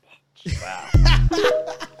 evil bitch.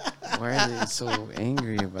 Wow. Why are they so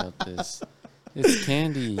angry about this? It's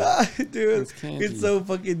candy. Dude, It's candy. it's so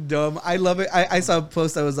fucking dumb. I love it. I saw a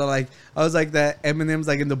post that was like that Eminem's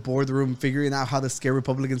like in the boardroom figuring out how to scare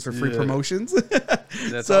Republicans for free promotions.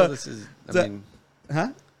 That's So- all this is. Huh?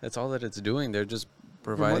 That's all that it's doing. They're just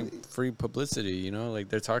providing free publicity, like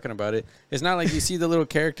they're talking about it. It's not like you see the little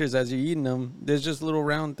characters as you're eating them. There's just little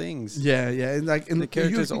round things. Yeah. And The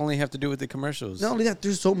characters only have to do with the commercials. Not only that,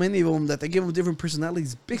 there's so many of them that they give them different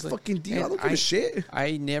personalities. Big fucking deal. I and don't give a shit.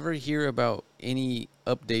 I never hear about any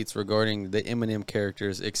updates regarding the Eminem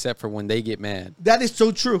characters except for when they get mad. That is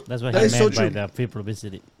so true. That's what that he is so meant by true. the free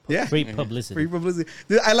publicity. Yeah. Free publicity. Free publicity.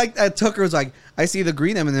 Dude, I like that Tucker was like, I see the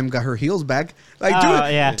green M&M got her heels back. Like, Oh,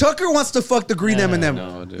 dude, yeah. Tucker wants to fuck the green M&M.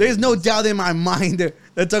 no, dude. There's no doubt in my mind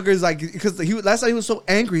that Tucker's like, because last time he was so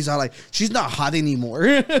angry, he's all like, she's not hot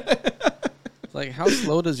anymore. Like, how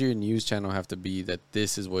slow does your news channel have to be that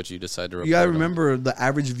this is what you decide to report You gotta on? remember, the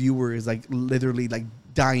average viewer is like literally like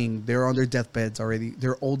dying. They're on their deathbeds already.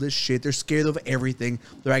 They're old as shit. They're scared of everything.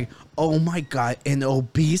 They're like, oh my God, an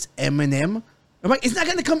obese M&M? I'm like, it's not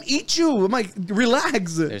gonna come eat you. I'm like,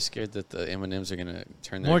 relax. They're scared that the M&Ms are going to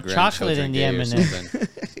turn their More chocolate in the gay or M&M. something.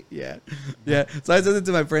 Yeah. So I sent it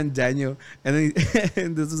to my friend Daniel, and then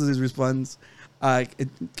and this is his response. Can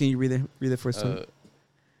you read it first?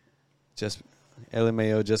 Just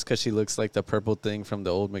LMAO, just because she looks like the purple thing from the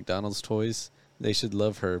old McDonald's toys, they should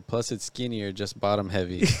love her. Plus, it's skinnier, just bottom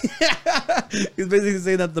heavy. He's basically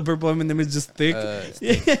saying that the purple M&M is just thick.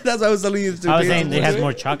 Yeah, that's what I was telling you. I was saying it has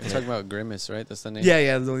more You're chocolate. talking about Grimace, right? That's the name?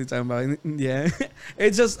 Yeah, that's the only time about it. Yeah.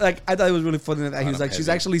 It's just like, I thought it was really funny that he was like, she's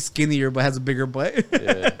heavy. actually skinnier but has a bigger butt.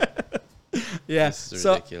 Yeah. Yeah. This is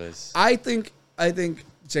So ridiculous. I think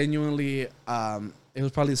genuinely, it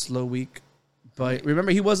was probably a slow week, But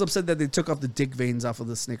remember, he was upset that they took off the dick veins off of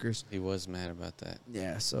the Snickers. He was mad about that.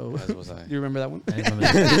 Yeah, so as was I. You remember that one? I remember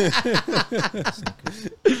that.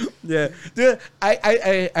 Yeah, dude.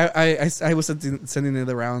 I was sending it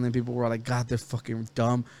around, and people were like, "God, they're fucking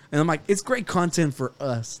dumb." And I'm like, "It's great content for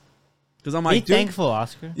us." Because I'm like, be thankful,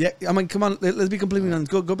 Oscar. Yeah, I'm like, come on, let's be completely honest.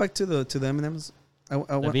 Go back to the M&Ms.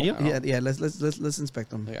 The video? Yeah. Let's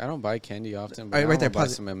inspect them. Like, I don't buy candy often, but All right, right I there. buy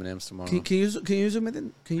Pause some M&Ms tomorrow. Can you zoom it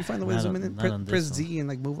in? Can you find a way to zoom it in? Not on Press this Z and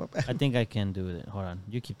like move up. I think I can do it. Hold on.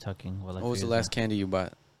 You keep talking while I. What was the figure last candy you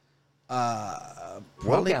bought?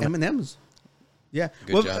 Probably M&Ms. Yeah.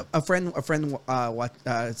 Good job. A friend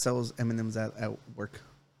sells M&Ms at work.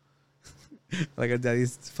 Like a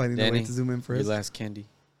daddy's finding a way to zoom in first. Your last candy.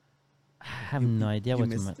 I have no idea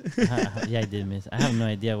what's my. Yeah, I did miss. I have no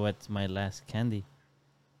idea what's my last candy.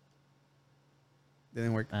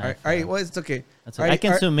 Didn't work. All right. Well, it's okay. That's okay. I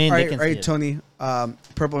can zoom in. All They can see right, it. Tony.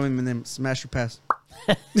 Purple M&M. Smash or pass?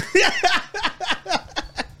 I'm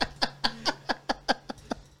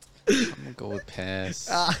gonna go with pass.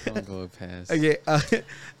 Okay.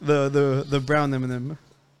 The brown M&M.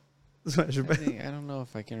 Smash or pass? I don't know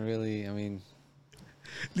if I can really. I mean,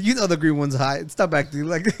 you know the green one's high. Stop acting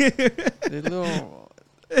like they're little.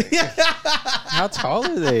 How tall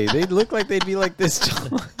are they? They look like they'd be like this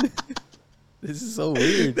tall. This is so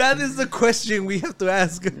weird. That is the question we have to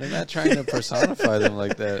ask. They're not trying to personify them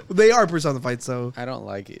like that. They are personified, so I don't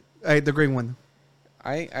like it. All right, the green one.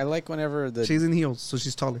 I like whenever the she's in heels, so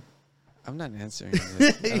she's taller. I'm not answering.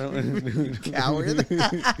 I don't Coward.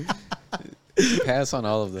 Pass on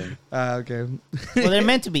all of them. Okay. Well, they're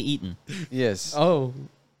meant to be eaten. Yes. Oh.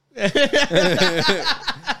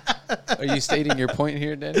 Are you stating your point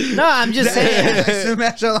here, Danny? No, I'm just saying.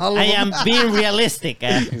 Smash on all of I them. am being realistic.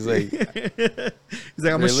 He's like,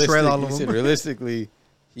 I'm gonna shred all of he them. said realistically,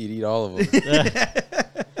 he'd eat all of them.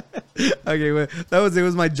 Okay, well, it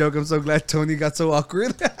was my joke. I'm so glad Tony got so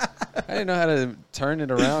awkward. I didn't know how to turn it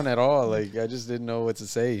around at all. Like, I just didn't know what to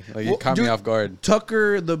say. Like, Well, it caught me dude, off guard.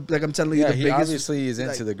 Tucker, I'm telling you, Yeah, the he biggest. obviously is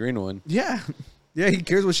into like- the green one. Yeah, he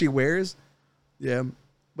cares what she wears. Yeah,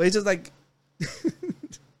 but it's just like.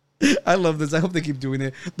 I love this. I hope they keep doing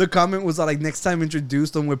it. The comment was like, next time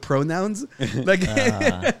introduce them with pronouns. Like,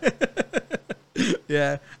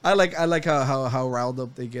 yeah, I like how riled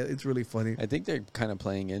up they get. It's really funny. I think they're kind of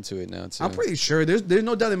playing into it now too. I'm pretty sure there's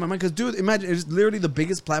no doubt in my mind because, dude, imagine it's literally the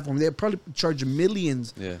biggest platform. They probably charge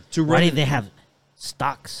millions to run. Why it. did they have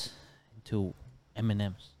stocks to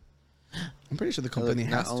M&Ms? I'm pretty sure the company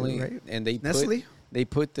has to, right? And they Nestle. They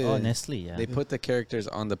put the Nestle, yeah. They put the characters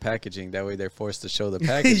on the packaging. That way, they're forced to show the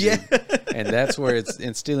packaging. Yeah. And that's where it's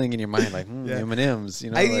instilling in your mind, like M&Ms.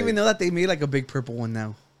 You know, I didn't even know that they made like a big purple one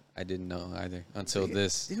now. I didn't know either until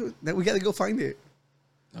this. Dude, we got to go find it.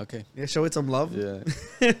 Okay. Yeah, show it some love. Yeah.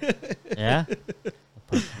 Yeah.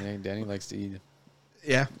 Yeah, Danny likes to eat.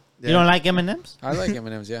 Yeah. You don't like M&Ms? I like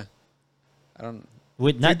M&Ms. Yeah. I don't.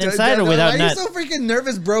 With nut inside or without nut? Why are you so freaking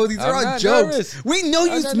nervous, bro? These are all not jokes. nervous. We know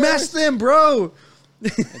you I'm not smashed nervous. them, bro.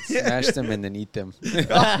 Smash them and then eat them.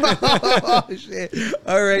 Oh, shit.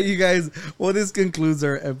 All right, you guys. Well, this concludes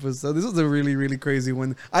our episode. This was a really, really crazy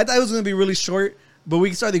one. I thought it was going to be really short, but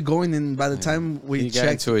we started going, and by the time we He got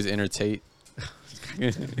checked. into his inner Tate.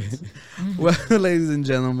 Well, ladies and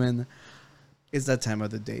gentlemen, it's that time of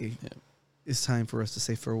the day. It's time for us to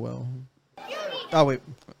say farewell. Oh, wait.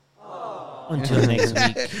 Until next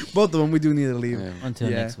week. Both of them, we do need to leave. Yeah. Until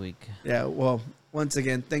next week. Yeah, well, once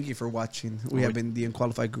again, thank you for watching. We have been the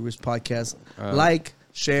Unqualified Gurus podcast. Uh, Like,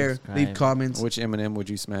 share, subscribe. leave comments. Which M&M would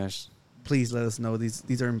you smash? Please let us know.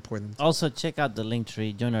 These are important. Also, check out the link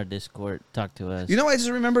tree. Join our Discord. Talk to us. You know, I just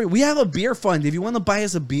remember we have a beer fund. If you want to buy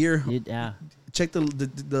us a beer, Yeah. check the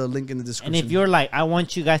link in the description. And if you're like, I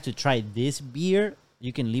want you guys to try this beer,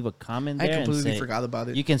 you can leave a comment I there. completely and say, forgot about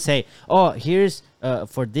it. You can say, oh, here's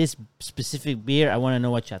for this specific beer, I want to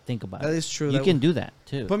know what y'all think about it. That is true. You That can do that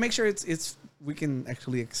too. But make sure it's we can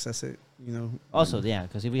actually access it. You know. Also, yeah,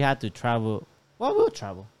 because if we had to travel, well, we'll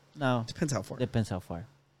travel. No. Depends how far. Depends how far.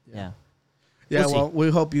 Yeah. Yeah, We'll well, see. we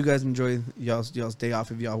hope you guys enjoyed y'all's day off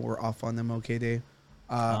if y'all were off on MLK Day.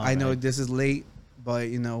 I know right. this is late, but,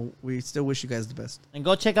 you know, we still wish you guys the best. And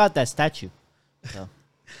go check out that statue. So.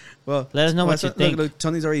 Well, Let us know what you think. Look,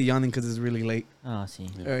 Tony's already yawning because it's really late. Oh, see.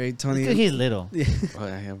 All right, Tony. Because he's little. Yeah.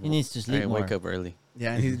 Well, He needs to sleep more. wake up early.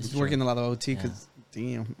 Yeah, and he's working a lot of OT because,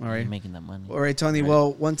 damn. All right. Making that money. All right, Tony. Right.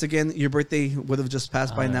 Well, once again, your birthday would have just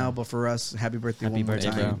passed by yeah. now, but for us, happy birthday Happy one more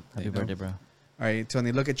birthday, time. bro. Happy You know. birthday, bro. All right,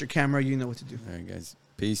 Tony, look at your camera. You know what to do. All right, guys.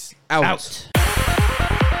 Peace. Out. Out.